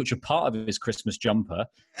 extra eyes, which are part of his Christmas jumper.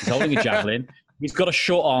 He's holding a javelin. He's got a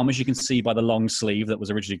short arm, as you can see by the long sleeve that was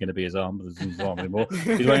originally going to be his arm, but isn't his arm anymore.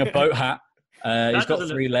 He's wearing a boat hat. He's got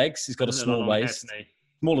 3 legs. He's got a small waist,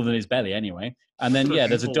 smaller than his belly anyway. And then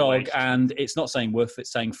there's a dog, and it's not saying woof;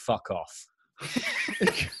 it's saying fuck off.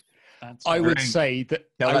 I would say that.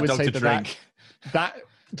 Tell I that would dog say to that drink. that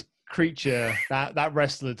creature, that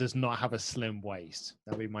wrestler, does not have a slim waist.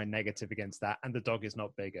 That'll be my negative against that. And the dog is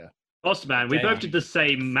not bigger. Bossman, we both did the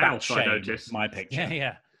same mouth, I shame. noticed. My picture.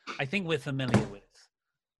 Yeah. I think we're familiar with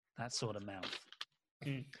that sort of mouth.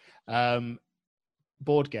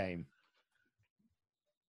 Board game.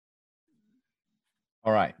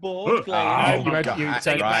 All right. Board game. Oh, You my had- God. you Right,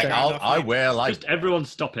 said- I will. Just everyone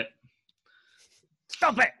stop it.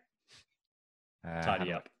 Stop it!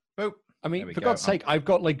 Tidy up. Boop. I mean, There we for go. God's sake,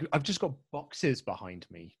 I've just got boxes behind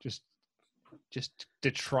me. Just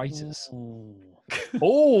detritus.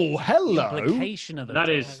 Oh, hello. Implication of the That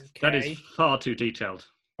is far too detailed.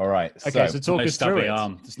 All right. Okay, so talk No us through stubby it.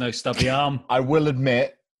 arm. There's no stubby arm. I will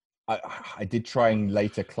admit, I did try and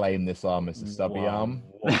later claim this arm as a stubby arm.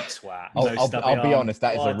 What twat. I'll be honest,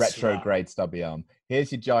 that is a What retrograde stubby arm.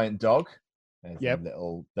 Here's your giant dog. There's Yep.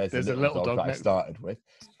 there's a little dog that I next- started with.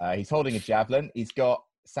 He's holding a javelin. He's got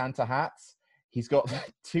Santa hats. He's got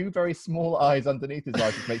 2 very small eyes underneath his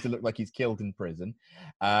eyes, which makes it look like he's killed in prison.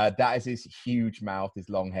 That is his huge mouth, his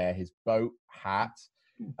long hair, his boat hat.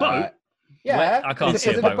 Boat? Yeah, I can't Is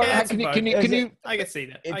see it a boat. hat? Can you? I can see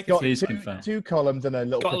that. It's got Please 2 confirm. 2 columns and a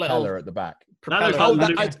little Got a propeller little at the back. That looks, Oh,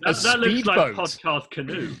 like, that's a that looks like speedboat. podcast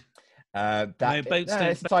canoe.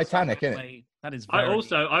 It's Titanic, isn't it? That is.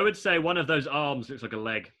 I would say one of those arms looks like a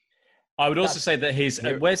leg. I would also say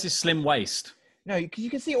that where's his slim waist? No, because you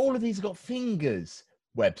can see all of these have got fingers.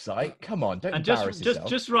 Website, come on, don't embarrass yourself.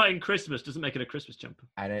 Just writing Christmas doesn't make it a Christmas jumper.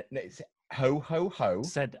 And it's ho ho ho.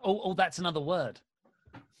 Said, that's another word.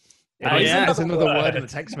 That's another word in the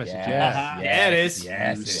text message. Yeah, it is.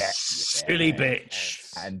 Yes. Silly bitch.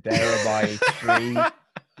 And there are my 3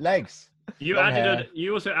 legs. You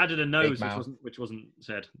also added a nose, which wasn't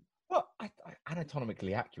said. Well,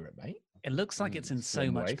 anatomically accurate, mate. It looks like it's in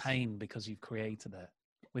so much pain because you've created it.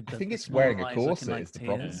 I think it's wearing a corset is the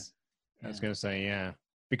problem. I was going to say, yeah.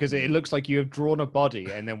 Because it looks like you have drawn a body,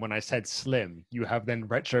 and then when I said slim, you have then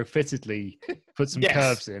retrofittedly put some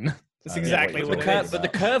curves in. That's exactly what it is. But the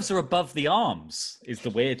curves are above the arms, is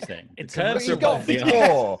the weird thing. The curves are got above the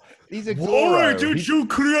arms. He's a Why did you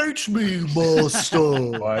create me,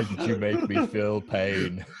 master? Why did you make me feel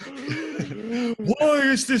pain? Why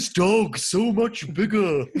is this dog so much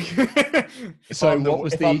bigger? So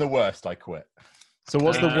if I'm the worst, I quit. So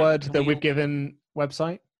what's the word that we've given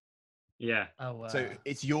website? Yeah. So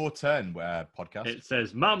it's your turn, podcast. It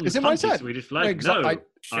says, "Mum, is it my turn? Swedish flag." No,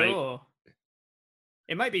 sure.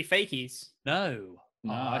 It might be fakies. No,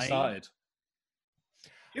 I started.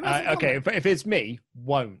 Okay, if it's me,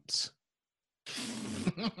 won't.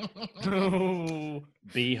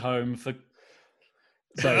 Be home for.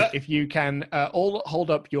 So if you can all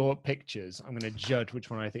hold up your pictures, I'm going to judge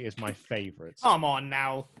which one I think is my favourite. Come on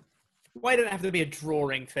now. Why don't it have to be a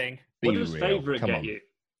drawing thing? What does favourite get you?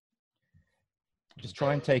 Just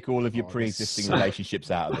try and take all of your pre-existing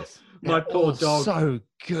relationships out of this. My poor dog. So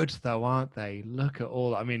good though, aren't they? Look at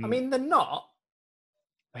all. I mean, they're not.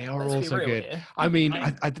 They are also good. Here. I mean,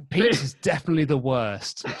 Pete is definitely the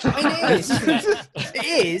worst. It is. It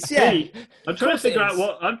is. Yeah. Hey, I'm trying to figure out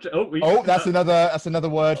what. That's another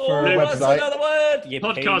word for a website. That's another word.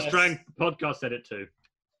 Podcast edit too.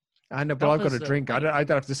 I know, but I've got a drink. I don't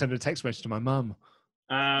have to send a text message to my mum.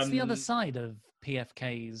 It's the other side of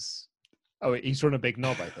PFK's. Oh, he's on a big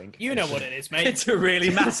knob, I think. You know what it is, mate. It's a really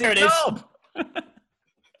massive knob.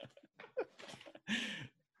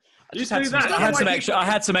 I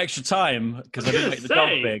had some extra time because I didn't make the dog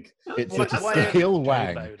big. It's a steel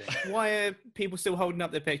wang. Why are people still holding up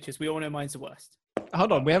their pictures? We all know mine's the worst.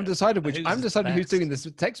 Hold on, we haven't decided which. I haven't decided who's doing this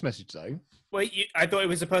text message though. Well, I thought it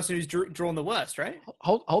was the person who's drawn the worst, right?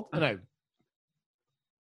 Hold it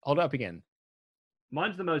up again.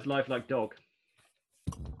 Mine's the most lifelike dog.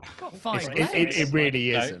 Got 5 it really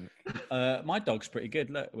isn't. My dog's pretty good.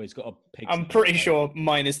 Look, he's got a pig. I'm pretty sure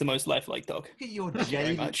mine is the most lifelike dog. Look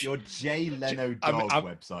at your Jay Leno dog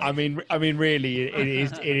website. I mean, really,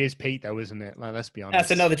 it is Pete though, isn't it? Like, let's be honest.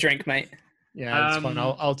 That's another drink, mate. Yeah, it's fine.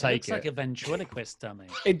 I'll take it. Looks like a ventriloquist dummy.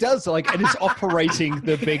 It does, and it's operating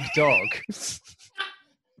the big dog.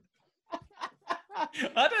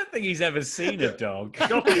 I don't think he's ever seen a dog.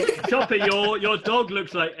 Choppy, your dog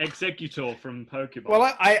looks like Executor from Pokemon.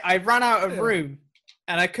 Well, I ran out of room,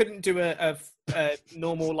 and I couldn't do a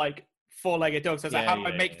normal four-legged dog. So I was like, how do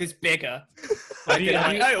I make this bigger?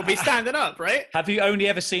 It'll be standing up, right? Have you only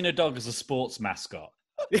ever seen a dog as a sports mascot?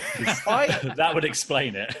 That would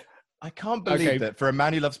explain it. I can't believe that for a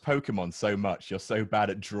man who loves Pokemon so much, you're so bad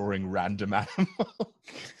at drawing random animals.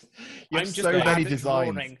 You have so many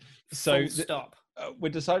designs. So stop. We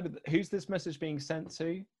decided who's this message being sent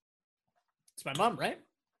to? It's my mum, right?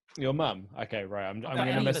 Your mum. Okay, right. I'm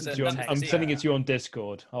going to message you. I'm sending it to you on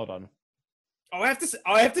Discord. Hold on. Oh, I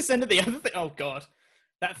have to send it the other thing. Oh God,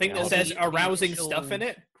 that thing that says arousing stuff in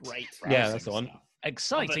it. Great. Yeah, that's the one.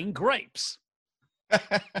 Exciting grapes.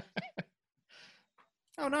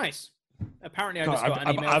 Oh, nice. Apparently, I just got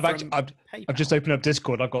an email from PayPal. I've just opened up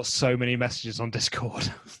Discord. I've got so many messages on Discord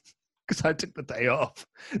because I took the day off.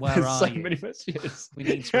 Where There's are so you? many messages. We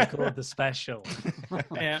need to record the special.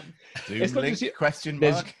 Yeah. It's not just question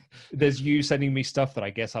mark. There's you sending me stuff that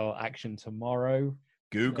I guess I'll action tomorrow.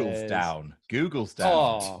 Google's down. Google's down.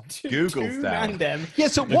 Oh, Google's down. Yeah.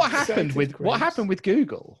 So what happened with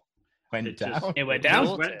Google? Went down. It went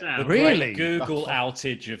down. Really? Google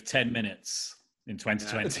outage of 10 minutes in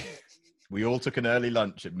 2020. We all took an early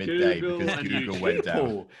lunch at midday because Google went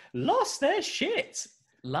down. Lost their shit.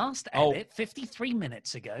 Last edit 53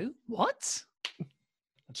 minutes ago. What?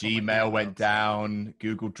 Gmail went down.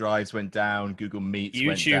 Google Drives went down. Google Meets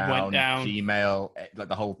YouTube went down. Gmail, like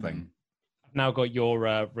the whole thing. I've now got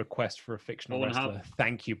your request for a fictional Pornhub. wrestler.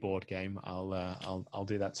 Thank you, board game. I'll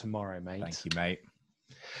do that tomorrow, mate. Thank you, mate.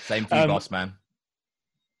 Same for you, boss man.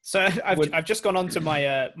 So I've just gone on to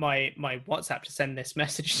my my WhatsApp to send this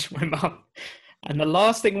message to my mum, And the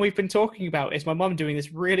last thing we've been talking about is my mum doing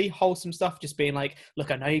this really wholesome stuff, just being like, look,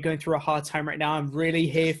 I know you're going through a hard time right now. I'm really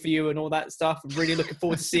here for you and all that stuff. I'm really looking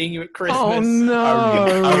forward to seeing you at Christmas. Oh,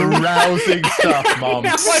 no. Arousing stuff, Mom.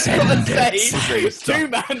 Now I've got to say, Arousing two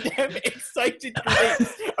man excited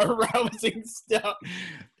grapes, arousing stuff.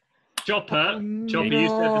 Chopper, you said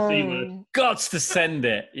the C word. Gots to send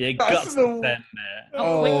it. You That's got to the- send it.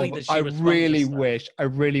 Oh, I really wish.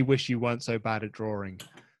 wish you weren't so bad at drawing,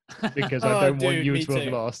 because Oh, I don't want dude, you me to have too.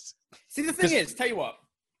 lost. See, the thing is, tell you what.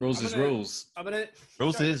 Rules is rules. I'm gonna.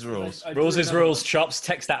 Rules is rules. Rules is rules. Chops,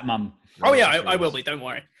 text that mum. Oh yeah, I will be. Don't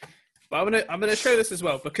worry. But I'm gonna show this as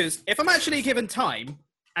well, because if I'm actually given time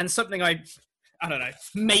and something I don't know,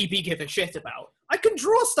 maybe give a shit about, I can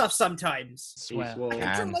draw stuff sometimes. Swear. I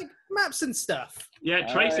can draw like maps and stuff.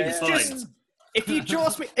 Yeah, tracing's It's fine. just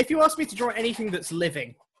if you ask me to draw anything that's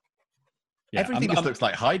living, Everything just looks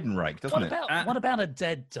like Heidenreich, doesn't it? What about a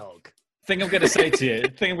dead dog? Thing I'm going to say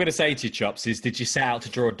to you, Chops, is did you set out to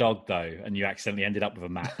draw a dog though, and you accidentally ended up with a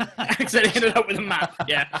map? accidentally ended up with a map.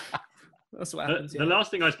 Yeah, that's what happens. The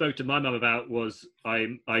last thing I spoke to my mum about was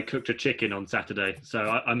I cooked a chicken on Saturday, so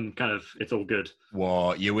I'm kind of, it's all good.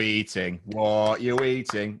 What you eating? What you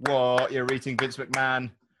eating? What you're eating, Vince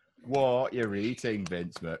McMahon? What you're eating,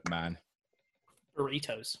 Vince McMahon?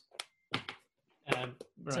 Burritos.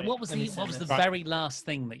 So what was the very last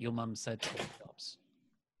thing that your mum said to you, Chops?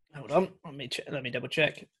 Hold on, let me double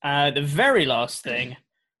check. The very last thing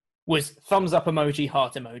was thumbs up emoji,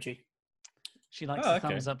 heart emoji. She likes the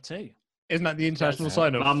thumbs up too. Isn't that the international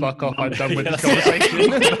sign of Mum, fuck off, mum. I'm done with Yeah, this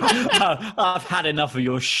conversation? I've had enough of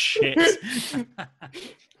your shit.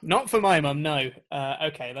 Not for my mum, no.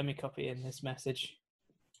 Okay, let me copy in this message.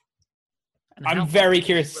 I'm very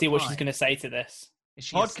curious to see what she's going to say to this.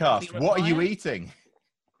 Podcast. What are you eating?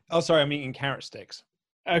 Oh, sorry, I'm eating carrot sticks.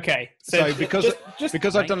 Okay, So because just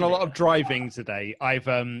I've done a lot of driving today, I've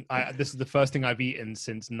this is the first thing I've eaten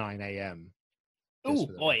since 9 a.m. Oh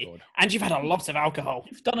boy, and you've had a lot of alcohol.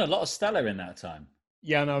 You've done a lot of Stella in that time.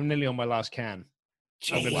 Yeah, no, I'm nearly on my last can.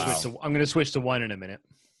 I'm going to switch to wine in a minute.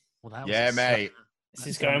 Well, Yeah, mate. This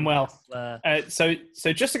is going well. So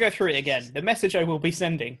just to go through it again, the message I will be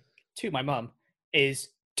sending to my mum is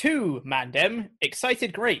to Mandem,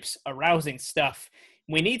 excited grapes, arousing stuff.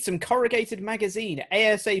 We need some corrugated magazine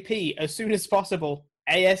ASAP as soon as possible.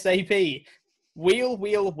 ASAP.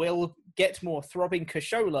 We'll get more throbbing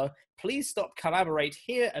cashola. Please stop collaborate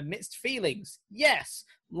here amidst feelings. Yes.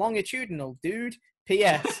 Longitudinal, dude.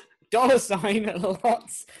 P.S. $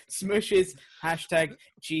 lots smushes. Hashtag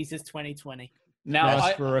Jesus 2020. Now, Can I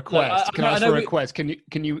ask for a request? Can I request? Can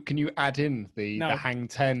you add in the hang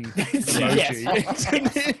 10 Yes.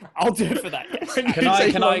 emoji? I'll do it for that. Yes.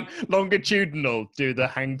 Can I longitudinal do the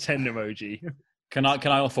hang 10 emoji? Can I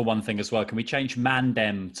offer one thing as well? Can we change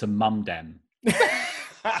Mandem to Mumdem?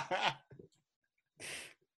 I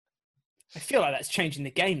feel like that's changing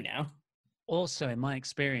the game now. Also, in my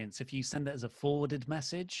experience, if you send it as a forwarded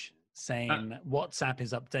message saying WhatsApp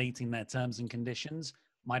is updating their terms and conditions,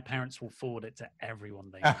 my parents will forward it to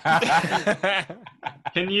everyone they know.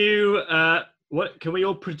 Can you can we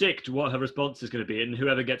all predict what her response is going to be, and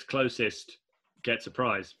whoever gets closest gets a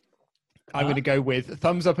prize? I'm going to go with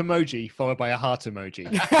thumbs up emoji followed by a heart emoji.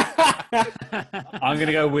 I'm going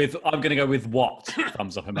to go with what?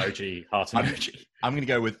 Thumbs up emoji, heart emoji. I'm going to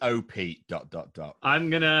go with OP ... I'm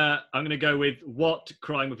gonna go with what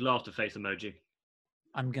crying with laughter face emoji.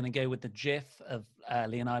 I'm going to go with the GIF of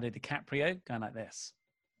Leonardo DiCaprio going like this.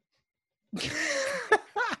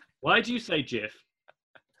 Why do you say GIF?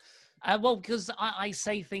 Well, because I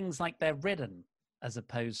say things like they're written as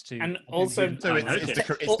opposed to... And also... So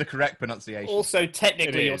it's the correct pronunciation. Also,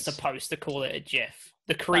 technically, It you're is. supposed to call it a GIF.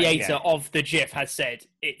 The creator of the GIF has said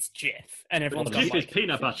it's GIF. And everyone's GIF like, is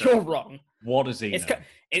peanut butter. you're wrong. What does he know?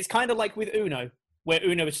 It's kind of like with Uno, where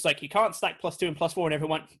Uno is just like, you can't stack +2 and +4, and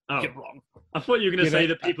everyone, you're wrong. I thought you were going to You say know-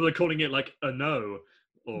 that people are calling it like a no.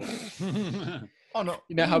 Or... Oh no!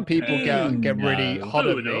 You know how people get really No. hot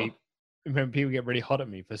at Oh, no. me? When people get really hot at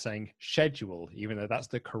me for saying schedule, even though that's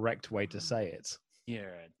the correct way to say it.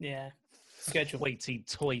 Yeah. Schedule. Hoity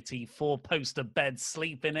toity, 4-poster bed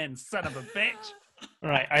sleeping in, son of a bitch.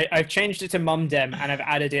 Right, I've changed it to Mumdem, and I've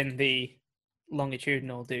added in the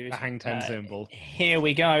longitudinal dude. The hang 10 symbol. Here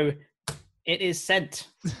we go. It is sent.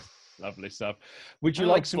 Lovely stuff. Would you Oh,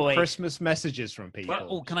 like some boy. Christmas messages from people?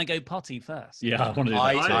 Oh, can I go potty first? Yeah, I want to do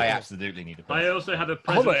I that. absolutely need a I also have a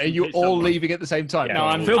present. Hold on, are you from all someone. leaving at the same time? No,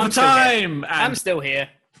 I'm Fill the I'm still here. time. I'm And still here.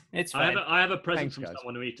 It's I fine. have a present Thanks, from guys.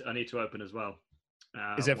 someone who I need to open as well.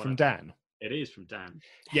 Is it from Dan? It is from Dan.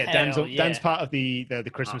 Yeah, Hell Dan's yeah. part of the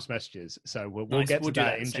Christmas messages, so we'll Nice, get we'll to do that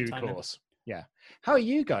that at in the same due time then. course. Yeah. How are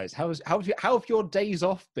you guys? How have your days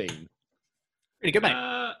off been? Pretty good,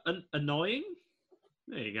 mate. Annoying.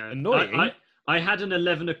 There you go. Annoying? I had an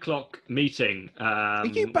 11 o'clock meeting. Are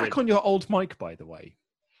you back on your old mic, by the way?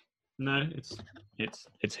 No, it's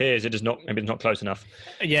here. It is not. Maybe it's not close enough.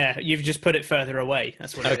 Yeah, you've just put it further away.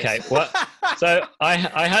 That's what. Okay. It is. Well, so I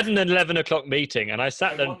had an 11 o'clock meeting, and I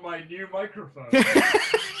sat there. On my new microphone.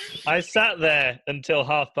 I sat there until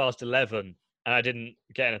 11:30, and I didn't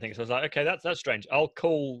get anything. So I was like, okay, that's strange. I'll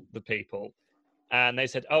call the people, and they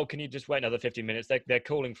said, oh, can you just wait another 15 minutes? They're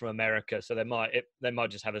calling from America, so they might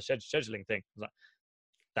just have a scheduling thing. I was like,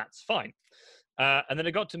 that's fine. And then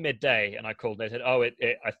it got to midday, and I called. And they said, "Oh,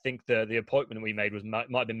 I think the appointment we made might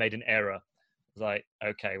have been made in error." I was like,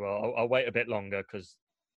 "Okay, well, I'll wait a bit longer because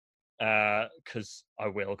I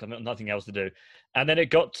will. Cause I've got nothing else to do." And then it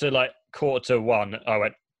got to like 1:45. I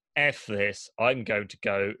went, "F this! I'm going to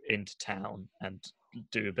go into town and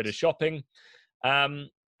do a bit of shopping." And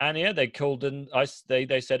yeah, they called and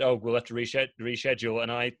they said, "Oh, we'll have to reschedule."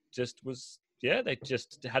 And I just was they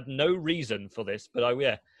just had no reason for this, but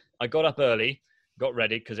I got up early. Got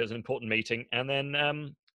ready because it was an important meeting, and then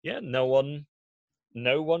no one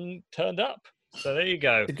turned up. So there you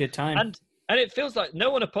go. It's a good time. And it feels like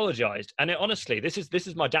no one apologized. And honestly, this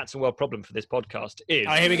is my Datsun World problem for this podcast. Is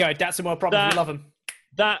here we go. Datsun World problem. We love them.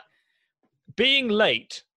 That being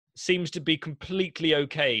late seems to be completely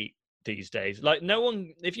okay these days. Like no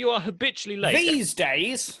one, if you are habitually late these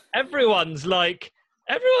days, everyone's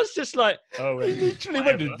just like, oh, we literally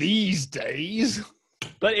went to these days.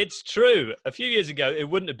 But it's true. A few years ago, it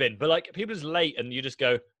wouldn't have been. But like, people is late, and you just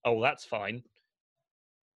go, "Oh, well, that's fine."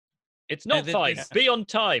 It's not fine. Be on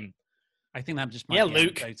time. I think that just might be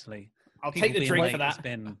Luke. Totally. I'll People take the being drink late for that. has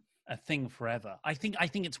been a thing forever. I think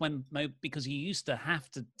it's when because you used to have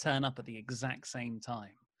to turn up at the exact same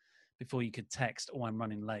time before you could text, "Oh, I'm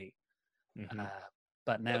running late." Mm-hmm.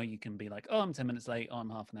 But now you can be like, "Oh, I'm 10 minutes late. Oh, I'm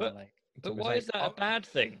half an hour late." But why is that a bad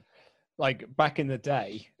thing? Like back in the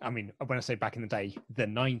day, I mean, when I say back in the day, the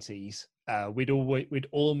 90s, we'd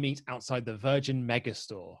all meet outside the Virgin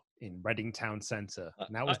Megastore in Reading Town Centre.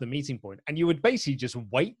 And that was the meeting point. And you would basically just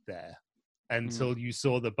wait there until you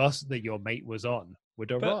saw the bus that your mate was on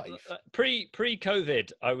would arrive.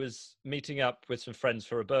 Pre-COVID, I was meeting up with some friends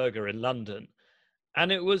for a burger in London.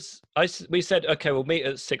 And we said, okay, we'll meet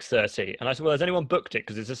at 6:30. And I said, well, has anyone booked it?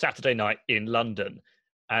 Because it's a Saturday night in London.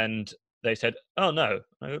 And they said, oh, no.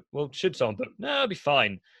 I go, well, should someone book? No, it'll be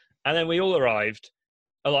fine. And then we all arrived.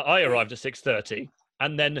 I arrived at 6:30.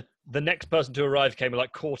 And then the next person to arrive came at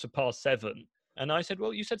like 7:15. And I said,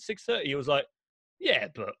 well, you said 6:30. He was like, yeah,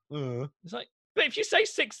 but it's like, but if you say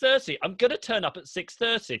 6:30, I'm going to turn up at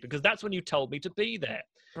 6:30 because that's when you told me to be there.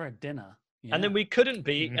 For a dinner. Yeah. And then we couldn't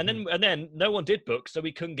be. And then no one did book, so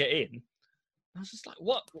we couldn't get in. I was just like,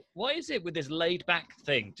 what? Why is it with this laid back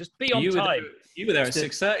thing? Just be on time. You were there at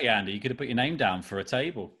 6:30, Andy. You could have put your name down for a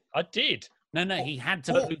table. I did. No, he had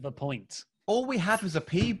to prove the point. All we had was a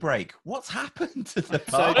pee break. What's happened to the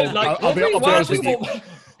I'll be honest with you.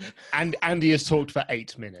 And Andy has talked for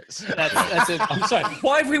 8 minutes. I'm sorry.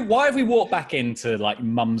 Why have we walked back into like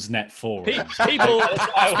Mum's Net Forum? People.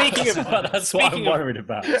 That's what I'm worried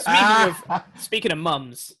about. Speaking of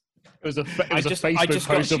mums. It was a Facebook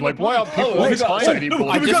post of like, why aren't people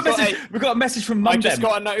we've got a message from Mum. I just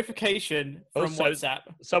got a notification from WhatsApp.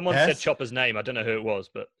 Someone said Chopper's name. I don't know who it was,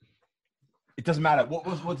 but it doesn't matter. What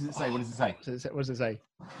does it say? What does it say? What does it say?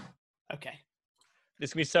 Okay.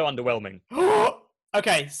 This can be so underwhelming.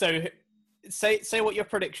 Okay, so say what your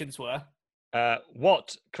predictions were.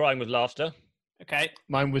 What? Crying with laughter. Okay.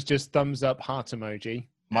 Mine was just thumbs up heart emoji.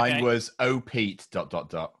 Mine was oh Pete ...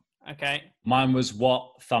 Okay. Mine was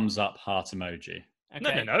what? Thumbs up heart emoji.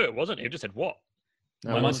 Okay. No, it wasn't. You just said what?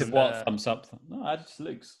 No, mine said what? Thumbs up. No, I just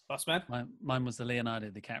Luke's. Bossman? Mine was the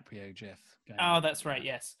Leonardo DiCaprio gif. Oh, that's right.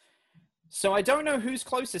 Yes. So I don't know who's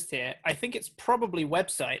closest here. I think it's probably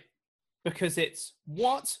website because it's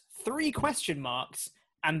what? 3 question marks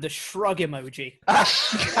and the shrug emoji.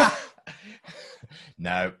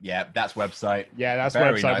 No, yeah, that's website. Yeah, that's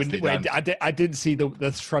Very website. I didn't see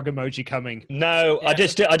the shrug emoji coming. No, yeah. I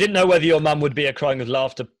didn't know whether your mum would be a crying with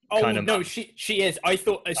laughter kind of. No, mum. she is. I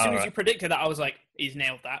thought as soon as you predicted that, I was like, he's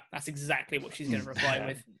nailed that. That's exactly what she's going to reply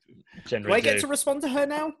with. Do I get to respond to her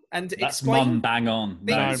now and explain? Mum, bang on.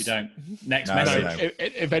 No, you don't. Next message. No.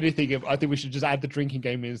 If anything, I think we should just add the drinking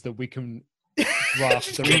game is that we can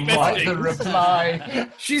draft the reply.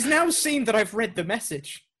 She's now seen that I've read the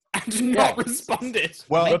message and not responded.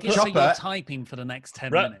 Well, Make it so Chopper, you're typing for the next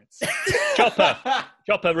 10 minutes.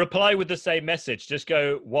 Chopper, reply with the same message. Just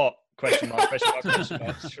go, what? Question mark, question mark, question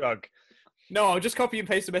mark, shrug. No, I'll just copy and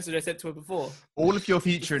paste the message I sent to her before. All of your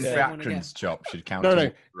future Just say one again. interactions, Chop, should count No, as no.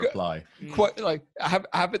 a reply. Quite like have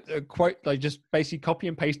it quite like just basically copy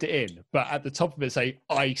and paste it in, but at the top of it say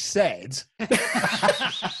 "I said." Are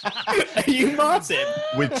you Martin?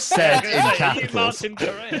 With said in Are you capitals. Martin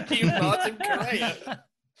Correa? Are you Martin Correa?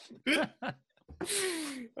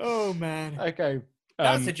 Oh man. Okay.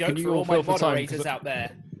 That's a can joke you for all my fill for time? moderators 'Cause out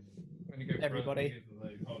there. Everybody.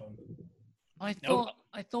 I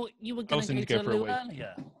thought you were going also to need go to to go for a Lou week.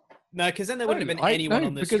 earlier. No, because then there wouldn't have been anyone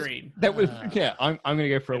on the because stream. That was I'm going to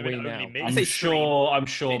go for a It would wee only now. me. I'm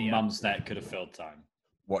sure Mumsnet could have filled time.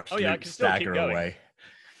 Watch Oh, yeah, I Luke can still keep stagger going. away.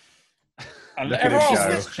 And Look at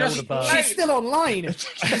everyone- his show. Shoulder buzz. She's still online.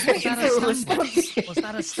 She's waiting for a response. Was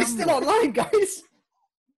that a She's still stumble? online, guys.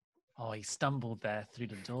 Oh, he stumbled there through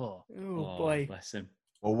the door. Oh, boy. Bless him.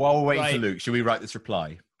 Well, while we're waiting for Right. Luke, should we write this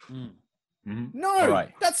reply? No, All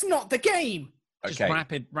right. that's not the game. Just Okay.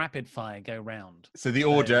 rapid fire, go round. So the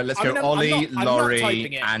order, let's go I'm Ollie, not Laurie,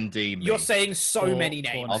 typing it. Andy, me. You're saying so Four- many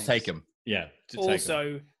four names. I'll take them. Yeah. to take 'em.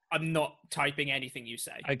 Also, I'm not typing anything you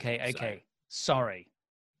say. Okay. Sorry.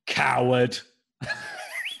 Coward.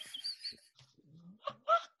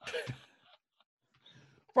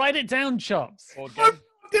 Write it down, Chops. I'm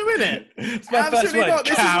doing it. It's my first Absolutely word. not.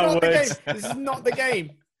 This Coward. is not the game. This is not the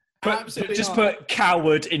game. Absolutely Just not. put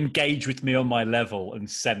coward, engage with me on my level and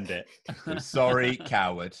send it. Sorry,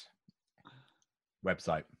 coward.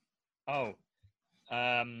 Website. Oh.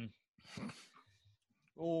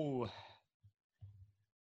 Oh.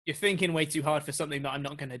 You're thinking way too hard for something that I'm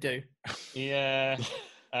not going to do. Yeah.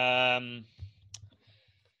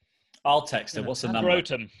 I'll text her. What's the number?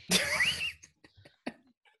 Scrotum.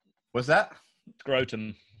 What's that?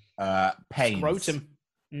 Scrotum. Pains. Scrotum.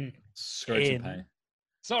 Scrotum In. pain.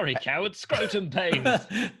 Sorry, coward. Scrotum pains.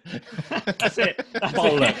 That's it. That's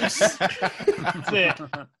Bollocks. it.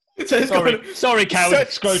 So it's Sorry, got- sorry, coward.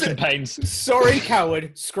 So- Scrotum pains. Sorry,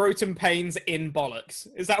 coward. Scrotum pains in bollocks.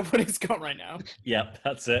 Is that what it's got right now? Yep,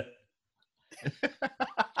 that's it.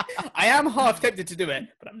 I am half tempted to do it,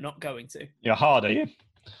 but I'm not going to You're hard, are you?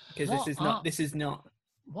 because What this is are- not. This is not.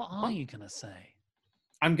 What are you going to say?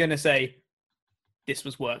 I'm going to say this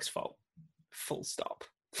was work's fault. Full stop.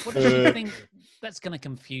 What do you think? That's going to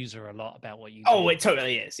confuse her a lot about what you Oh, do. it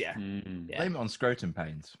totally is. Yeah. Mm. Yeah. Blame it on scrotum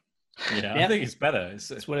pains. Yeah, Yeah. I think it's better. It's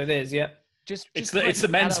That's what it is. Yeah. it's the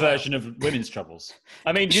men's version of women's troubles.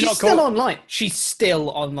 I mean, do you She's not still call online. She's still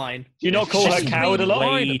online. do you not call her She's coward a lot?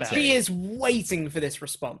 waiting. She is waiting for this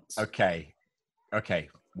response. Okay.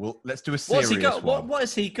 Well, let's do a What's serious he got? one. What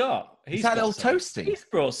has he got? Is that got little some- toasty? He's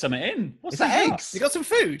brought something in. What's Is that he got? eggs? You got some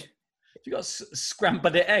food? You got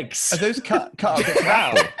scrambled eggs. Are those cut up bits of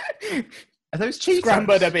apple? Are those Cheetos?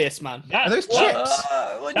 Scrambled abyss, man. Are those What? chips?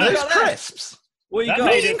 What Are you those got there? crisps? What you That got?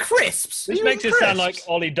 made Eating it- crisps. This You makes eat it sound crisps? like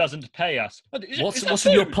Ollie doesn't pay us. What's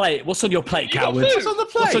on your plate? What's on your plate, You got coward? food. What's on the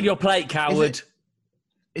plate? What's on your plate, coward?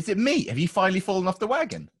 Is it meat? Have you finally fallen off the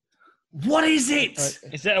wagon? What is it?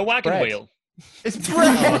 Is it a wagon Bread. wheel? It's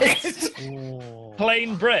bread. Oh.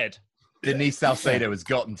 Plain bread. Denise Salcedo has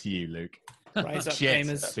gotten to you, Luke. Rise up, Shit.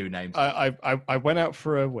 gamers. 2 names. I went out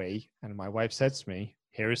for a wee, and my wife said to me,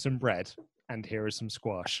 "Here is some bread, and here is some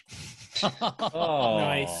squash." Oh,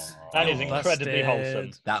 Nice. That is incredibly Busted.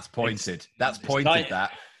 wholesome. That's pointed. That's pointed. night-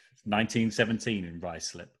 That. 1917 in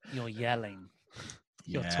Ruislip. You're yelling.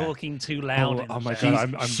 You're Yeah. talking too loud. Oh, in oh my the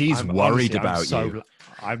god! show. She's worried honestly, about so, you.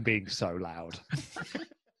 I'm being so loud.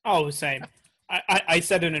 Oh, same. I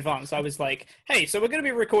said in advance, I was like, hey, so we're going to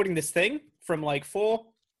be recording this thing from like 4.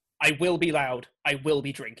 I will be loud. I will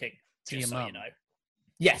be drinking. To Just your so you mum. know.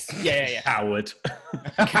 Yes. Yeah. Coward.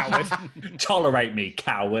 Coward. Tolerate me,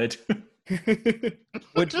 coward.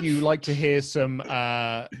 Would you like to hear some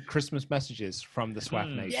Christmas messages from the SWAF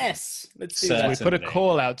Nation? Yes. Let's do So we that. put a Certainly.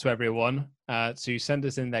 call out to everyone to send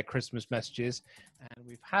us in their Christmas messages, and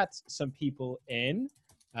we've had some people in.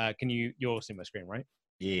 Can you'll see my screen, right?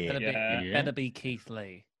 Yeah. Better be Keith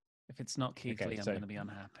Lee. If it's not Keith Okay, Lee, I'm so- going to be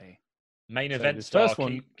unhappy. Main So event this star. first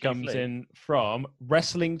one Keith comes Lee. in from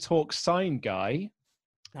Wrestling Talk Sign Guy,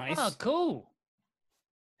 Nice. Oh, cool.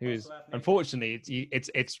 who is unfortunately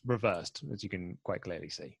it's reversed, as you can quite clearly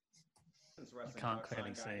see. I can't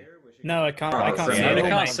clearly see. No, I can't. Oh, I can't see, see. I it all,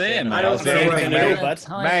 can't mate. see it, mate. I don't see Mate, anything at all, mate. bud.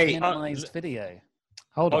 Time Mate. minimized video.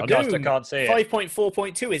 Hold on. Podcast, I Boom. can't see it.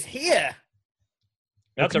 5.4.2 is here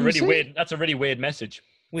That's can a you really see? weird. That's a really weird message.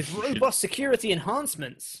 with robust security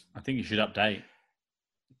enhancements. I think you should update.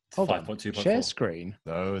 Hold on. 5.2.4. Share screen.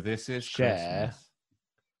 So this is Share.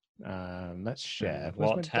 Christmas. Let's share. Where's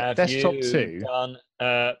What my have desktop you 2? done?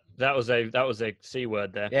 That was a C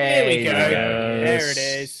word there. There we go. There There it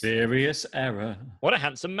is. Serious error. What a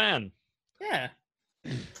handsome man. Yeah.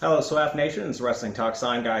 Hello, SWAF Nation. It's Wrestling Talk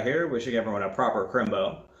Sign Guy here, wishing everyone a proper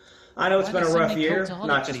Crimbo. I know it's been a rough year,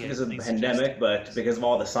 not just because of the pandemic, but because of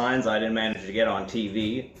all the signs I didn't manage to get on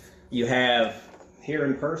TV. You have, here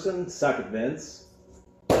in person, Suck It Vince.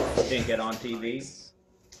 Didn't get on TV.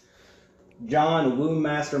 John Womb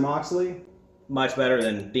Master Moxley. Much better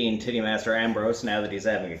than Dean Titty Master Ambrose now that he's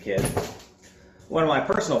having a kid. One of my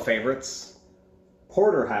personal favorites,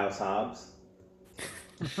 Porterhouse Hobbs.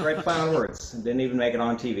 Great final words. Didn't even make it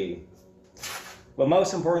on TV. But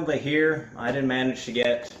most importantly here, I didn't manage to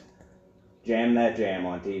get Jam That Jam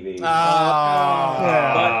on TV.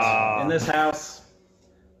 But in this house,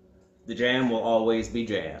 the jam will always be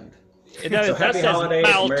jammed. So happy holidays,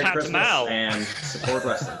 Merry Christmas, and support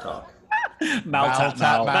Wrestling Talk.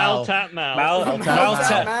 Mal tap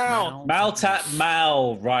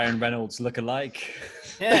Mal, Ryan Reynolds look-alike.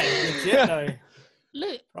 Yeah, legit though.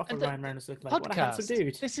 Look, Proper Ryan Reynolds look like podcast. what a handsome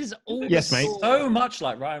dude. This is all Yes, mate. So much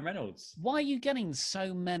like Ryan Reynolds. Why are you getting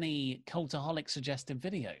so many Cultaholic suggested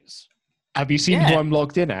videos? Have you seen who I'm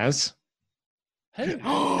logged in as? Who?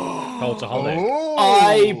 Cultaholic. Oh.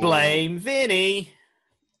 I blame Vinny.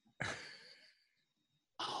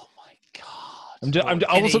 All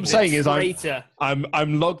I'm saying is traitor.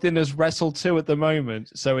 I'm logged in as Wrestle2 at the moment,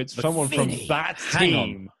 so it's someone Vinny. from that Hang on.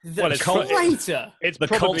 team. The traitor. It's the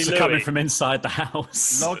Colts are coming from inside the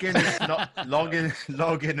house. Log in as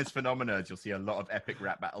Phenomenerds. You'll see a lot of epic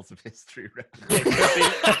rap battles of history.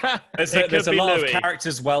 There's a lot of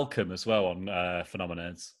characters welcome as well on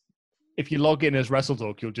Phenomenerds. If you log in as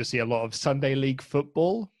WrestleTalk, you'll just see a lot of Sunday League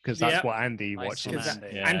football because that's Yep. what Andy watches.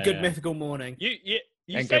 And Good Mythical Morning. You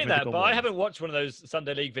And say Good that, Mythical but I Morning. haven't watched one of those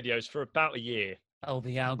Sunday League videos for about a year. Oh,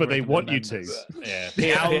 the algorithm. But they want you to. Yeah,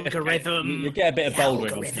 The algorithm. You get a bit of The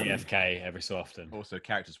Baldwin on algorithm. PFK every so often. Also,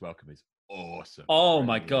 characters welcome is awesome. Oh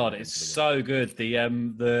my god, it's so good.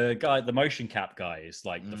 The guy, the motion cap guy, is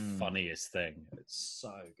like the funniest thing. It's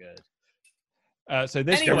so good. So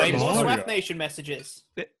this Anyway, goes more from- SWAF Nation messages.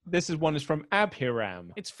 This is one is from Abhiram.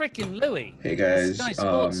 It's freaking Louis. Hey guys, Sky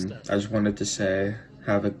Sports stuff. I just wanted to say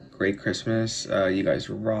have a great Christmas. You guys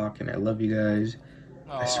rock and I love you guys.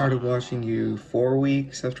 I started watching you 4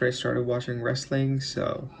 weeks after I started watching wrestling,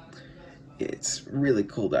 so it's really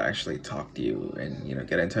cool to actually talk to you and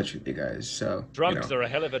get in touch with you guys. So Drugs are a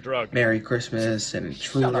hell of a drug. Merry Christmas and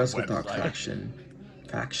true Shut up, Wrestle Talk website.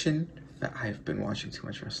 faction. I've been watching too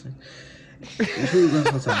much wrestling. True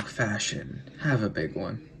Wrestle Talk fashion. Have a big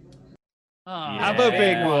one. Have a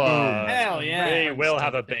big one. Hell yeah. We will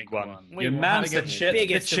have a big one. Your man's the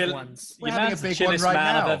biggest of chill. ones. Your man's the chillest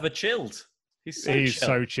man I've ever chilled. He's so He's chill.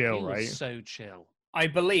 so chill, He right? was so chill. I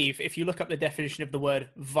believe if you look up the definition of the word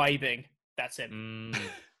vibing, that's him.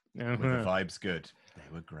 Were the vibes good? They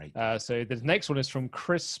were great. So the next one is from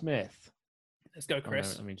Chris Smith. Let's go,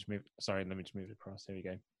 Chris. Let me just move it across. There we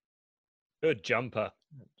go. Good jumper.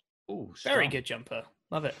 Oh, Very good jumper.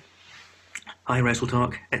 Love it. Hi, Wrestle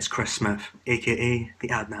Talk. It's Chris Smith, aka the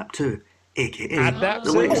Adnap 2, aka Adnap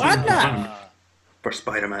the 2. latest Adnap. design for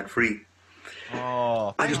Spider-Man 3.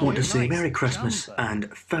 Oh, I just want to say Merry Christmas and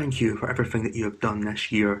thank you for everything that you have done this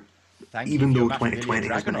year. Thank you Even for though your Matthew 2020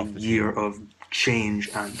 has been a Dragunov year of change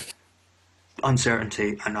and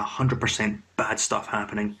uncertainty and 100% bad stuff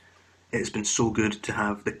happening, it's been so good to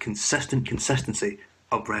have the consistency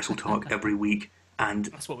of Wrestle Talk every week. And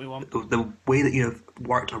that's what we want. The way that you have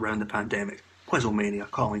worked around the pandemic, Quizzlemania,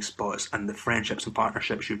 Calling Spots, and the friendships and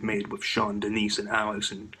partnerships you've made with Sean, Denise, and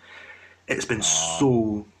Alex, and it's been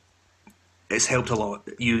so. It's helped a lot.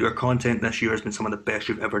 Your content this year has been some of the best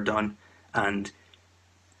you've ever done, and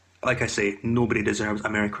like I say, nobody deserves a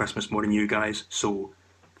Merry Christmas more than you guys. So,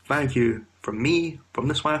 thank you from me, from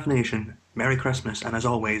the SWAF Nation. Merry Christmas, and as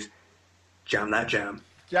always, jam that jam.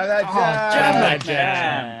 Jam that jam. Jam that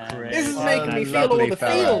jam. This is making me feel all the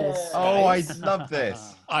feels. Oh, I love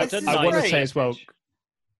this. I This is want to great. say as well,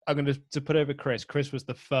 I'm going to put over Chris. Chris was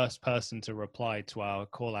the first person to reply to our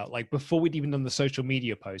call out. Like before we'd even done the social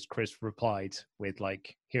media post, Chris replied with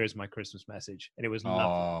like, "Here's my Christmas message," and it was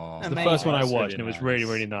lovely. It was the first one I Amazing. watched, and it was really,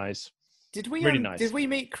 really nice. Did we Really nice. Did we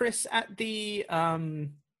meet Chris at the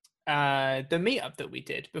meetup that we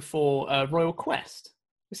did before Royal Quest?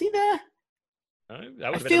 Was he there? No, that I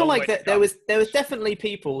would've been a feel long like way to that there come. was definitely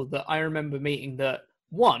people that I remember meeting that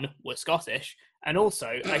one were Scottish, and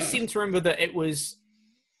also I seem to remember that it was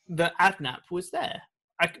that Adnap was there.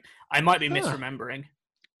 I might be misremembering.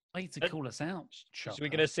 Wait to call us out. So we're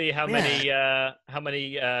going to see how many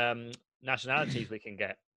nationalities we can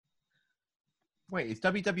get. Wait, is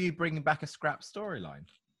WWE bringing back a scrap storyline?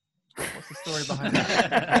 What's the story behind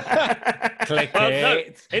that? Click Well, no,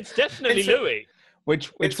 it. it's definitely It's a- Louis.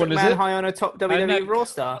 Vince one is McMahon it? high on a top WWE Raw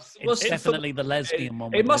star. It's definitely the lesbian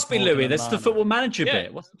one. It must be Louis. That's the football manager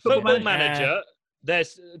bit. What's the Football manager.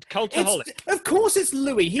 There's Cultaholic. Of course it's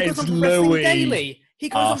Louis. He goes It's on to Wrestling Louis. Daily. He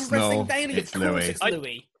goes on to Arsenal. Wrestling Daily. It's Of course Louis. it's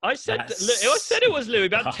Louis. I said it was Louis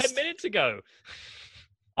about 10 minutes ago.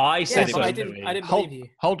 I said it was Louis. I didn't believe you.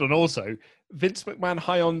 Hold on. Also, Vince McMahon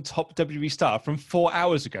high on top WWE star from 4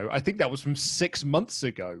 hours ago. I think that was from 6 months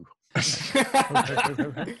ago.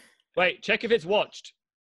 Wait, check if it's watched.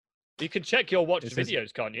 You can check your watched It says-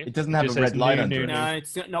 videos, can't you? It doesn't have a red line under it. No,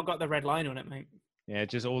 it's not got the red line on it, mate. Yeah,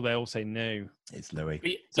 they all say no. It's Louis.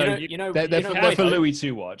 They're for Louis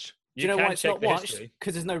to watch. Do you know why it's not watched?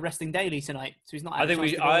 Because there's no Wrestling Daily tonight, so he's not. I think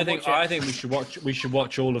we should watch. We should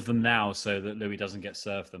watch all of them now so that Louis doesn't get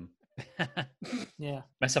served them. Yeah.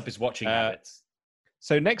 Mess up his watching habits.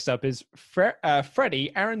 So next up is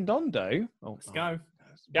Freddie Arredondo. Oh, Let's go.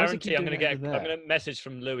 Guarantee I'm going to message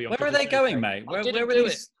from Louis. Where are they going, mate? Where are they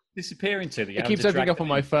disappearing to? It keeps opening up on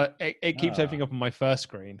my first. It keeps opening up on my first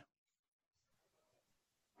screen.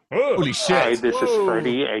 Holy shit! Hi, this is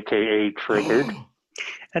Freddie, aka Triggered,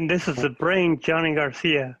 and this is the brain, Johnny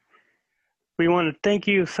Garcia. We want to thank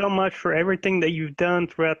you so much for everything that you've done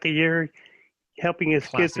throughout the year, helping us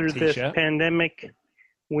get through this pandemic.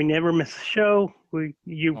 We never miss a show.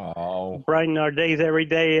 You brighten our days every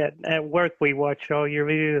day at work. We watch all your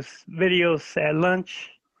videos at lunch,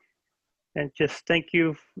 and just thank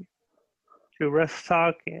you to Wrestle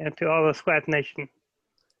Talk and to all the SWAT Nation.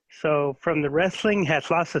 So, from the Wrestling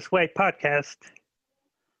Has Lost Its Way podcast,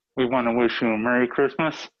 we want to wish you a Merry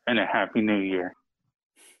Christmas and a Happy New Year.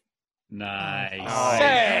 Nice.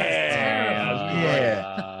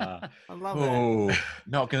 Yeah. I love it.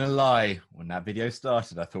 Not gonna lie, when that video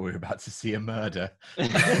started, I thought we were about to see a murder.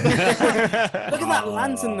 Look at that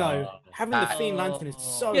lantern, though. Having the Fiend lantern is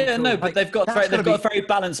so Yeah, cool. no, but they've got a very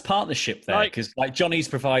balanced partnership there because like Johnny's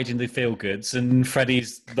providing the feel goods and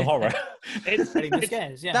Freddie's the horror. That's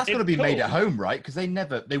got to be made at home, right? Because they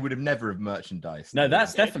would have never have merchandised. No,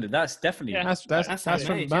 that's definitely That's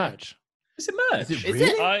from March. Is it merch? Is it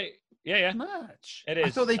really? Yeah. Merch. It is. I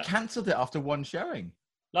thought they cancelled it after one showing.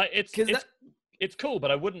 Like it's cool,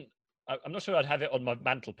 but I wouldn't. I'm not sure I'd have it on my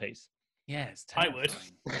mantelpiece. Yes, I would.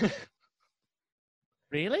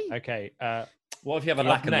 Really? Okay. What if you have a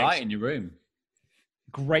lack of light in your room?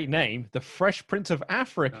 Great name. The Fresh Prince of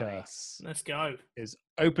Africa. Nice. Let's go. Is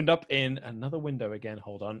opened up in another window again.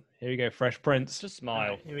 Hold on. Here we go. Fresh Prince. Just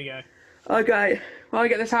smile. Here we go. Okay, while I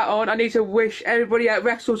get this hat on, I need to wish everybody at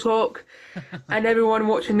Wrestle Talk and everyone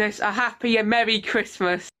watching this a happy and Merry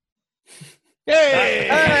Christmas. Yay!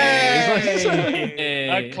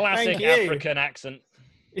 A classic African accent.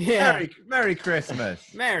 Yeah. Merry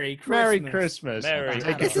Christmas. Merry Christmas. Merry Christmas.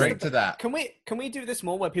 Take a drink to that. Can we do this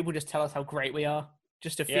more where people just tell us how great we are?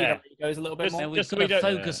 Just to feed our egos a little bit more? We've got to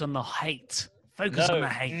focus on the hate. Focus on the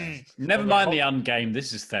hate. Never mind the ungame.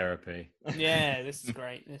 This is therapy. Yeah, this is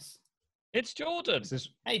great. It's Jordan.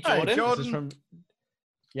 Hey, Jordan. This is from,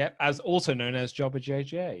 as also known as Jobber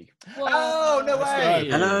JJ. Oh, no way.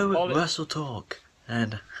 Hello, Wrestle Talk,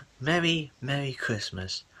 and Merry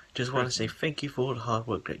Christmas. Just want to say thank you for all the hard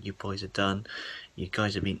work that you boys have done. You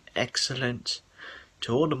guys have been excellent.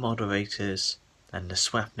 To all the moderators and the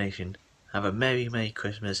SWAP Nation, have a Merry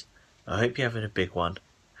Christmas. I hope you're having a big one.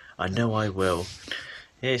 I know I will.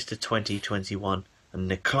 Here's to 2021 and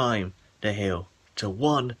the climb the hill to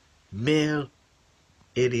 1 million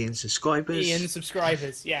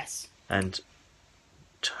subscribers. Yes. And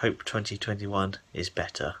to hope 2021 is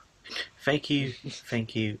better. Thank you.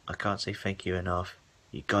 I can't say thank you enough.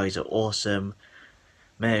 You guys are awesome.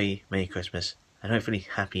 Merry Christmas, and hopefully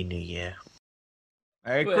Happy New Year.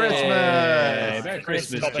 Merry Christmas! Merry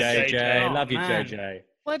Christmas, JJ. Oh, Love you, man. JJ.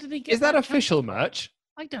 Where did he get Is that official merch?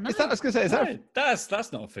 I don't know. I was going to say, is that?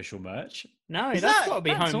 That's not official merch. No, that's got to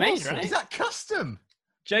be homemade, right? Is that custom?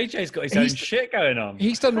 JJ's got his own shit going on.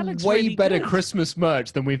 He's done way better Christmas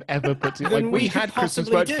merch than we've ever put together. Like, we had Christmas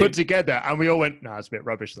merch put together, and we all went, "Nah, it's a bit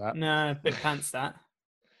rubbish." That. No, bit pants that.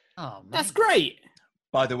 Oh, that's great.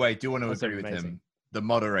 By the way, do you want to agree with him? The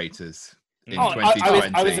moderators in Oh,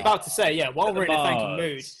 2020. I was about to say, yeah, while we're in a thank you mods.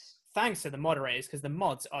 mood, thanks to the moderators, because the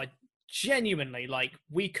mods are genuinely, like,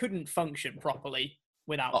 we couldn't function properly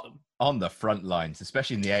without them. On the front lines,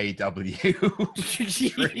 especially in the AEW.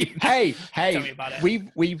 Hey, Tell me about it.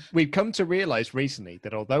 we've come to realize recently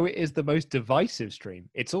that although it is the most divisive stream,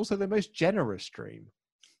 it's also the most generous stream.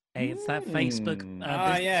 Hey, it's that Facebook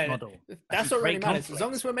business model. That's what really Great matters. conflict. As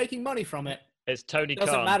long as we're making money from it, It's Tony it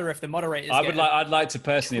doesn't Khan. matter if the moderators I'd like to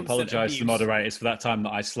personally constant apologise to the abuse. moderators for that time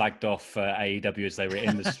that I slagged off AEW as they were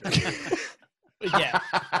in the stream. Yeah,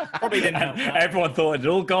 probably didn't help. Everyone thought it had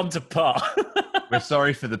all gone to pot. We're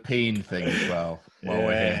sorry for the peen thing as well. While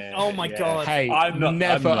we're here. Oh my god! Hey,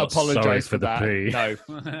 never apologise for that. No,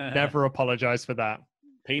 never apologise for that.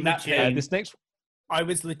 Peen that Legit. peen. This next, I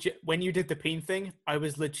was legit when you did the peen thing. I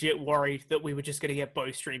was legit worried that we were just going to get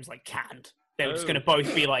both streams like canned. They were just going to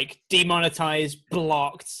both be like demonetized,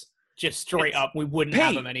 blocked, just straight up. We wouldn't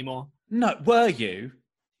have them anymore. No, were you?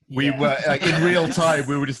 We were like, in real time.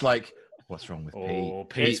 We were just like, "What's wrong with Pete?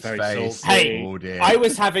 Pete's very face. salty. Hey, Oh, dear. I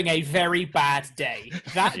was having a very bad day.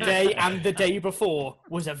 That day and the day before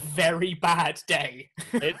was a very bad day.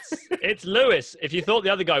 It's Lewis. If you thought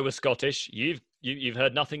the other guy was Scottish, you've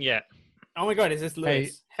heard nothing yet. Oh my god, is this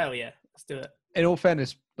Lewis? Hey. Hell yeah, let's do it. in all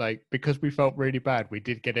fairness, like because we felt really bad, we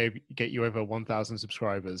did get you over 1,000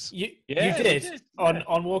 subscribers. You did. On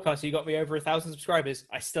Warcast, you got me over 1,000 subscribers.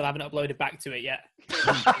 I still haven't uploaded back to it yet.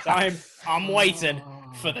 I'm waiting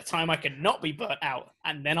for the time I can not be burnt out,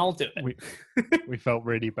 and then I'll do it. We felt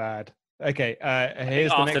really bad. Okay,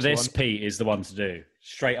 here's the after next this, one. Pete is the one to do.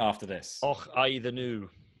 Straight after this. Och, I the new.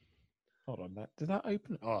 Hold on, did that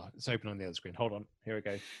open? Oh, it's open on the other screen. Hold on, here we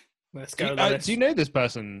go. Let's Do go. you, Lewis. do you know this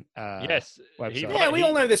person? Yes. Website? Yeah, we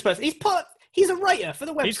all know this person. He's a writer for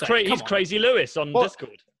the website. He's Crazy Lewis on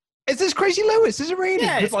Discord. Is this Crazy Lewis? Is it really?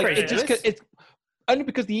 Yeah, it's Crazy just Lewis. it's only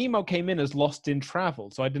because the email came in as Lost in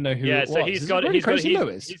Travel, so I didn't know who. Yeah, it so was. he's Is got it really he's Crazy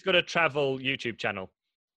Lewis. He's got a travel YouTube channel.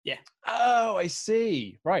 Yeah. Oh, I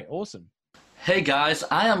see. Right, awesome. Hey guys,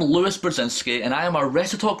 I am Lewis Brzezinski and I am a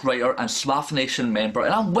WrestleTalk writer and SWAF Nation member,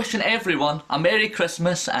 and I'm wishing everyone a Merry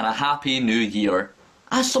Christmas and a Happy New Year.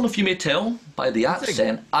 As some of you may tell by the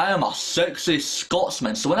accent, I am a sexy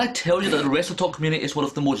Scotsman, so when I tell you that the WrestleTalk community is one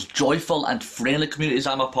of the most joyful and friendly communities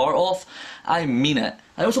I'm a part of, I mean it.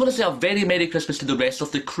 I also want to say a very Merry Christmas to the rest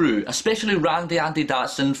of the crew, especially Randy Andy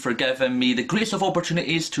Datson for giving me the greatest of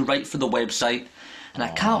opportunities to write for the website. And I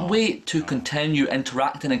can't wait to continue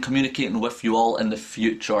interacting and communicating with you all in the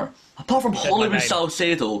future. Apart from Hollywood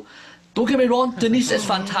Salcedo, don't get me wrong, Denise is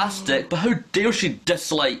fantastic, but how dare she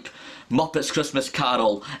dislike Muppets Christmas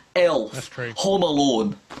Carol, Elf, Home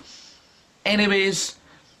Alone. Anyways,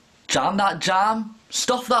 jam that jam,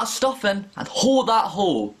 stuff that stuffing, and hoe that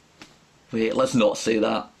hoe. Wait, let's not say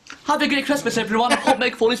that. Have a great Christmas, everyone. I hope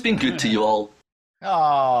Mick Foley's been good to you all.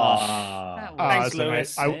 Thanks,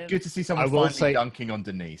 Lewis. Good to see someone finally dunking on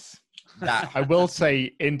Denise. I will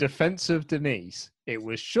say, in defense of Denise, it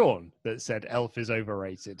was Sean that said Elf is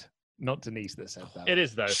overrated, not Denise that said that. It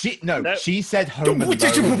is though. She said Home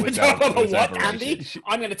Alone was What, overrated. Andy?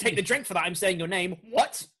 I'm going to take the drink for that. I'm saying your name.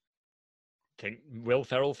 What? I think Will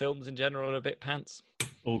Ferrell films in general are a bit pants.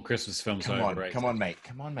 All Christmas films are overrated. Come on, mate.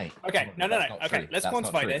 Okay, no. That's not Okay, true. let's That's not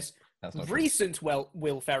quantify true. this. That's not true. Recent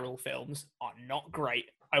Will Ferrell films are not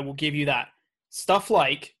great. I will give you that. Stuff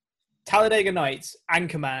like Talladega Nights,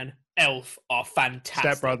 Anchorman, Elf are fantastic.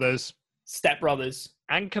 Step Brothers.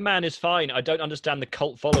 Anchorman is fine. I don't understand the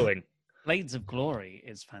cult following. Blades of Glory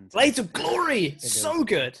is fantastic. Blades of Glory, so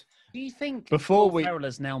good. Do you think Before Will we- Ferrell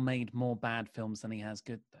has now made more bad films than he has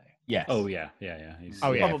good though? Yes. Oh yeah. He's,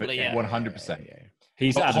 Oh yeah, Probably, yeah. 100%.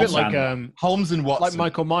 He's a Adam bit like Sandler. Holmes and Watson. like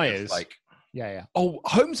Michael Myers. Like, Yeah. Oh,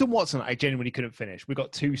 Holmes and Watson, I genuinely couldn't finish. We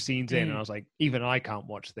got 2 scenes in, and I was like, even I can't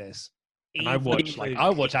watch this. And I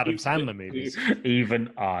watch Adam Sandler movies. Even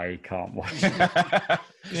I can't watch.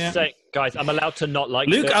 So, guys, I'm allowed to not like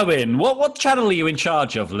Luke film. Owen, what channel are you in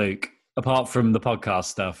charge of, Luke? Apart from the podcast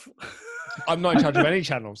stuff. I'm not in charge of any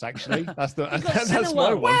channels, actually. That's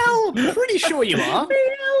my one. Well, pretty sure you are.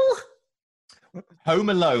 Home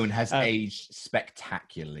Alone has aged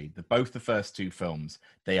spectacularly. Both the first 2 films,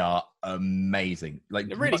 they are amazing. Like,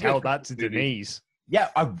 They're really Tell good. that to Denise. Yeah,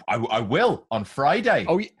 I will on Friday.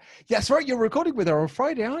 Oh, that's right. You're recording with her on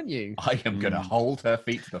Friday, aren't you? I am going to hold her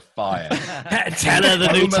feet to the fire. Tell her the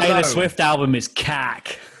new Home Taylor Alone. Swift album is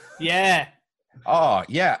cack. Yeah. Oh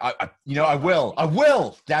yeah, I will. I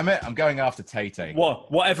will. Damn it, I'm going after Tay-Tay.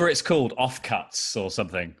 Whatever it's called, offcuts or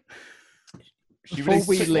something. Before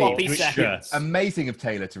we Sloppy leave, seconds. Amazing of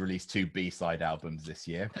Taylor to release 2 B-side albums this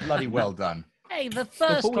year. Bloody well done. Hey, the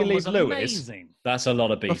first Before we one leave was Lewis, amazing. That's a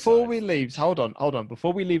lot of B-sides. before we leave, hold on.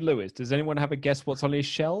 Before we leave Lewis, does anyone have a guess what's on his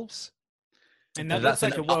shelves? And that That's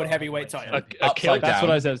looks like an a world heavyweight title. A kill. Upside That's down.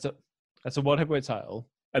 what I said. That's a world heavyweight title.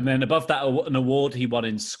 And then above that, an award he won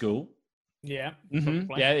in school. Yeah.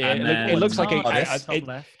 Mm-hmm. Yeah. And It then- looks like Oh, a. top it-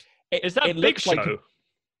 left. Is that it Big looks Show? like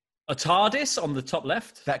A TARDIS on the top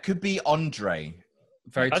left. That could be Andre.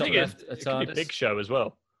 Very I top think left. it could be Big Show as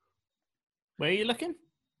well. Where are you looking?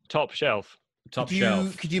 Top shelf. Top Could you-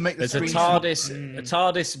 shelf. could you make the There's a screen-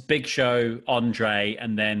 TARDIS, Big Show, Andre,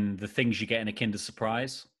 and then the things you get in a Kinder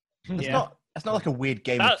Surprise. That's not like a weird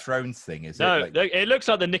Game That- of Thrones thing, is No, it? Like, it looks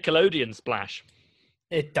like the Nickelodeon splash.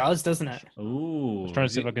 It does, doesn't it? Ooh. I was trying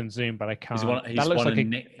to see if I can zoom, but I can't.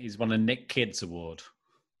 He's won a Nick Kids award.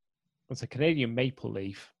 It's a Canadian maple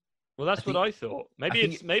leaf. Well, that's what I thought.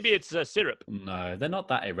 Maybe it's syrup. No, they're not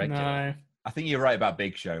that irregular. No. I think you're right about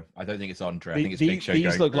Big Show. I don't think it's Andre. I think it's These- Big Show.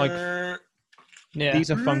 these going, look like- Yeah. These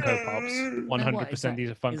are Funko Pops. 100% these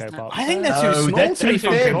are Funko Pops. I think they're too small to be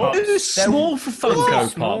Funko Pops. Too small for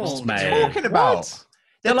Funko Pops, What are mate. you talking about? What?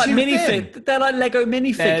 They're They're like too minifig. thin. They're like Lego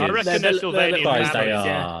minifigures. I reckon they're Sylvanian Guys, they families,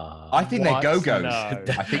 are. I think they're What? Go-Go's. No.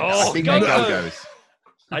 I think Oh, they're Go-Go's. Go-Go's.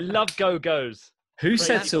 I love Go-Go's. Who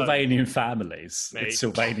said Great. Sylvanian families? Me. It's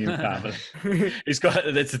Sylvanian family.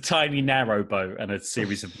 It's a tiny narrow boat and a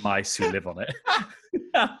series of mice who live on it.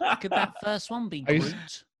 Could that first one be I used-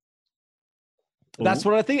 Groot? That's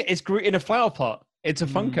what I think. It's Groot in a flower pot. It's a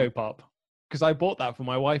Mm. Funko Pop. Because I bought that for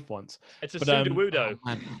my wife once. It's a But, Sudowoodo. oh,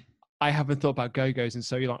 man, I haven't thought about Go-Go's in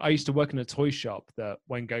so long. I used to work in a toy shop that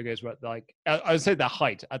when Go-Go's were at I would say their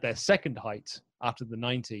height, at their second height after the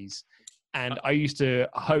 90s. And I used to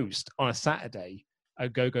host on a Saturday a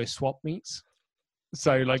Go-Go swap meets.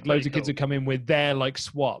 So like loads of kids would come in with their like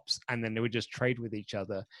swaps and then they would just trade with each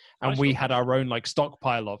other. And we had our own like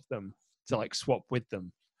stockpile of them to like swap with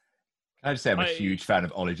them. I just say I'm a huge fan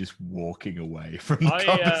of Ollie just walking away from the I,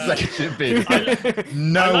 conversation. Being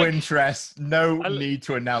no interest, no need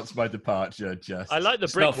to announce my departure. Just I like the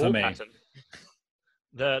It's brick not for wall me. pattern.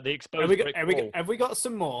 The exposed Have we, brick have, we, wall. have we got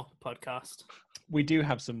some more podcast? We do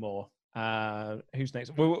have some more. Who's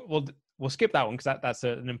next? We'll skip that one because that's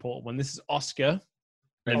an important one. This is Oscar.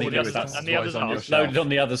 And the others- and the others are It's loaded on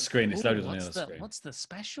the other screen. It's Ooh, loaded on the what's other the- screen. What's the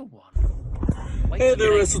special one? Hey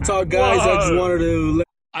there, Wrestle Talk guys. I just wanted to let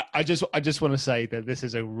I just want to say that this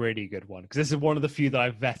is a really good one because this is one of the few that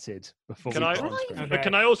I've vetted before. Can we I? put on screen. But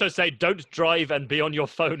can I also say, don't drive and be on your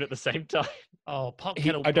phone at the same time. Oh, Pop He-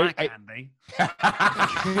 Kettle I don't- Black, I-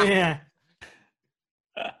 Andy. Yeah.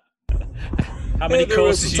 How many hey there,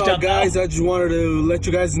 courses Wrestle you Talk done now? guys. I just wanted to let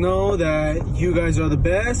you guys know that you guys are the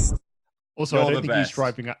best. Also, I You're don't the think he's best.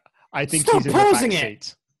 driving. I think Stop he's in the back pausing it.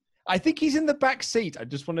 seat. I think he's in the back seat. I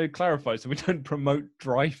just want to clarify so we don't promote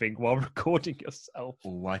driving while recording yourself.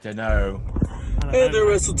 Oh, I don't know. Hey there,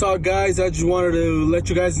 Wrestle Talk guys. I just wanted to let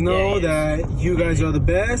you guys know that you guys are the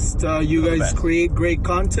best. You guys best. create great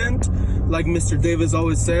content. Like Mr. Davis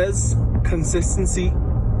always says, consistency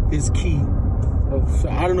is key. Oh,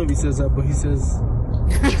 I don't know if he says that, but he says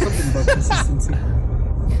something about consistency.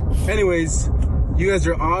 Anyways, you guys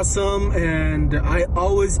are awesome, and I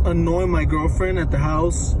always annoy my girlfriend at the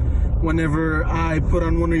house whenever I put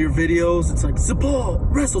on one of your videos. It's like, Zapal,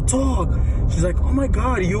 Wrestle Talk. She's like, oh my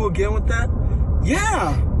God, you again with that?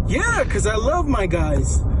 Yeah, because I love my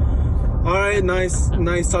guys. All right, nice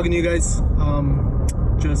talking to you guys.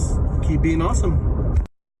 Just keep being awesome.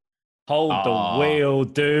 Hold Aw. the wheel,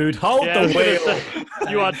 dude. Hold Yeah, I was the gonna wheel.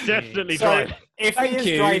 say, you are definitely So, driving. if Thank he is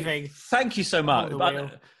you. driving, Thank you so much. the But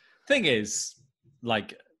wheel. thing is,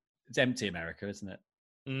 like, it's empty America, isn't it?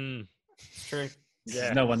 Mm, it's true. yeah.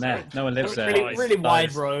 There's no one there. No one lives there. Really wide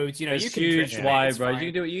It's- roads. You know, There's you can huge drift, wide it's roads. fine.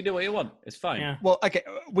 You can do what you want. It's fine. Yeah. Well, okay,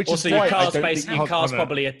 which Also, is your why I car's don't basically think, your car's hold on.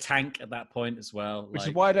 probably a tank at that point as well. Which like-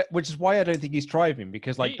 is why I don't think he's driving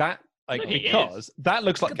because like He- that like no, he because that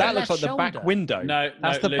looks like Look at that looks the like the left back shoulder. window. No,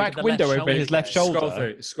 That's no, the Luke, back the window left over his shoulder. left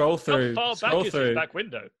shoulder. Scroll through. How far Scroll back is through. his back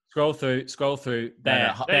window? Scroll through. No,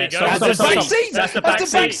 There. no, There you go. Stop, That's stop, the stop. back seat. That's the That's back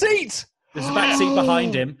the back seat. seat. There's a back seat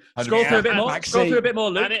behind him. Scroll through a bit more. Back Scroll through a seat. bit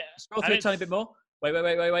more, Luke. And Scroll through a tiny bit more.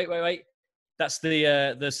 Wait. That's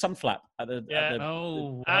the sun flap at the. Yeah. At the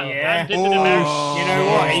Oh, Yeah. And it's an American. You know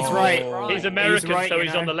what? He's right. He's American, right, so you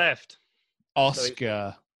he's know. on the left.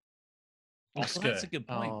 Oscar. well, that's a good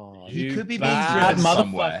point. Oh, He you could be being bad driven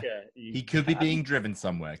somewhere. motherfucker. You He could be bad- being driven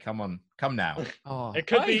somewhere. Come on, come now. Oh. It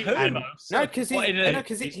could Why? be Who? Limo. No, because What, in a-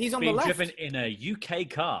 he's on the being left. driven in a UK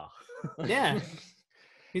car. Yeah.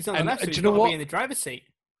 He's on the And, left, so do he's you know got to what? be in the driver's seat.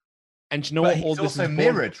 And do you know But what? All he's this also is born-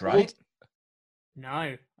 mirrored, right? No,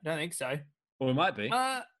 I don't think so. Or it might be. It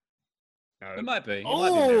might be. It might be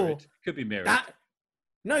Oh! mirrored. Could be mirrored. That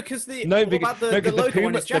no, because the No, what because, about the, no, the 'cause logo on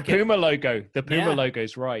Puma, his jacket. the Puma logo. The Puma Yeah.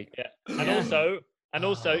 logo's right. Yeah. And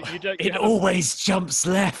also, you don't. You It have always jumps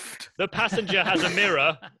left. the passenger has a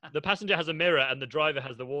mirror. The passenger has a mirror, and the driver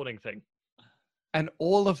has the warning thing. And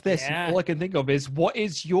all of this, Yeah. all I can think of is, what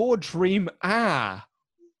is your dream?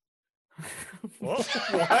 What?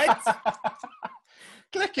 What?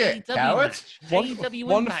 Click it, AEW coward. match.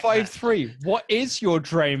 AEW Impact match. 153. What is your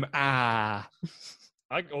dream? All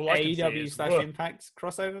I can see AEW is, slash "Whoa." Impact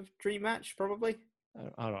crossover dream match, probably.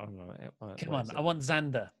 I don't know. Come on, I want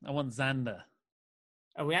Xander.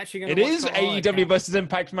 Are we actually going It to is AEW versus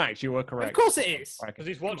Impact match. You were correct. Of course it is. Okay. Because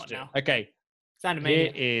he's watched it. now. Okay.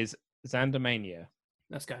 Xandermania. Here is Xandermania.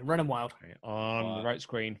 Let's go. Run 'em wild. On the right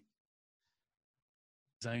screen.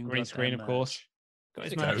 Zone Green got screen, their of course. Got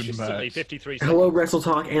his Consistently 53 Hello, seconds. Wrestle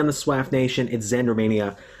Talk and the SWAF Nation. It's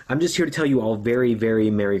Xandermania. I'm just here to tell you all very, very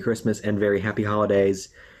Merry Christmas and very Happy Holidays.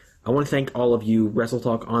 I want to thank all of you Wrestle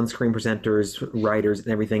Talk on-screen presenters, writers, and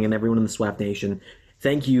everything, and everyone in the SWAF Nation.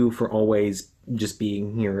 Thank you for always just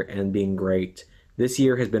being here and being great. This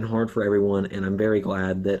year has been hard for everyone, and I'm very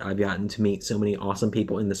glad that I've gotten to meet so many awesome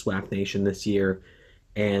people in the SWAF Nation this year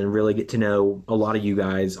and really get to know a lot of you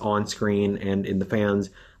guys on screen and in the fans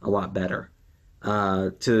a lot better.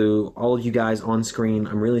 To all of you guys on screen,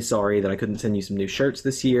 I'm really sorry that I couldn't send you some new shirts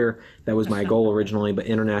this year. That was my goal originally, but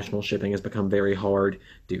international shipping has become very hard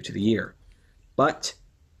due to the year. But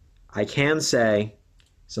I can say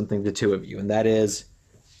something to two of you, and that is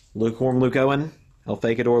Lukewarm Luke Owen, El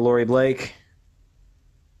Fakador Laurie Blake.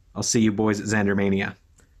 I'll see you boys at Xandermania.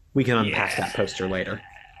 We can unpack that poster later.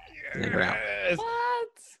 Xander out.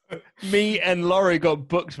 What? Me and Laurie got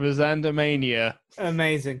booked for Xandermania.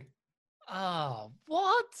 Amazing. Oh,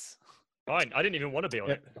 what? Fine, I didn't even want to be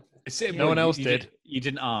on it. No one else did. You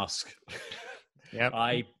didn't ask. Yep.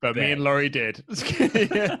 But me and Laurie did.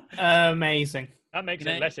 Amazing. That makes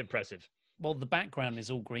You it know- less impressive. Well, the background is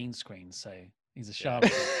all green screen, so he's a sharp.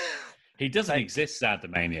 He doesn't exist,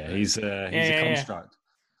 Xandermania. He's a yeah. construct.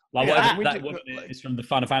 Like Yeah, whatever that woman is from the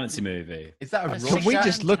Final Fantasy movie. Is that a Can we Rorschach?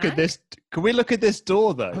 just look at this? Can we look at this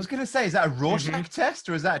door, though? I was going to say, is that a Rorschach test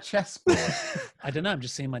or is that a chessboard? I don't know. I'm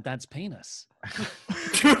just seeing my dad's penis.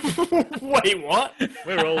 Wait, what?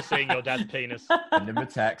 We're all seeing your dad's penis. Send him a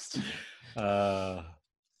text.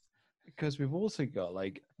 Because we've also got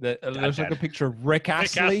like there's like a picture of Rick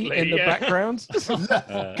Astley Astley, in the yeah. background.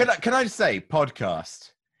 Can I just say,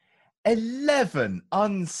 podcast, 11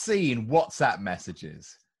 unseen WhatsApp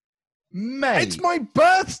messages. Mate. It's my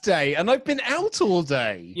birthday, and I've been out all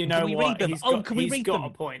day. You know Can we what? read them? He's Oh, got, can we he's read got them? a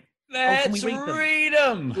point. can we Let's read them? read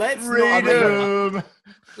them. Let's Read not read them. them.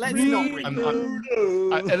 Let's not read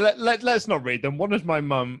them. Let's not read them. One is my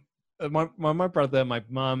mum, my brother, my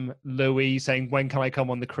mum, Louis, saying, "When can I come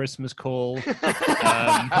on the Christmas call?" You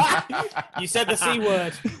said the C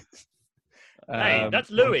word. Hey, that's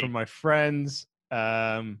one Louis. from my friends.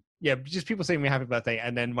 Yeah, just people saying me happy birthday,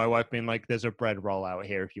 and then my wife being like, "There's a bread roll out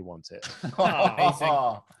here if you want it."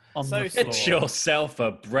 On So the Get floor. yourself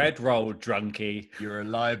a bread roll, drunkie. You're a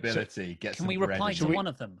liability. Get Can some we bread reply in to you. one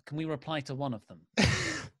of them? Can we reply to one of them?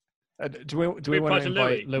 Do we Reply want to to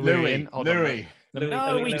invite Louis. Louis in? Hold on, Louis. mate.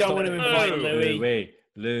 No, we don't want to invite Louis.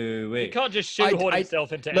 Louis. He can't just shoehorn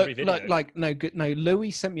himself into every video. No.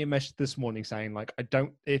 Louis sent me a message this morning saying like, I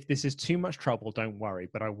don't. If this is too much trouble, don't worry.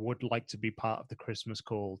 But I would like to be part of the Christmas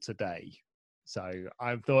call today. So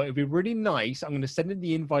I thought it'd be really nice. I'm going to send in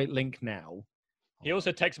the invite link now. He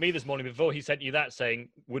also texted me this morning before he sent you that saying,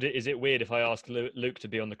 is it weird if I ask Luke to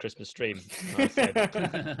be on the Christmas stream? And I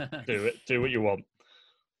said, do what you want.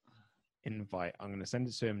 Invite. I'm going to send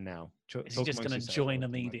it to him now. Is he just going to join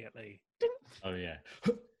immediately? Oh yeah.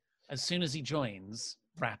 As soon as he joins,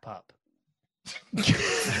 wrap up.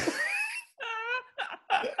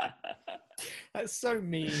 That's so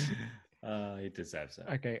mean. He deserves it.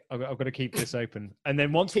 Okay, I've got to keep this open, and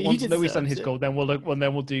then once He Louis done deserves his it. call, then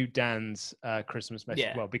we'll do Dan's Christmas message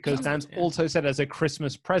Yeah. as well, because Dan's Yeah. also said as a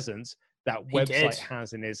Christmas present that He website did.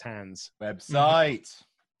 has in his hands. Website.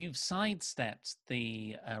 You've sidestepped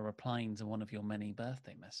the replying to one of your many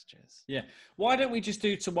birthday messages. Yeah. Why don't we just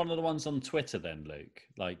do to one of the ones on Twitter then, Luke?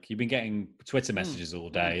 Like you've been getting Twitter messages all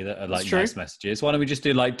day that are like true. nice messages. Why don't we just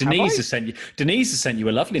do like Denise has sent you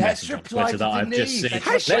a lovely Let's message on reply Twitter to that I've just Denise. seen.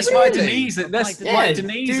 Has she Let's write really? Denise. Let's Yeah, write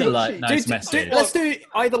Denise a nice do- message. let's do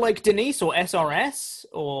either like Denise or SRS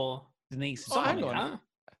or Denise is something hang like on. that.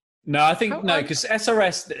 No, I think no, because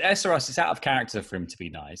SRS is out of character for him to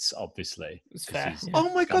be nice, obviously. It's 'cause fair. he's-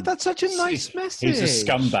 Oh my god, that's such a nice message. He's a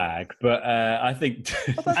scumbag, but I think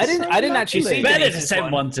I didn't actually see it's better to Denise's send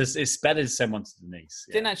one. one to. It's better to send one to Denise.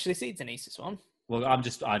 Yeah. Didn't actually see Denise's one. Well, I'm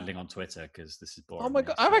just idling on Twitter because this is boring. Oh my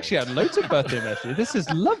god, I've actually had loads of birthday messages. This is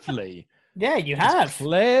lovely. Yeah, you have.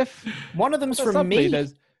 Cliff. One of them's That's from lovely. me.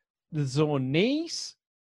 There's Zornice.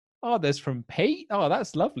 Oh, there's from Pete. Oh,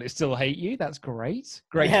 that's lovely. Still hate you. That's great.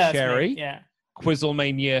 Greg Yeah, that's me, Cherry. yeah.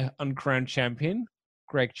 Quizzlemania uncrowned champion.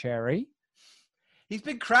 Greg Cherry. He's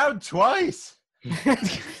been crowned twice.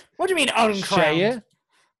 What do you mean uncrowned? Shaya.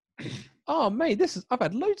 Oh, mate, I've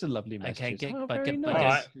had loads of lovely messages. Okay, Oh, but very go nice.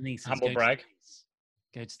 Alright, to Denise. humble go brag. To Denise.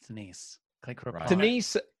 Go to Denise. Click reply.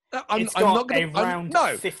 Denise, I'm It's got not going a to. round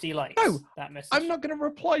No, 50 likes. No, that message. I'm not going to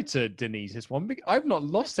reply to Denise's one. Because I've not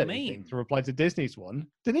lost What do you anything mean? to reply to Disney's one.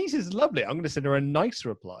 Denise is lovely. I'm going to send her a nice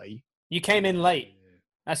reply. You came in late.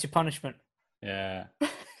 That's your punishment. Yeah.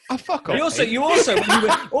 Oh, fuck You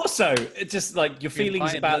off. also, it's just like your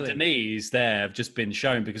feelings invited about Louis. Denise there have just been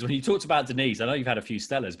shown because when you talked about Denise, I know you've had a few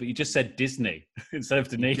Stellas, but you just said Disney instead of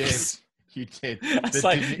Denise. You did. It's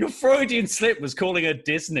like your Freudian slip was calling her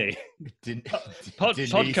Disney. Denise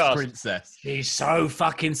Podcast princess. She's so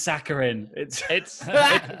fucking saccharine. It's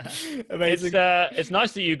Amazing. It's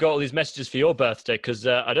nice that you got all these messages for your birthday because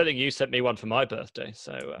I don't think you sent me one for my birthday.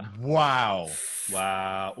 So wow.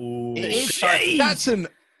 Ooh.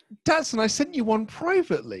 Datsun, I sent you one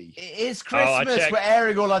privately. It is Christmas. We're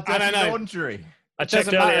airing all our dirty laundry. It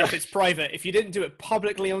doesn't matter if it's private. If you didn't do it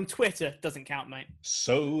publicly on Twitter, it doesn't count, mate.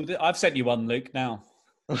 So I've sent you one, Luke. Now,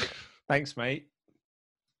 thanks, mate.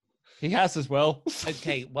 He has as well.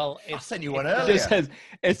 Okay, well, I sent you one It earlier.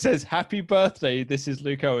 just says, "Happy birthday. This is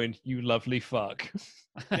Luke Owen. You lovely fuck."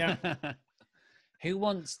 Yeah. Who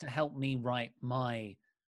wants to help me write my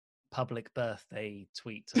public birthday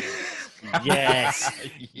tweet? To yes,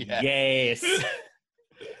 Yeah. yes.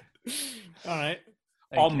 All right.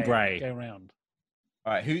 Ombre. Go around.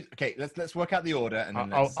 All right. Okay. Let's work out the order, and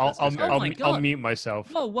then I'll mute myself.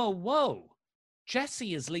 Whoa.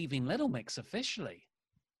 Jesse is leaving Little Mix officially.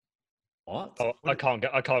 What? Oh, I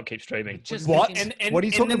can't keep streaming. Just What? thinking- What are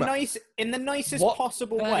you talking about? In the nicest What?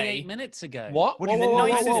 possible 38 way. minutes ago. What? In the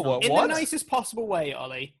What? nicest possible way,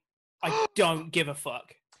 Ollie. I don't give a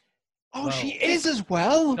fuck. Oh, she is as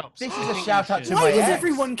well. This is a shout out to Why my does ex.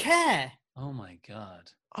 everyone care? Oh my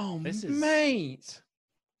god. Oh, This is- mate.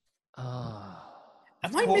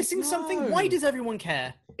 Am I missing something? Why does everyone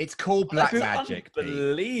care? It's called black magic. Pete.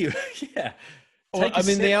 Believe, yeah. Well, Take a I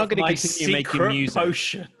mean, they sip are of going to my continue making secret music.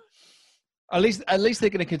 potion. At least they're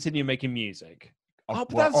going to continue making music. Oh,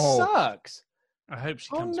 but that well, sucks. I hope she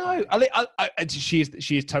Oh comes no! back. She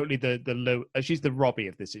is totally she's the Robbie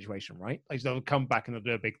of this situation, right? Like they'll come back and they'll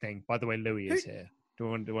do a big thing. By the way, Louis is here. Do you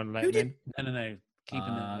want to let him in? No.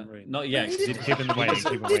 Keeping it in the room. Not yet. Keep him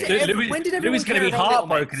waiting. When did everyone Louis is going to care be about Little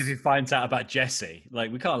heartbroken Mix? if he finds out about Jesse.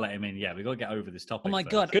 Like, we can't let him in. Yeah, we got to get over this topic. Oh my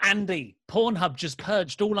first. god, Andy! Pornhub just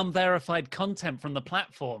purged all unverified content from the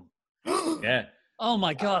platform. Yeah. Oh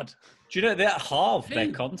my god! Do you know that halved their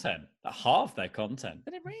Who? content? That halved their content.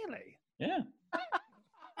 Did it really? Yeah.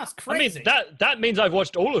 That's I mean, crazy. that means I've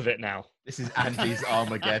watched all of it now. This is Andy's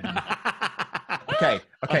Armageddon.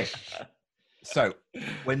 Okay. So,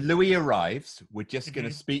 when Louis arrives, we're just going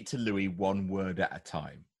to speak to Louis one word at a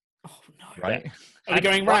time. Oh no! Right? Are we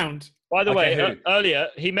going round? By the Okay, way, who? earlier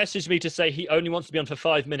he messaged me to say he only wants to be on for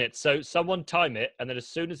 5 minutes. So someone time it, and then as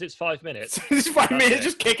soon as it's 5 minutes, It's 5 that's minutes. it.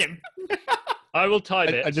 Just kick him. I will time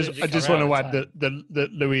it. I as soon as just you I come just want around. to add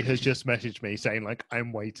that Louis has just messaged me saying like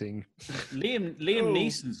I'm waiting. Liam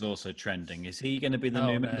Neeson's also trending. Is he going to be the Oh,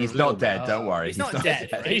 new no. member? He's of not Little dead, Mix? don't worry. He's not dead.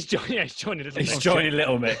 Right? He's joining. Little He's Mix. joining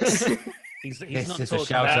Little Mix. He's This not is a talking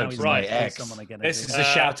shout about out how he's to my gonna kill ex. someone again. This is is he? a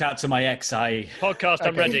shout out to my ex. I Podcast.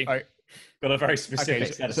 I'm ready. All right. got a very specific.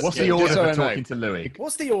 Okay, set of What's skills. the order Just so for I know. talking to Louis?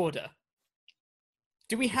 What's the order?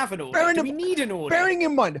 Do we have an order? Bearing Do in- we need an order? Bearing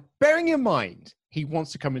in mind, he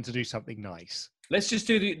wants to come in to do something nice. Let's just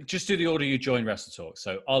do the order you join Wrestle Talk.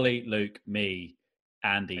 So Ollie, Luke, me,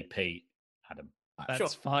 Andy, Pete, Adam. That's Sure.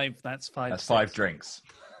 five. That's five. That's 5 six. drinks.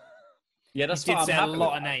 Yeah, that's You did fine. say I'm a happy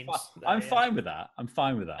lot with of that. names I'm there, fine with that. I'm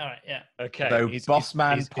fine with that. All right. Yeah. Okay. So, He's-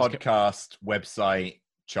 Bossman he's- podcast, website,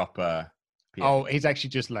 Chopper. PM. Oh, he's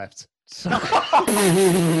actually just left. This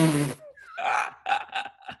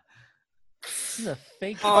is a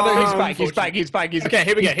fake. Oh, no, he's unfortunately. back. He's back. Okay,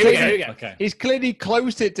 here we go. Okay. He's clearly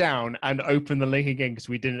closed it down and opened the link again because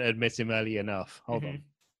we didn't admit him early enough. Hold on.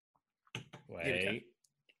 Wait.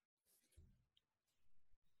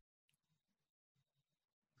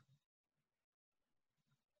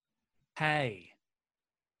 Hey.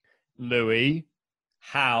 Louis.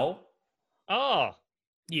 How? Ah.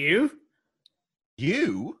 You?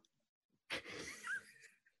 You?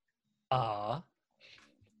 Are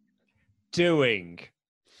Doing.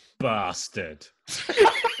 Bastard.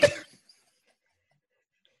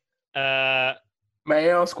 May I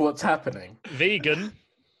ask what's happening? Vegan.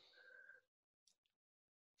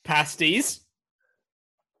 Pasties.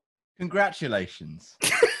 Congratulations.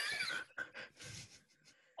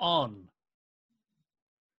 on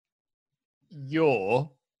Your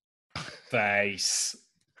face.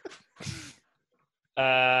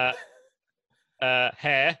 Hair.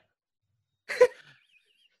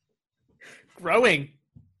 Growing.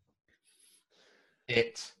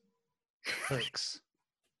 It. looks.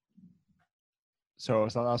 So what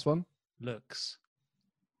was that last one? Looks.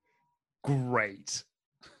 Great.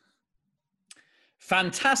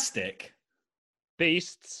 Fantastic.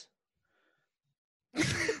 Beasts.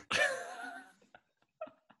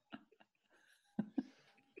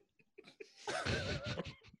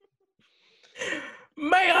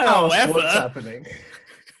 May I ask what's happening?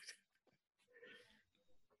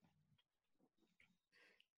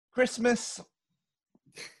 Christmas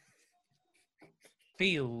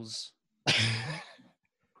feels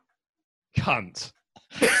cunt.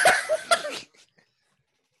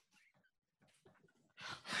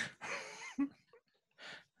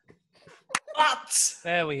 What?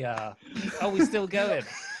 There we are. Are we still going?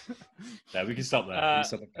 No, we can stop there.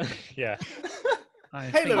 Yeah.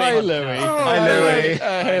 Hey, Louis. Hi, Louis. Hi, Louis.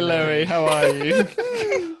 Hey, Louis. How are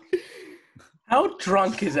you? How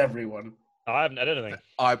drunk is everyone? I haven't had anything.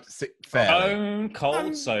 I'm fair. Bone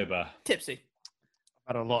cold sober. Tipsy.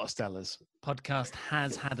 Had a lot of Stellas. Podcast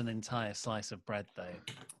has had an entire slice of bread, though.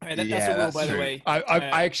 Right, that's a rule, by the way.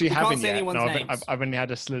 I actually you can't haven't say yet. anyone's No, names. I've only had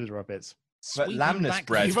a slither of it. But lamnus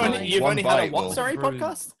bread. You've only had a what? Sorry,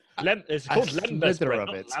 podcast. It's called Lembas slither bread.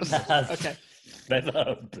 of it.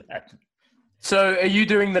 Okay. So, are you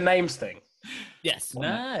doing the names thing? Yes.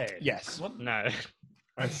 No. Yes. No.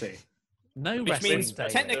 I see. No Which wrestling means day.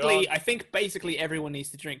 technically, I think basically everyone needs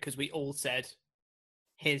to drink because we all said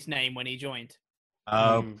his name when he joined.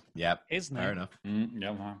 Yeah. His name. Fair enough.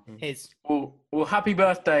 His. Well, happy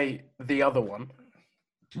birthday, the other one.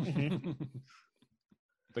 We've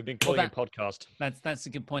been calling it podcast. That's a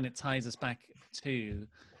good point. It ties us back to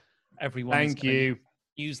everyone. Thank you.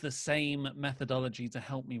 Use the same methodology to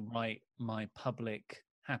help me write my public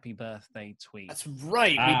happy birthday tweet. That's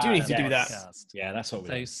right. We do need to do that. Yeah, that's what we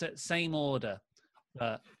do. So same order,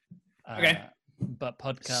 but Okay. But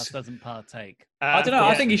podcast doesn't partake. I don't know.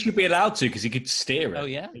 I think he should be allowed to because he could steer it. Oh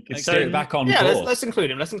yeah, he could steer it back on Yeah, course. let's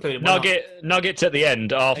include him. Let's include him. Why not? Nuggets at the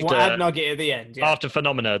end after. We'll add Nugget at the end. Yeah. After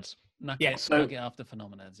Phenomenerds. Nugget, so- Nugget after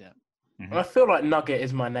Phenomenons, yeah. I feel like Nugget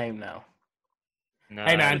is my name now. No.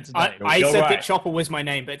 Hey man, I You're said right. that Chopper was my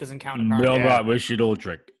name, but it doesn't count. Apparently. You're right. We should all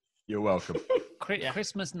drink. You're welcome.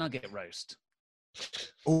 Christmas nugget roast.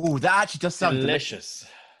 Oh, that actually does sound delicious.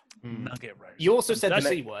 Nugget roast. You also said the That's-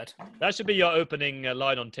 C word. That should be your opening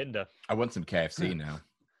line on Tinder. I want some KFC now.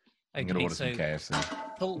 I'm gonna Okay, order some so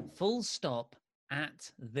KFC. full stop at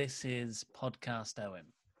this is podcast Owen.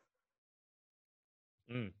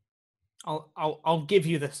 I'll give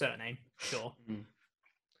you the surname. Sure.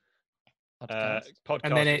 Podcast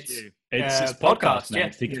And then is it's you. It's podcast. podcast Yeah,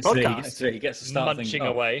 next. He it's gets to- podcast. he gets to start things Munching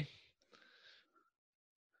off. away.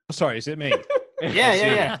 Sorry, is it me?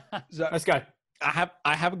 Yeah. Let's go.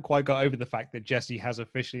 I haven't quite got over the fact that Jesse has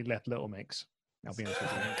officially left Little Mix. I'll be honest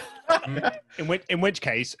with you. in which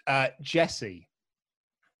case, Jesse.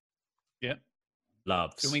 Yep.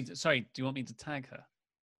 Loves. Do you want me to tag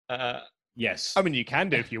her? Yes. I mean, you can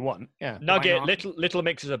do if you want. Yeah. Nugget, Little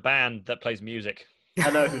Mix is a band that plays music. I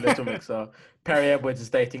know who Little Mix are. Perry Edwards is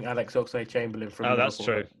dating Alex Oxlade-Chamberlain from. Oh, that's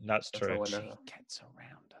Liverpool. true. That's true. how I know her. Gets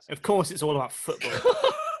around us. Of course, it's all about football.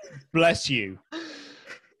 Bless you.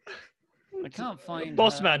 I can't find.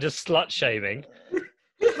 Boss man just slut shaming. A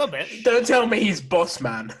little bit. Don't tell me he's boss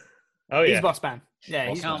man. Oh yeah. He's boss man. Yeah, I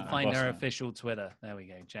he's can't find boss her man. official Twitter. There we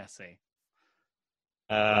go, Jesse.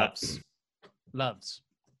 Loves.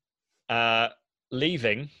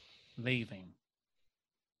 Leaving. Leaving.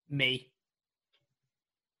 me.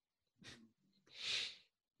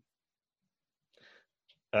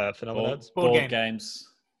 Phenomenerds. Board games.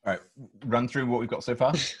 All right, run through what we've got so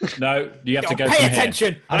far. No, you have to go. Pay from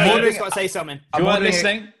attention. Here. I'm always got to say something. You weren't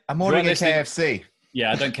listening. I'm You ordering weren't a listening? KFC.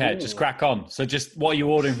 Yeah, I don't care. Just crack on. So, just what are you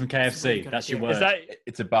ordering from KFC? That's your word. Is that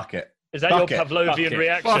It's a bucket. is that Bucket. your Pavlovian Bucket.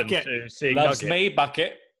 reaction Bucket. to seeing Loves Nugget? me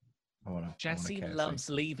bucket. Jesse KFC. loves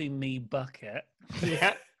leaving me bucket.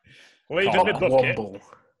 Yeah. What are you Cock doing with bucket? womble.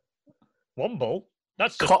 Womble?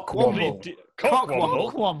 That's just Cock probably womble. Cock Cock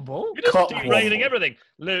womble. Womble. You're just Cock derailing womble. everything.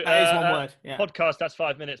 That is one word. Yeah. Podcast. That's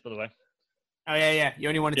 5 minutes, by the way. Oh yeah. You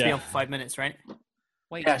only wanted to be Yeah. on for 5 minutes, right?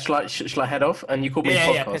 Wait. Yeah, shall I head off? And you called me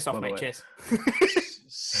Yeah. podcast, Piss by off, the mate. way. Cheers.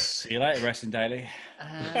 See you later, Wrestling Daily.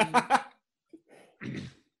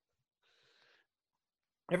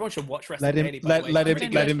 Everyone should watch Wrestling Let Daily. him by the way. let It's him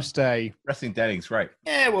really let good. him stay. Wrestling Dailing's great.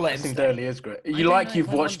 Yeah, we'll let I him think stay. Daily is great. You don't like know you've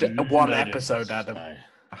if I watched want one to. episode, Adam. I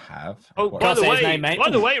have. Oh, I've by watched- the say his way, name, mate. by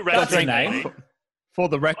the way, That's Wrestling his name. Daily. For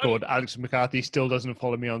the record, Alex McCarthy still doesn't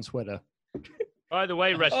follow me on Twitter, By the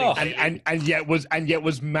way, Wrestling Oh. Daily. and yet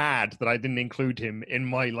was mad that I didn't include him in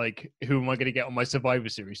my who am I going to get on my Survivor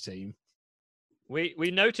Series team?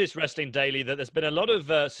 We noticed, Wrestling Daily, that there's been a lot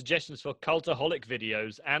of suggestions for Cultaholic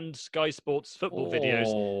videos and Sky Sports football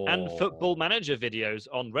videos and Football Manager videos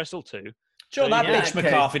on Wrestle2. Sure, that yeah, bitch okay.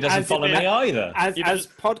 McCarthy doesn't As- follow me either. As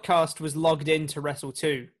podcast was logged into Wrestle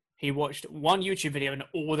 2, he watched one YouTube video and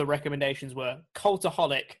all the recommendations were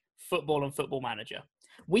Cultaholic, Football and Football Manager.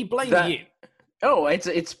 We blame That- you. Oh,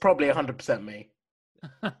 it's probably 100% me.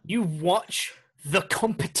 You watch The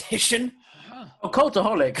competition. Oh,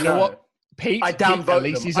 Cultaholic. You know what? Pete, I downvote at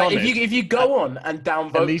least them. he's honest. If you go on and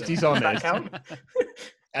downvote At least them, he's does that honest. count?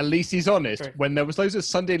 At least he's honest. True. When there was loads of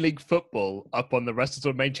Sunday League football up on the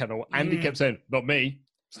WrestleTalk main channel, Andy kept saying, "Not me.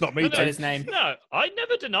 It's not me." Said his name. No, I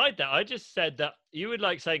never denied that. I just said that you would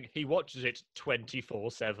like saying he watches it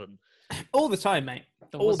 24/7. All the time, mate.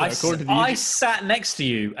 All the time. I sat next to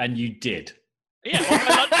you and you did.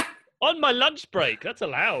 Yeah, on my lunch break. That's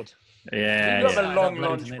allowed. Yeah, You have a long Uploading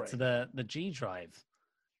lunch it break. to the G Drive.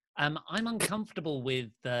 I'm uncomfortable with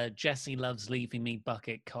Jesse loves leaving me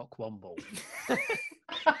bucket cock womble.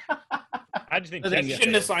 How do you think? You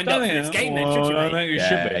shouldn't have signed up for this game, then, should you? Mate?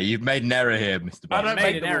 Yeah, you've made an error here, Mr. I Bond. don't made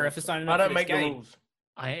make an the error rules. for signing I up don't for make this the game.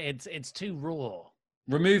 rules. It's too raw.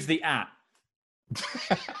 Remove the at.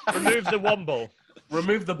 Remove the womble.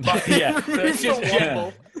 Remove the bucket. Yeah. It's just Yeah.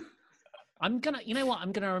 womble. I'm gonna. You know what?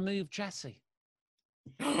 I'm gonna remove Jesse.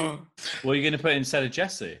 What are you going to put instead of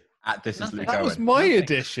Jesse? This is Luke That was Owen. my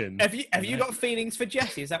edition. Have you got feelings for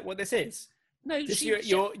Jesse? Is that what this is? No, Just she-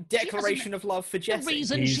 your she declaration of love for The Jesse.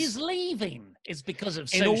 reason she's leaving is because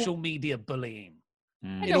of In all- social media bullying. I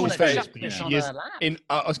In don't all want to fairness, chuck this she on is. her lap.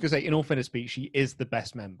 I was going to say, in all fairness, Pete, she is the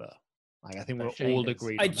best member. Like, I think we're Shane all is.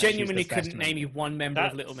 agreed. I on that. She's genuinely the best couldn't name member. you one member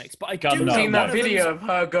of Little Mix, but I Gun do nut. know Seen one that of them's- video of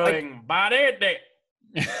her going, "Body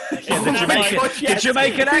The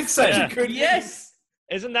Jamaican accent. Good, yes.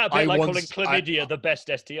 Isn't that a bit I like once- calling chlamydia the best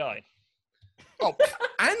STI? Oh,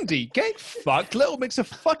 Andy, get fucked. Little Mix are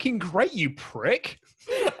fucking great, you prick.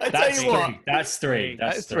 I tell That's you what. three. That's three.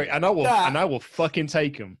 That's three, and I will fucking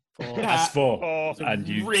take them. That's four. Oh, And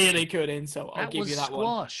you. Really good insult. I'll That give was you that one.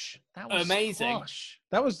 squash. That was Amazing. Squash.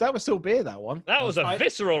 That was still beer. That one. that was a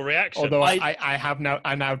visceral reaction. Although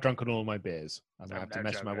I now drunk on all my beers. I'm gonna have to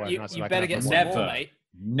mess my wife. You, nice you so I better can get have some my more, Never. mate.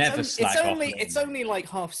 Never slack off. It's only like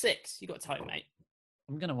 6:30. You got time, mate.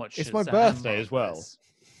 I'm gonna watch. It's my Shazam birthday after as well. this.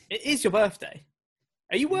 It is your birthday.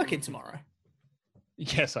 Are you working tomorrow?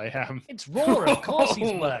 Yes, I am. It's Raw. Of course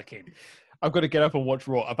he's working. I've got to get up and watch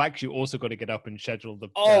Raw. I've actually also got to get up and schedule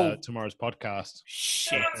the tomorrow's podcast.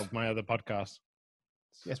 Shit. Of my other podcast.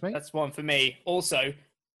 Yes, mate. That's one for me. Also,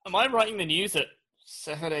 am I writing the news at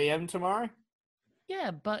 7 a.m. tomorrow?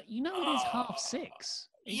 Yeah, but you know it is 6:30.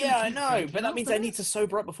 Yeah, I know, but that means I need to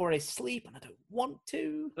sober up before I sleep, and I don't want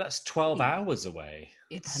to. That's 12 hours away.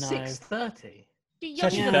 It's I know. 6:30. It's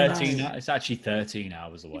actually 13. It's actually 13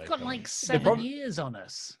 hours away. You've got from like me. 7 years on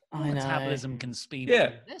us. I know. Metabolism can speed Yeah.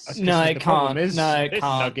 through this. That's No, 'cause it the problem can't. Is, No, it this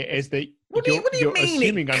can't. Nugget is that What do you you're mean it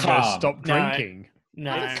assuming I'm going to can't? stop No. drinking.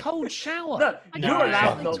 No, Have a cold shower. No, I no. you're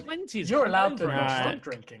allowed my not. 20s. You're Come allowed to over. not No. stop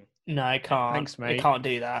drinking. no, I can't. Thanks, mate. I can't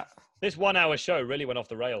do that. This 1 hour show really went off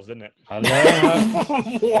the rails, didn't it?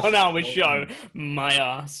 Hello. 1 hour show, my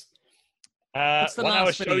ass. What's the 1 hour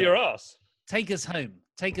last show video? your ass. Take us home.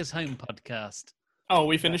 Take us home, podcast. Oh, are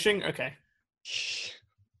we finishing? Okay.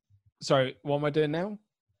 Sorry, what am I doing now?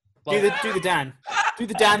 Do the Dan. Do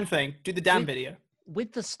the Dan thing. Do the Dan video.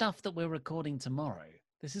 With the stuff that we're recording tomorrow,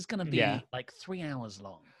 this is going to be Yeah. like 3 hours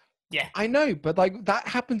long. Yeah. I know, but like that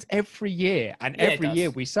happens every year, and Yeah, it every does. year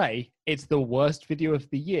we say it's the worst video of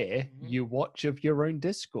the year you watch of your own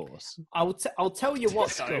discourse. I'll tell you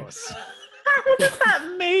what though. Discourse. What does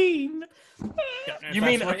that mean? Don't know if You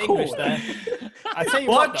that's mean right a English chord? there. I tell you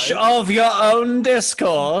Watch what though. of your own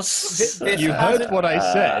discourse. This You hasn't- heard what I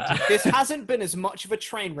said. This hasn't been as much of a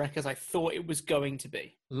train wreck as I thought it was going to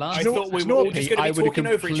be. Last I Do you know thought what- we do you know were what, all just Pete? going I to be would talking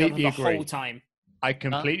over each other completely the agree. whole time. I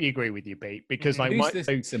completely agree with you, Pete, because like Who's my, this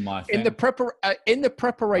so in my in the thing? in the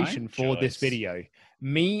preparation Right for this choice. video,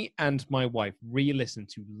 me and my wife re-listened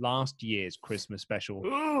to last year's Christmas special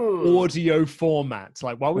Ooh. audio format.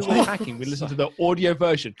 Like while we were packing, we listened to the audio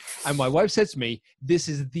version, and my wife said to me, "This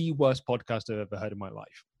is the worst podcast I've ever heard in my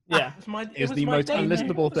life." Yeah. It's the most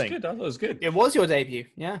unlistenable thing. Good. I thought it was good. It was your debut.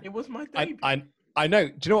 Yeah. It was my I, debut. I know.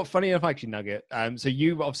 Do you know what? Funny enough, actually, Nugget. So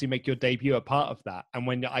you obviously make your debut a part of that, and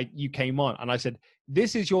when you came on, and I said,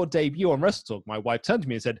 "This is your debut on WrestleTalk," my wife turned to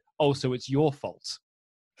me and said, "Oh, so it's your fault."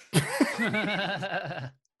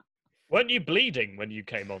 Weren't you bleeding when you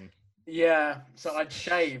came on? Yeah, so I'd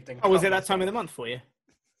shaved and. Oh, was it cut that time of the month for you?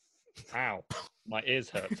 Ow. My ears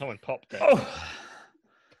hurt. Someone popped it. myself.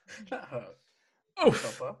 That hurt.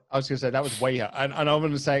 Proper. I was going to say that was way out. And I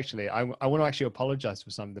want to say, actually, I want to actually apologize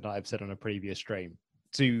for something that I've said on a previous stream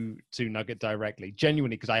to Nugget directly,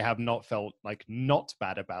 genuinely, because I have not felt like not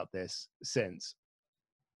bad about this since.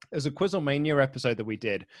 There's a Quizlemania episode that we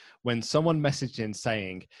did when someone messaged in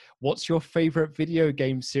saying, "What's your favorite video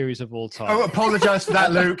game series of all time?" Oh, apologize for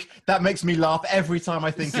that, Luke. That makes me laugh every time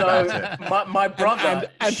I think So about it. my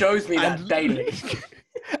brother shows me that daily.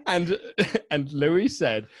 and Louis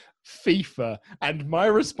said, FIFA, and my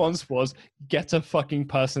response was, "Get a fucking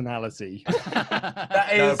personality."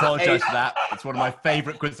 No, apologise for that. It's one of my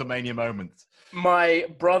favourite Quizlemania moments. My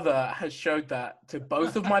brother has showed that to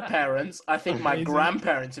both of my parents. I think my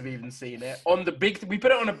grandparents have even seen it on the big. We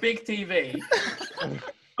put it on a big TV.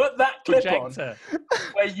 Put that clip Projector. on,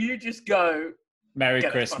 where you just go, Merry "Get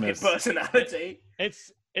a Christmas." fucking personality.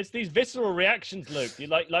 It's these visceral reactions, Luke. You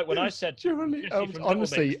like when I said, Surely, Jesse from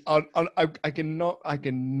honestly, Dobbins. I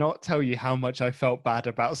cannot tell you how much I felt bad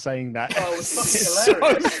about saying that. Oh, it's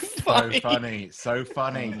It's fucking hilarious. So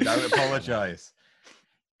funny. Don't apologise.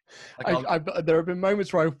 There have been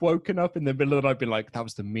moments where I've woken up in the middle and I've been like, "That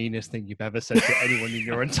was the meanest thing you've ever said to anyone in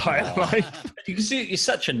your entire life." You can see you're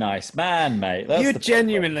such a nice man, mate. That's You're the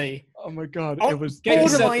genuinely. Oh my god, Oh, it was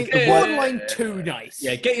borderline too nice.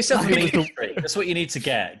 Yeah, get yourself a mean prick. That's what you need to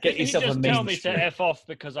get. Get Did you yourself a just mean tell me to prick. F off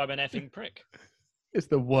because I'm an effing prick? It's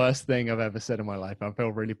the worst thing I've ever said in my life. I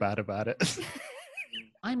feel really bad about it.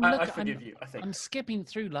 I forgive you, I think. I'm skipping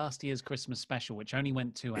through last year's Christmas special, which only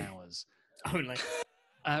went 2 hours. Only.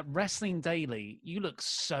 Wrestling Daily, you look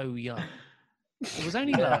so young. It was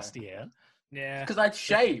only last year. Yeah. Because I'd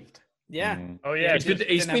shaved. Yeah. Oh yeah,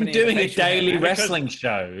 He's been doing a daily wrestling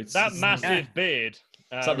show. It's that massive beard.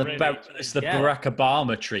 It's like the Barack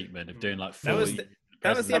Obama treatment of doing like 40.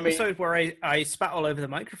 That was the episode where I spat all over the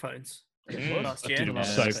microphones last year. It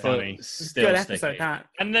was so funny. Good episode, that.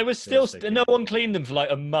 And there was still no one cleaned them for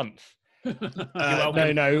like a month.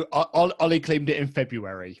 No. Ollie claimed it in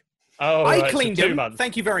February. Oh, I right, cleaned so 2 them. months.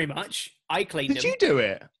 Thank you very much. I cleaned them. Did you do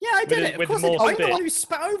it? Yeah, I did it. Of with course, more I'm the spit. one who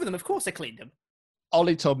spat over them. Of course, I cleaned them.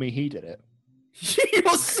 Ollie told me he did it.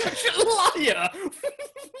 You're such a liar.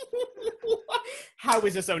 How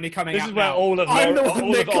is this only coming This out is where now? all of I'm the one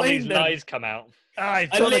all that of Ollie's cleaned them. lies come out.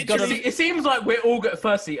 It seems like we're all good.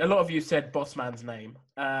 Firstly, a lot of you said Bossman's name.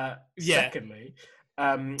 Secondly,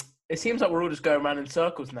 it seems like we're all just going around in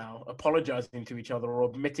circles now, apologizing to each other or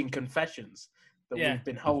admitting confessions that we've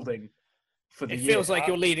been holding for the It year. feels like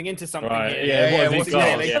you're leading into something here. Yeah, what have you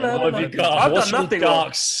got? No, What have you got? I've What's done your nothing dark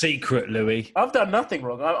wrong. secret, Louis? I've done nothing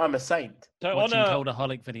wrong. I'm a saint. Watching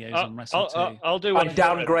Coldaholic videos on Wrestle 2. I'll do I one.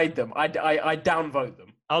 downgrade them. I downvote them.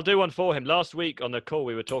 I'll do one for him. Last week on the call,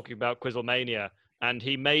 we were talking about Quizlemania, and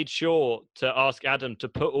he made sure to ask Adam to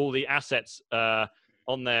put all the assets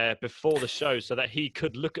on there before the show so that he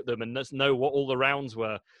could look at them and know what all the rounds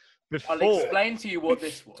were. I'll explain to you what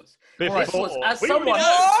this was. This was as We someone.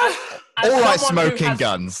 already as All right, someone who smoking has-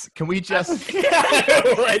 guns. Can we just?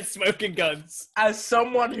 All right, smoking guns. As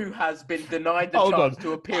someone who has been denied the Hold chance on.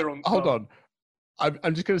 to appear on. Hold on.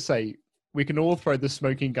 I'm just going to say, we can all throw the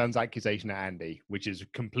smoking guns accusation at Andy, which is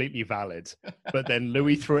completely valid. But then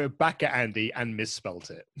Louis threw it back at Andy and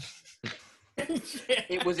misspelt it.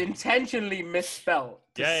 It was intentionally misspelled.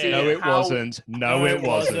 No, it wasn't. No, it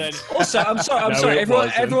wasn't. Also, I'm sorry. I'm No, sorry. it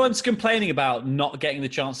wasn't. Everyone's complaining about not getting the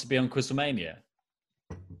chance to be on Quizlemania.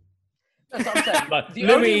 That's what I'm saying. Like, The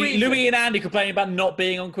only reason- Louis and Andy complaining about not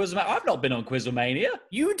being on Quizlemania. I've not been on Quizlemania.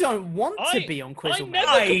 You don't want to be on Quizlemania.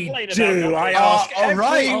 I do. I ask all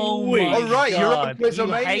right. every week. All right, you're on You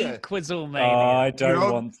Quizlemania. hate Quizlemania. Oh, I don't You're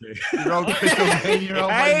on- want to. You're on Quizlemania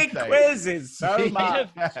on I hate Wednesday. quizzes so I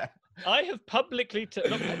much. have publicly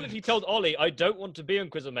told Ollie I don't want to be on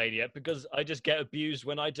Quizlemania because I just get abused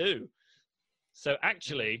when I do. So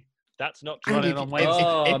actually, that's not true. Andy, Oh,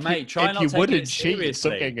 mate, try not taking it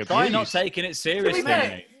seriously. Try not taking it seriously,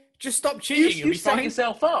 mate. Just stop cheating. You'll You be set fine.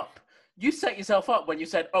 yourself up. You set yourself up when you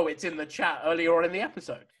said, "Oh, it's in the chat" earlier on in the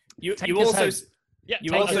episode. You Take you us also home. Yeah,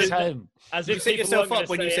 you take also us home. As you if set people yourself weren't up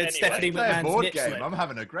when gonna you say said it Stephanie anyway. Play a McMahon's board nip game. slip. I'm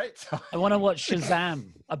having a great time. I want to watch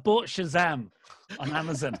Shazam. I bought Shazam on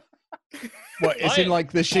Amazon. What, it's in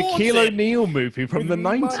like the bought Shaquille it O'Neal movie from the with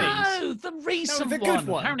money. 90s? No, the recent the good one.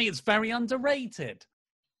 one. Apparently, it's very underrated.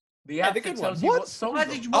 The Yeah, the advert good tells one. you What? what songs. Why are.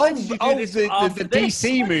 did you The after this?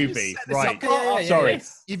 DC Why did you movie. set this Right. up? Yeah, Sorry.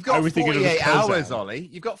 yes. You've got Everything is 48 Kazam. hours, Ollie.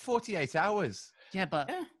 You've got 48 hours. Yeah,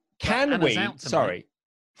 but Can Anna's we? out tonight. Sorry.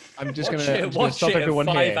 I'm just Watch going it- to watch stop it at everyone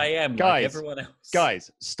 5 here. a.m. like Guys, everyone else.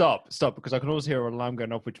 Guys, stop, because I can also hear an alarm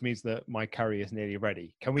going off, which means that my curry is nearly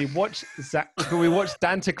ready. Can we watch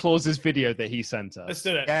Santa Claus's video that he sent us? Let's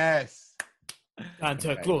do it. Yes.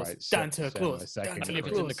 Santa Okay, Claus. right, Santa so Claus. a second. Santa Leave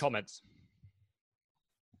it in the Claus. comments.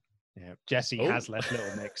 Yeah, Jesse Oh. has left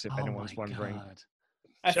Little Mix, if Oh anyone's my wondering. God.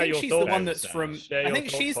 I Share think your she's the one thoughts, that's from. Share I your think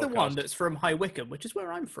thoughts she's the one podcast. that's from High Wycombe, which is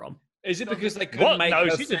where I'm from. Is it because they couldn't What? make No,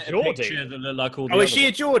 her she's a fit Geordie. picture that looked like all the Oh, is other she a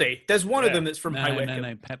ones? Geordie? There's one of Yeah. them that's from High No,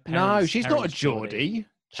 Wycombe. no. No, she's not a Perry's Geordie.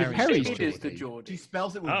 Perry's Perry's It is the Geordie. Geordie. She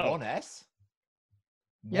spells it with Oh. one S.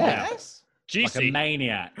 Yeah. One S? Like a GC.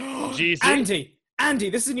 maniac. GC. Andy, Andy,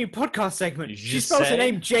 this is a new podcast segment. She Je spells her sais.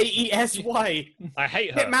 name Jesy. I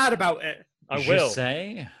hate her. Get mad about it. I Je will.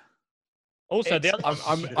 sais. Also, the other.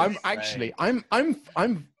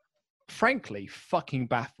 I'm frankly fucking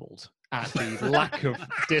baffled at the lack of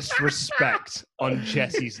disrespect on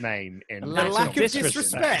Jesse's name in The lack of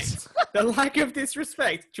disrespect. The lack of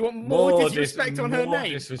disrespect. Do you want more disrespect on her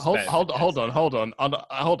name? Hold on.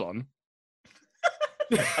 Hold on.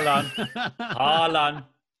 Alan.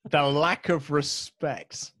 The lack of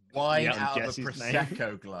respect. Wine on out Jesse's of a name.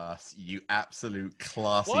 prosecco glass, you absolute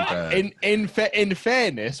classy What? bird. In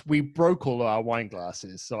fairness, we broke all our wine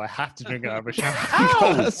glasses, so I had to drink out of a champagne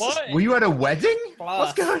Ow! glass. What? Were you at a wedding?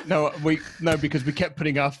 What's going? No, because we kept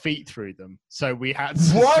putting our feet through them, so we had. To...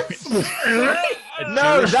 What?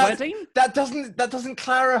 No, that doesn't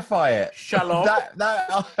clarify it. Shalom.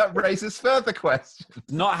 That raises further questions.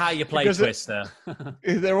 Not how you play Because Twister.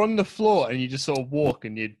 They're on the floor, and you just sort of walk,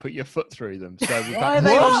 and you'd put your foot through them. So we've Why had are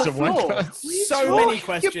they on lots the of wine floor? glasses. So many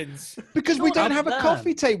questions. Because we Not don't up have a there.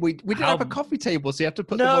 coffee table. We don't have a coffee table, so you have to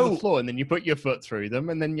put them on No. the floor, and then you put your foot through them,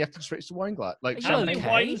 and then you have to switch the wine glass. Like, How many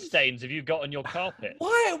wine stains have you got on your carpet?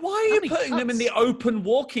 Why are you putting them in the open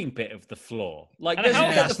walking bit of the floor? Like, And there's how- not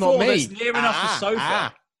the That's floor not me. that's near enough the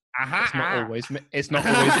sofa. It's not always me. It's not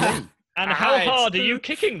always me. And how hard are you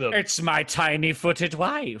kicking them? It's my tiny-footed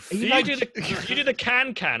wife. Do you do the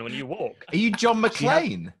can when you walk? Are you John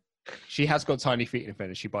McClane? She has got tiny feet in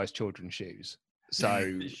fairness. She buys children's shoes.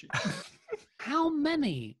 So How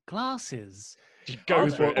many glasses?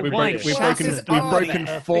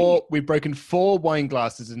 we've broken four wine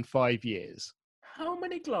glasses in 5 years. How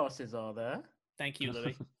many glasses are there? Thank you,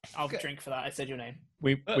 Louis. I'll drink for that. I said your name.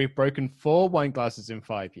 We've broken four wine glasses in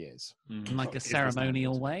 5 years. In like a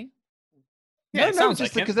ceremonial way? Yeah, it no, sounds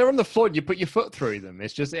just like it. because they're on the floor and you put your foot through them.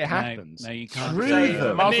 It's just, it happens. No, you can't. Through say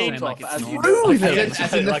them. Muzzle like top, it's as you normal. do.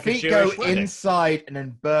 As in the Like a feet go Jewish wedding. inside and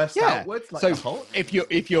then burst Yeah. outwards like So a Hulk? if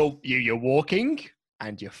you're walking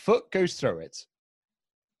and your foot goes through it,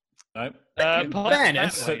 No. In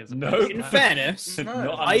fairness,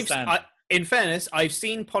 in fairness, I've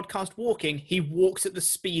seen podcast walking. He walks at the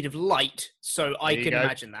speed of light, so I There you can go.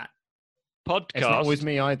 imagine that. Podcast. it's not always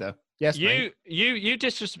me either. Yes, mate.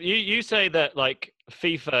 You say that like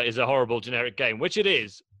FIFA is a horrible generic game, which it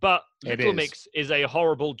is, but It Little is. Mix is a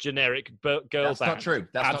horrible generic girl That's band. not true.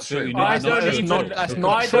 That's Absolutely not true. I don't even. that's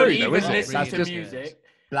not I true, don't though, even is it? listen That's to just- music.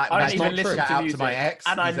 Black I don't Magic, even listen shout to out music, to my ex.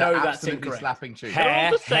 and I These know are that's absolutely incorrect. slapping tunes. They're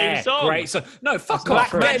all the same song. Great. So no, fuck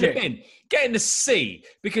Black off. Get in Magic. the bin. Get in the sea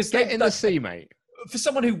because Get they've in done, the sea, mate. for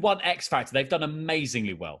someone who won X Factor, they've done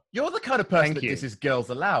amazingly well. You're the kind of person Thank that you. disses Girls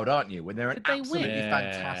Aloud, aren't you? When they're an Did they win? absolutely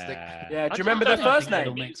fantastic. Yeah, do I you remember just their don't first think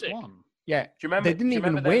name? they Do music. Yeah, you remember? they didn't do you even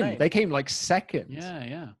remember their win. name? They came like second.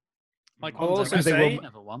 Yeah. Like I'll One also Direction say-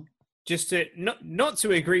 never won. Just to not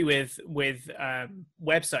to agree with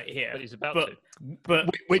website here, But he's about but, to. but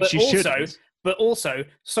Which but you also, shouldn't. But also,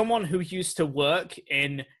 someone who used to work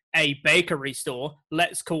in a bakery store,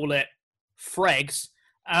 let's call it Freg's,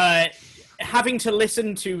 having to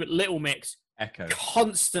listen to Little Mix Echo.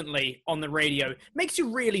 constantly on the radio makes you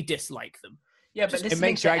really dislike them. Yeah, but It listening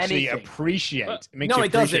makes you to actually anything. appreciate. It makes No, you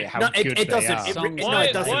it doesn't. appreciate how No, good it they doesn't. are. It Song no, why-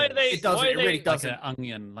 it doesn't. why are they- It doesn't. why are It really they- Like doesn't. an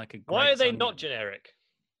onion, like a. Why are Greg's they onion. not generic?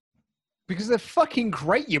 Because they're fucking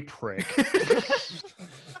great, you prick.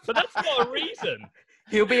 But that's not a reason.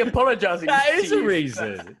 He'll be apologising. That to is a you.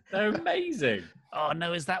 reason. They're amazing. Oh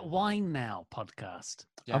no, is that Wine Now podcast?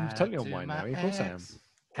 I'm totally on wine now. Of course I am.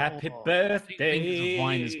 Happy I think birthday.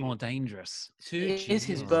 wine is more dangerous. It is his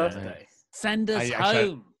Jesus. birthday. Send us I actually-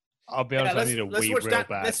 home. I'll be honest. I need a wee real bad.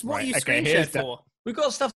 That's what Right, you okay, screen here's shared that- for. We've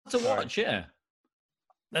got stuff to watch, yeah.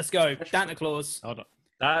 Let's go. Santa Claus. Hold on.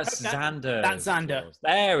 That's That- Xander. that's Xander.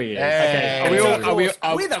 There he is. Okay, Okay. are we all? Santa Are we? Claus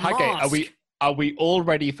Are, with a okay, mask. are we all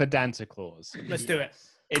ready for Santa Claus? Let's do it.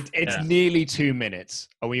 It's Yeah. nearly 2 minutes.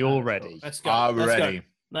 Are we all ready? Let's go. Are we Let's ready? Go.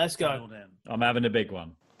 Let's go. I'm having a big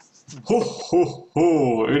one. Ho, ho,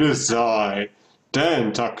 ho, it is I,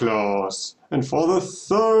 Santa Claus. And for the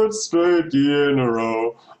third straight year in a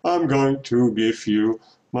row, I'm going to give you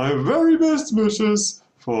my very best wishes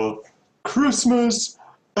for Christmas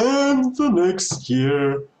and the next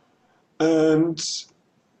year. And,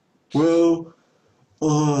 well,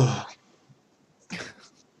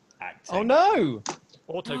 Oh no!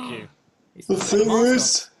 Auto cue. the thing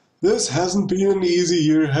is, this hasn't been an easy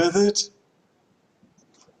year, has it?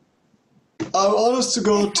 I'm honest to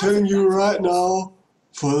God telling you right now,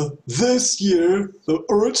 for this year, the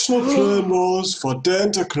original plan was for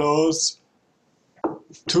Santa Claus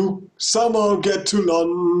to somehow get to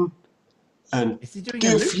London and Is he doing a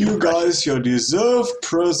give Luke you impression? guys your deserved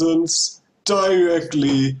presents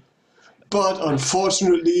directly but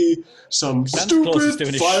unfortunately, some Claus is stupid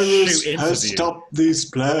doing a virus shoot has interview. stopped these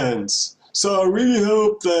plans. So I really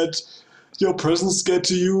hope that your presents get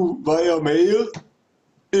to you via mail.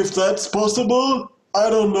 If that's possible, I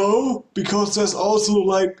don't know, because there's also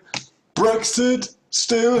like Brexit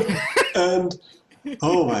still, and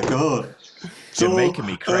oh my god. You're making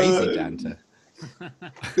me crazy, Danta.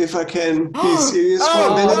 If I can be serious for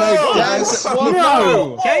a minute, guys.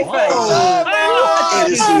 No!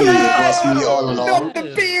 It is me. It was me all along.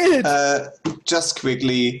 Just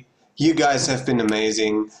quickly, you guys have been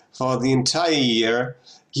amazing for the entire year.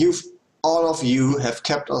 All of you have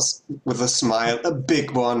kept us with a smile, a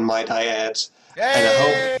big one, might I add. And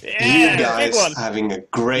I hope you guys are having a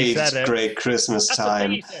great Christmas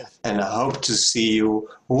time. And I hope to see you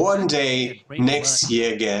one day next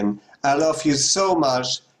year again. I love you so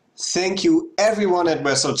much. Thank you, everyone at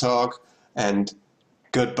Wrestle Talk, and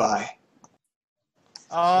goodbye.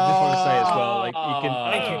 I just want to say as well, like you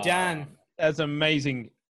can. Thank you, Dan. That's amazing.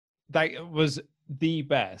 That was the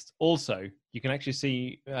best. Also, you can actually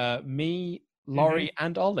see me, Laurie,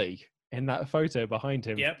 and Ollie in that photo behind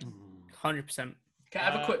him. Yep, 100%. Okay, I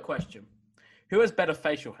have a quick question. Who has better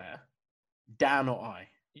facial hair, Dan or I?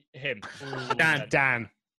 Him. Dan.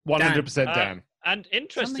 100% Dan. And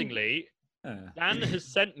interestingly, Dan has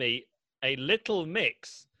sent me a little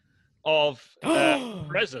mix of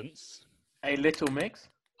presents. A little mix?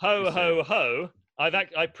 Ho, ho, ho.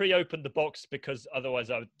 I pre-opened the box because otherwise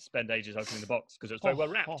I would spend ages opening the box because it was very well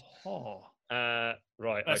wrapped.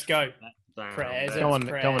 Right. Let's go. Presents, come on,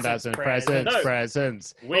 Dazin.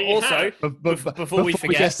 Presents.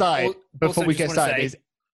 Before we get started,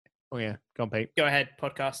 oh yeah, go on, Pete. Go ahead,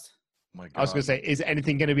 podcast. My God. I was going to say, is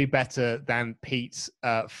anything going to be better than Pete's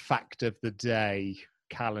fact of the day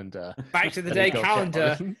calendar? Fact of the day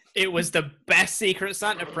calendar. It was the best Secret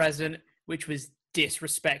Santa present, which was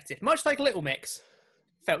disrespected. Much like Little Mix.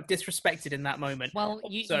 Felt disrespected in that moment. Well,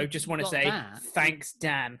 just want to say thanks,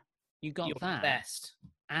 Dan. You got You're that. The best.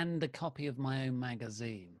 And a copy of my own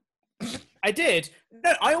magazine. I did.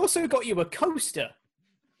 No, I also got you a coaster,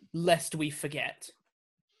 lest we forget.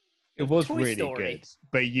 It was Toy really Story. good.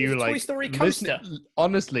 But you Toy Story coaster.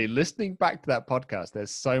 Honestly, listening back to that podcast,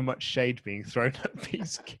 there's so much shade being thrown at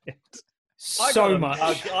Pete's kid. So much.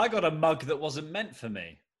 I got a mug that wasn't meant for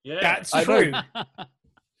me. Yeah, that's true.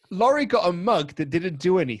 Laurie got a mug that didn't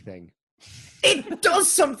do anything. It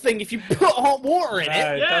does something if you put hot water in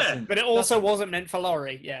No, it. it doesn't. But it also wasn't meant for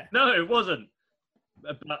Laurie. Yeah. No, it wasn't.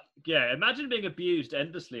 But yeah, imagine being abused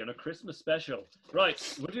endlessly on a Christmas special. Right,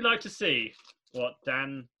 would you like to see what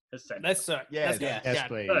Dan has sent? Yes,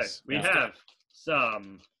 please. So we have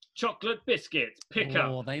some chocolate biscuits. Pick up.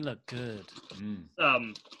 Oh, they look good.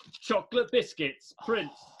 Some chocolate biscuits.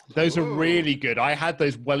 Prince. Those are really good. I had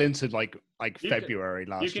those well into like February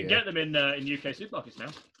last year. You can get them in UK supermarkets now.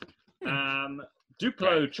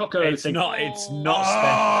 Duplo Choco. It's not special.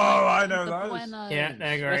 Oh, I know those. Bueno. Yeah,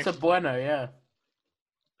 they're great. That's a bueno,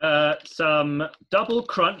 yeah. Some double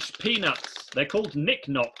crunch peanuts. They're called Knick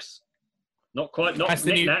Knocks. Not quite, not That's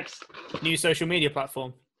the Knick Knacks. New social media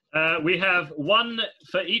platform. We have one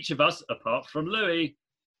for each of us, apart from Louis,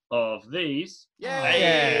 of these.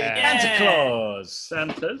 Santa Claus.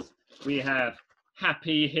 Santas. We have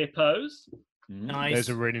Happy Hippos. Nice. Those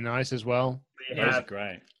are really nice as well. We Those are have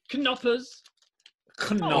great. Knoppers.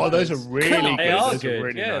 Oh, those are really good. They are Those good. are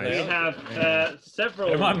really Yeah, nice. We have several.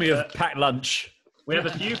 They remind me of packed lunch. We have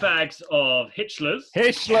a few bags of Hitchlers.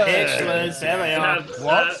 Hitchlers, there they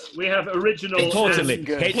are. We have original. Importantly, and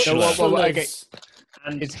Hitchlers. Okay.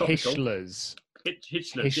 and It's tropical. Hitchlers.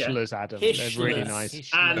 Hitchlers, yeah. Hishlers, Adam. Hishlers. They're really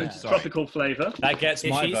nice. And tropical flavour. That gets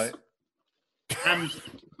my Hishies. vote. And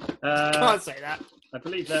Can't say that. I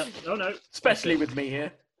believe that. Oh no, Especially with me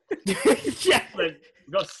here. Yeah. we've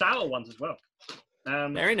got sour ones as well.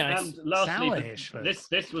 Very nice. And lastly, Sour Hishlers.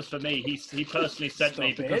 this was for me. He personally sent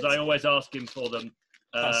me Stop because it. I always ask him for them.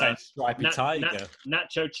 That sounds stripy tiger.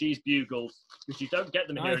 Nacho cheese bugles, because you don't get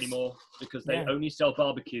them here Nice. anymore because they Yeah. only sell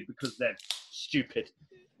barbecue because they're stupid.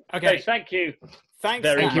 Okay. So thank you. Thanks.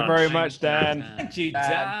 Very Thank you Dan. very much, Dan. Thank you,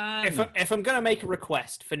 Dan. If I'm going to make a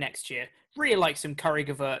request for next year, really like some Curry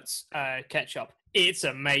Gewurz ketchup. It's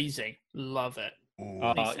amazing. Love it.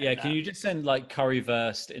 Yeah, can you just send like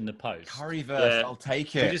currywurst in the post? Currywurst, I'll take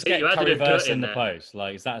Can we it. just get You added a currywurst gut in in the there. post?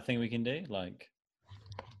 Like, is that a thing we can do? Like,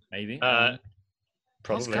 maybe.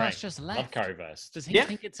 Probably. Oscar's just Love left. currywurst. Does he Yeah.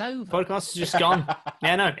 think it's over? Podcast is just gone.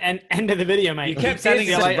 Yeah, no. End of the video, mate. You kept See telling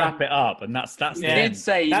you us to later. wrap it up, and that's the Yeah. end. Did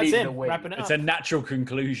say he That's needed it. a win. Wrapping it It's up. a natural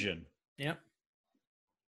conclusion. Yep.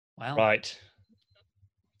 Well, Right.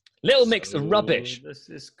 Little Mix are rubbish. This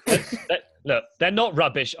is Look, they're not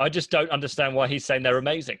rubbish. I just don't understand why he's saying they're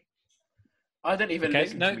amazing. I don't even Okay,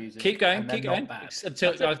 listen no, to music. keep going, and they're keep not going. bad.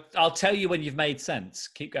 Until I'll tell you when you've made sense.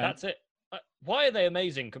 Keep going. That's it. Why are they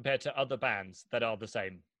amazing compared to other bands that are the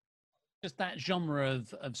same? Just that genre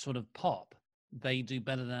of sort of pop, they do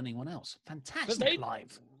better than anyone else. Fantastic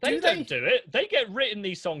live. They don't do it. They get written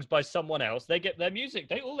these songs by someone else. They get their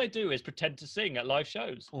music. All they do is pretend to sing at live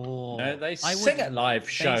shows. Oh, No, they I sing would- at live they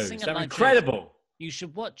shows. sing at They're live incredible. shows. You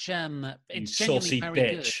should watch. It's saucy genuinely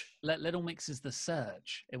very bitch. good. Little Mix's The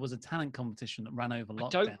Surge. It was a talent competition that ran over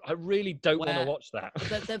lockdown. I really don't want to Where- watch that.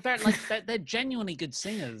 They're very they're genuinely good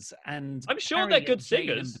singers, and I'm sure Harry they're good and Jade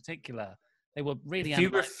singers. In particular, they were really. If you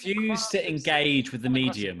analysed. refuse to engage with the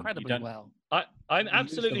medium, you incredibly don't. well. I'm you lose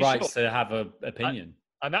absolutely the right sure. to have an opinion.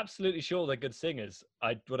 I'm absolutely sure they're good singers.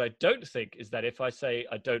 What I don't think is that if I say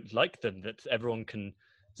I don't like them, that everyone can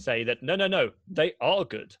say that no, they are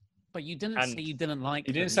good. But you didn't And say you didn't like.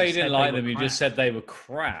 You them, didn't say you said didn't they like were them. You just crap. said they were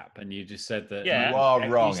crap, and you just said that. Yeah. You are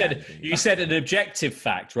wrong, You Andy. said an objective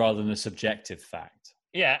fact rather than a subjective fact.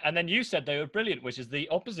 Yeah, and then you said they were brilliant, which is the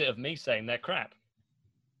opposite of me saying they're crap.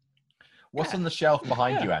 What's on the shelf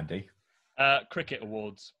behind you, Andy? Cricket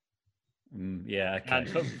awards Yeah, okay. and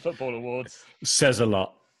football awards. Says a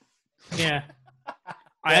lot. Yeah. Yeah,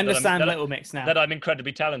 I understand that I'm- Little Mix now. That I'm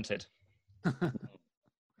incredibly talented.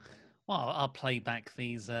 Well, I'll play back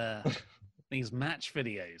these match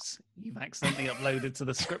videos you've accidentally uploaded to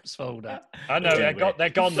the scripts folder. I know they're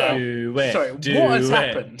gone now. Do it. Sorry, do what has it,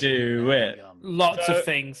 happened? Do it. Lots So- of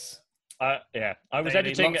things. Yeah, I was Bailey,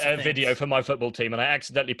 editing lots a of video things. for my football team, and I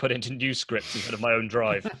accidentally put it into new scripts instead of my own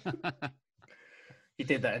drive. He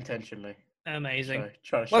did that intentionally. Amazing.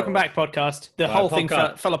 Trying to show Welcome off. back, podcast. The Right, whole thing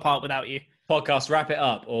podcast. fell apart without you. Podcast, wrap it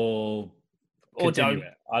up or continue don't.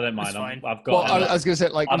 it. I don't mind. That's fine. I've Well, got. I was going to say,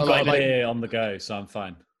 like, I've got like, it here on the go, so I'm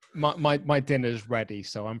fine. my dinner's ready,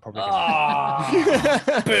 so I'm probably.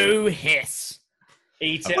 Ah, Boo hiss.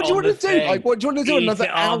 Eat it. What do you on want the to do? thing. Like, what do you want to do? Eat Another it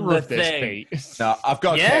on hour the of this, thing. Pete? No, I've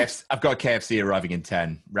got Yeah? I've got KFC arriving in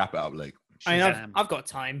 10. Wrap it up, Luke. I mean, I've got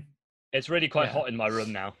time. It's really quite hot in my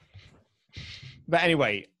room now. But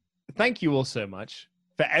anyway, thank you all so much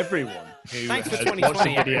for everyone who Thanks for has 2020, watched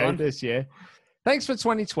the video everyone. this year. Thanks for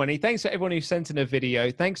 2020. Thanks for everyone who sent in a video.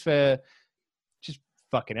 Thanks for just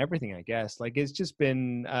fucking everything, I guess. Like, it's just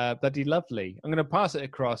been bloody lovely. I'm going to pass it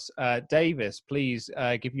across. Davis, please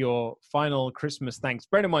give your final Christmas thanks.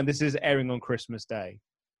 Bear in mind, this is airing on Christmas Day.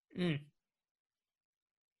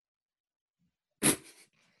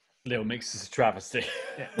 Little Mix is a travesty.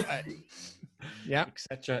 Yeah.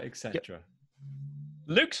 Etc. Etc.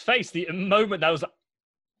 Luke's face, the moment that was.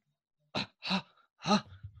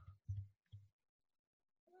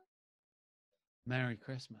 Merry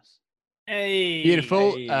Christmas. Hey.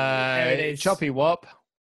 Beautiful. There it is. Choppy Wop.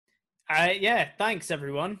 Yeah, thanks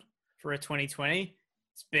everyone for a 2020.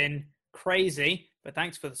 It's been crazy, but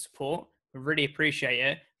thanks for the support. We really appreciate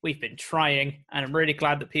it. We've been trying, and I'm really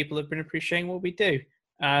glad that people have been appreciating what we do.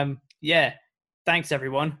 Yeah, thanks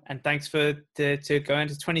everyone, and thanks for to go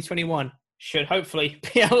into 2021. Should hopefully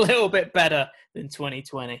be a little bit better than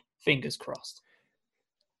 2020. Fingers crossed.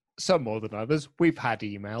 Some more than others. We've had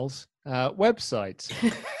emails, websites.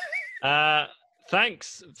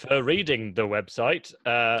 Thanks for reading the website.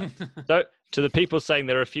 So, to the people saying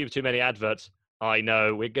there are a few too many adverts, I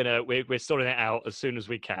know we're sorting it out as soon as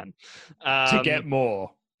we can. To get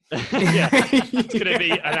more. Yeah, it's going to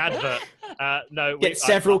be an advert. No, Get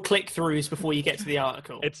several click-throughs before you get to the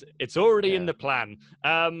article. It's already in the plan.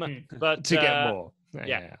 But To get more.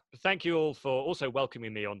 Yeah. Thank you all for also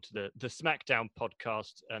welcoming me onto the SmackDown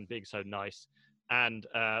podcast and being so nice. And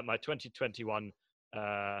my 2021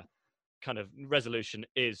 kind of resolution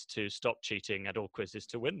is to stop cheating at all quizzes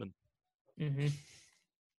to win them.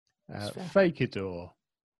 Fake it or.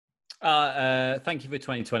 Thank you for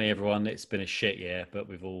 2020, everyone. It's been a shit year, but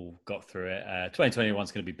we've all got through it. 2021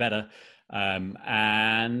 is going to be better.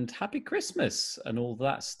 And happy Christmas and all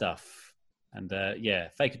that stuff. And yeah,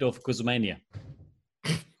 fake it all for Quizlemania.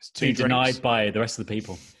 Be denied by the rest of the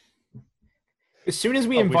people. As soon as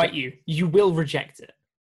we invite you, you will reject it.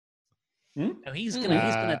 No, he's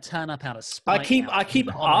gonna turn up out of spite. I keep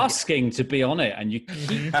asking to be on it, and you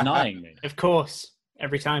keep denying me. Of course,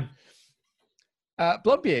 every time.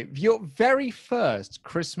 Blobby, your very first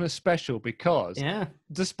Christmas special, because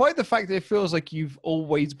despite the fact that it feels like you've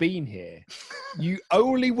always been here, you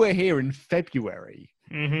only were here in February,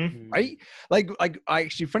 right? Like I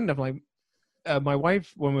actually, friend of mine, my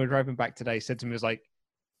wife, when we were driving back today, said to me, was like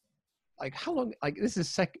how long? Like, this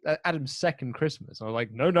is Adam's second Christmas. I was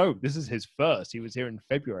like, no, this is his first. He was here in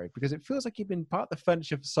February, because it feels like you've been part of the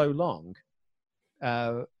furniture for so long.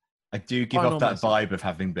 I do give Final off that message. vibe of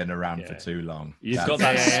having been around for too long. You've got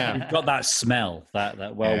that. You've got that smell. That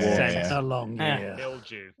well worn. Yeah. A long year.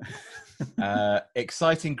 Mildew.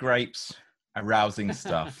 Exciting grapes, arousing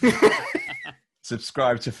stuff.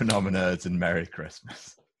 Subscribe to Phenomenerds and Merry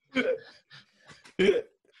Christmas.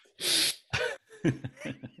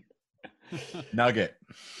 Nugget.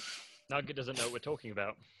 Nugget doesn't know what we're talking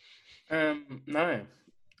about. No.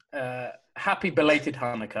 Happy belated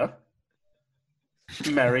Hanukkah.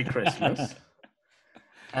 Merry Christmas.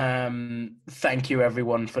 Thank you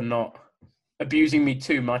everyone for not abusing me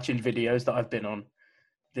too much in videos that I've been on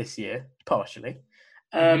this year, partially.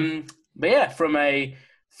 But yeah, from a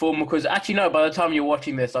former quiz. Actually, no, by the time you're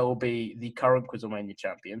watching this, I will be the current Quizlemania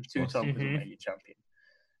champion, two-time Quizlemania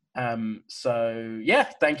champion. So yeah,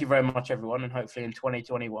 thank you very much, everyone. And hopefully in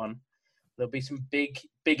 2021, there'll be some big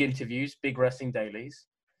interviews, big wrestling dailies,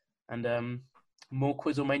 and more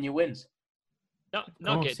Quizlemania wins. No,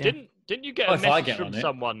 Nugget, didn't you get Oh, a if I message get from on it.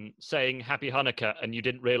 someone saying Happy Hanukkah and you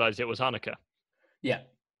didn't realise it was Hanukkah? Yeah.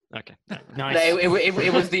 Okay. Nice. No,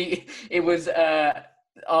 it was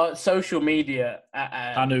our social media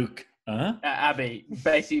Hanuk. Abby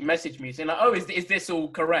basically messaged me saying like, "Oh, is this all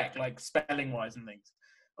correct, like spelling wise and things?"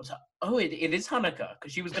 I was like, "Oh, it is Hanukkah,"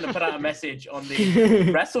 because she was going to put out a message on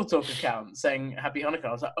the Wrestle Talk account saying Happy Hanukkah.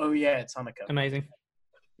 I was like, "Oh yeah, it's Hanukkah." Amazing.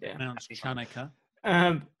 Yeah. Pronounced Chanukah.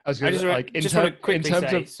 I was just gonna, want in to terms quickly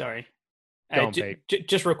say, of sorry. Go on, Pete.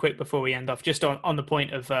 Just real quick before we end off, just on the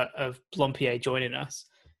point of Blompier joining us.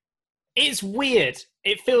 It's weird.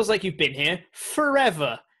 It feels like you've been here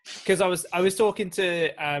forever. Because I was talking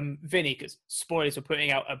to Vinny, because spoilers are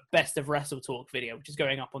putting out a best of Wrestle Talk video, which is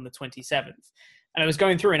going up on the 27th. And I was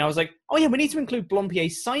going through and I was like, oh yeah, we need to include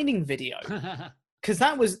Blompier's signing video. Because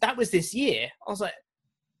that was this year. I was like,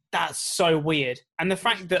 that's so weird. And the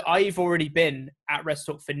fact that I've already been at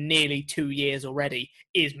Wrestle Talk for nearly 2 years already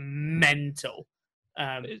is mental.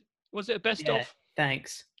 Was it a best yeah, of?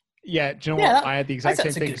 Thanks. Yeah, do you know what? I had the exact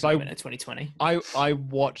same thing. Because 2020. I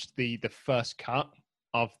watched the first cut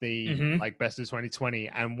of the like best of 2020,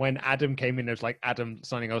 and when Adam came in, it was like Adam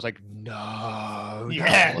signing. I was like, no,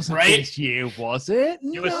 that wasn't this year, was it?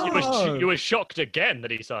 You No. were shocked again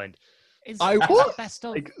that he signed. I was best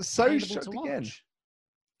of like, so available shocked to again. watch?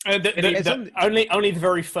 Only the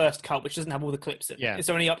very first cut, which doesn't have all the clips in. Yeah, It's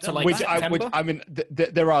only up to like which September. I mean,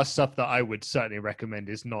 there are stuff that I would certainly recommend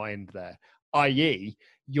is not in there. I.e.,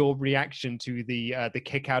 your reaction to the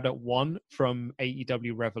kick out at 1 from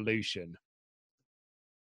AEW Revolution.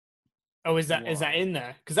 Oh, is that in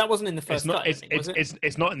there? Because that wasn't in the first cut.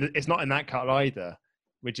 It's not in that cut either,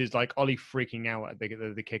 which is like Ollie freaking out at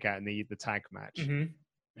the kick out in the tag match.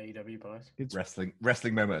 AEW boys. It's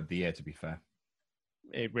Wrestling moment of the year, to be fair.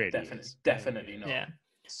 It really is. Definitely not. Yeah.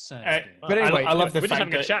 So But anyway, I love the we're just fact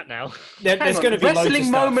having a that chat now. there's going to be loads of wrestling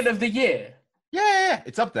stuff. moment of the year. Yeah,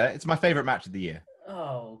 it's up there. It's my favorite match of the year.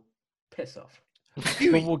 Oh, piss off.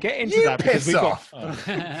 Well, we'll get into that because we've got.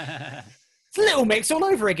 It's Little Mix all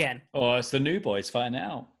over again. Oh, it's the new boys fighting it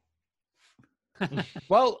out.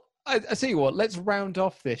 Well, I tell you what. Let's round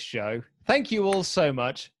off this show. Thank you all so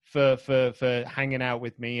much for hanging out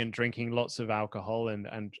with me and drinking lots of alcohol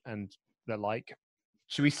and the like.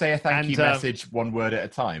 Should we say a thank you message one word at a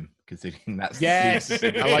time? Considering that's yes, I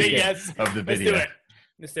like it. Yes. Of the video.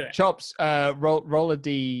 Let's do it. Chops, roll a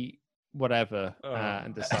D whatever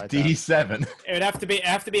and decide. D7. It would have to be a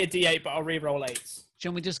D8, but I'll re-roll 8s.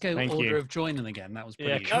 Shall we just go Thank order you. of joining again? That was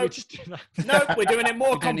Yeah, pretty. can we just do that? No, we're doing it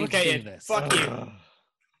more We don't need to do complicated. this. Fuck you.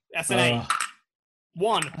 That's an 8.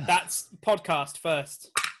 1. That's podcast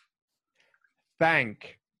first.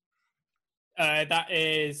 Thank. That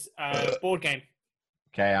is board game.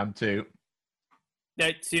 Okay, I'm 2. No,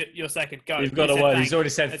 it's your second. Go. You've got You a said word. thank. He's already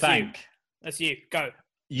said That's thank. You. That's you. Go.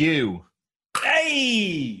 You.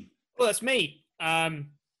 Hey! Well, that's me.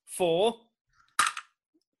 4.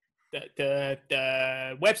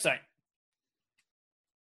 The website.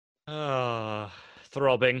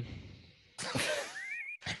 Throbbing.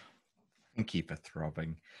 Thank you for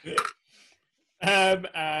throbbing.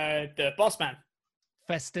 The boss man.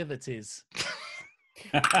 Festivities.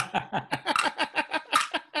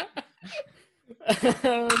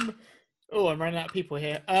 I'm running out of people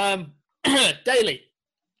here. Daily.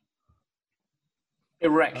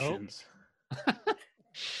 Erections.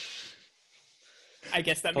 I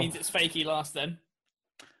guess that means it's fakey last then.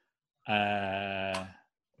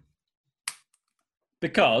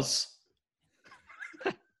 Because.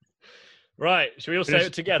 Right, should we all say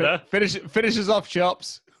it together? Finishes off,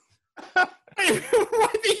 Chops. Why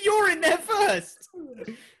think you're in there first?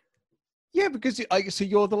 Yeah, because so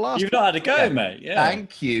you're the last. You've not had a go, mate. Yeah.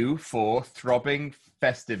 Thank you for throbbing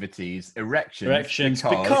festivities, erections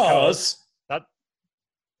because that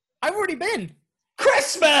I've already been.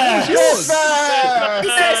 Christmas!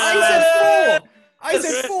 I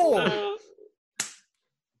said 4.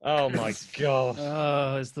 Oh my god!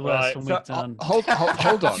 Oh, it's the worst one we've done. Hold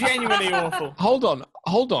on. Genuinely awful. Hold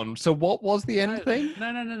on. So what was the end thing?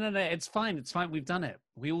 No. It's fine. We've done it.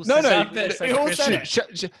 We all No. said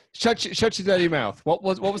it. Shut your dirty mouth. What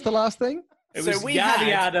was the last thing? It was yada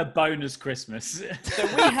yada bonus Christmas. So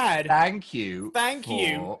we had Thank you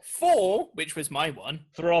for which was my one.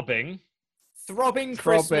 Throbbing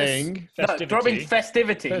Christmas. Throbbing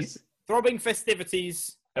festivities. Throbbing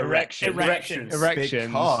festivities. Erections.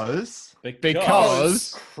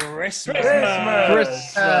 Because Christmas.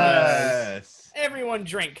 Everyone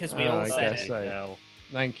drink because we all said it. So.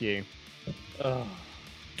 Thank you. Oh.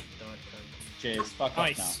 Cheers. Fuck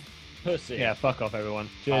off now. Pussy. Yeah, fuck off, everyone.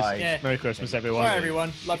 Cheers. Yeah. Merry Christmas, everyone. Bye,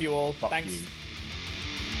 everyone. Love you all. Thanks. You.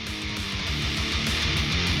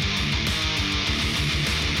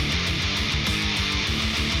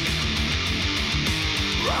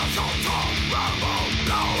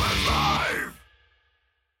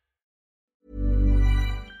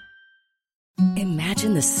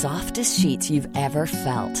 Imagine the softest sheets you've ever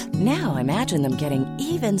felt. Now imagine them getting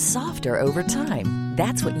even softer over time.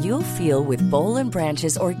 That's what you'll feel with Boll &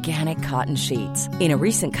 Branch's organic cotton sheets. In a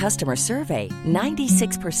recent customer survey,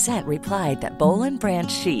 96% replied that Boll & Branch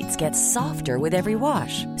sheets get softer with every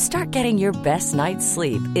wash. Start getting your best night's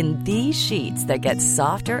sleep in these sheets that get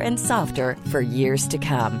softer and softer for years to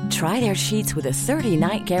come. Try their sheets with a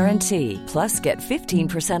 30-night guarantee. Plus, get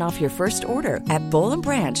 15% off your first order at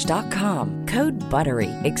BollandBranch.com. Code BUTTERY.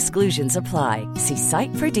 Exclusions apply. See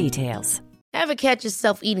site for details. Ever catch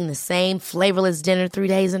yourself eating the same flavorless dinner 3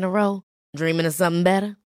 days in a row? Dreaming of something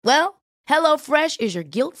better? Well, HelloFresh is your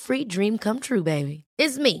guilt-free dream come true, baby.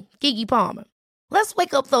 It's me, Keke Palmer. Let's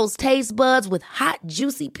wake up those taste buds with hot,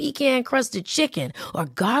 juicy pecan-crusted chicken or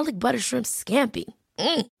garlic butter shrimp scampi.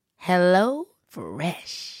 Hello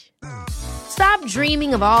Fresh. Stop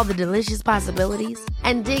dreaming of all the delicious possibilities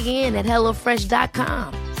and dig in at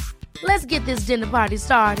HelloFresh.com. Let's get this dinner party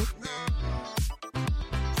started.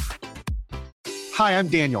 Hi, I'm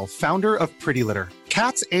Daniel, founder of Pretty Litter.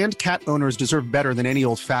 Cats and cat owners deserve better than any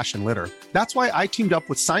old-fashioned litter. That's why I teamed up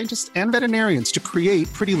with scientists and veterinarians to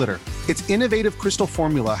create Pretty Litter. Its innovative crystal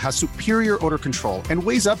formula has superior odor control and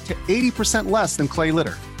weighs up to 80% less than clay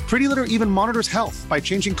litter. Pretty Litter even monitors health by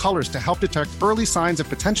changing colors to help detect early signs of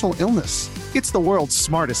potential illness. It's the world's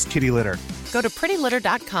smartest kitty litter. Go to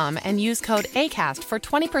prettylitter.com and use code ACAST for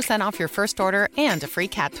 20% off your first order and a free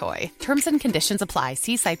cat toy. Terms and conditions apply.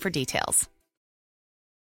 See site for details.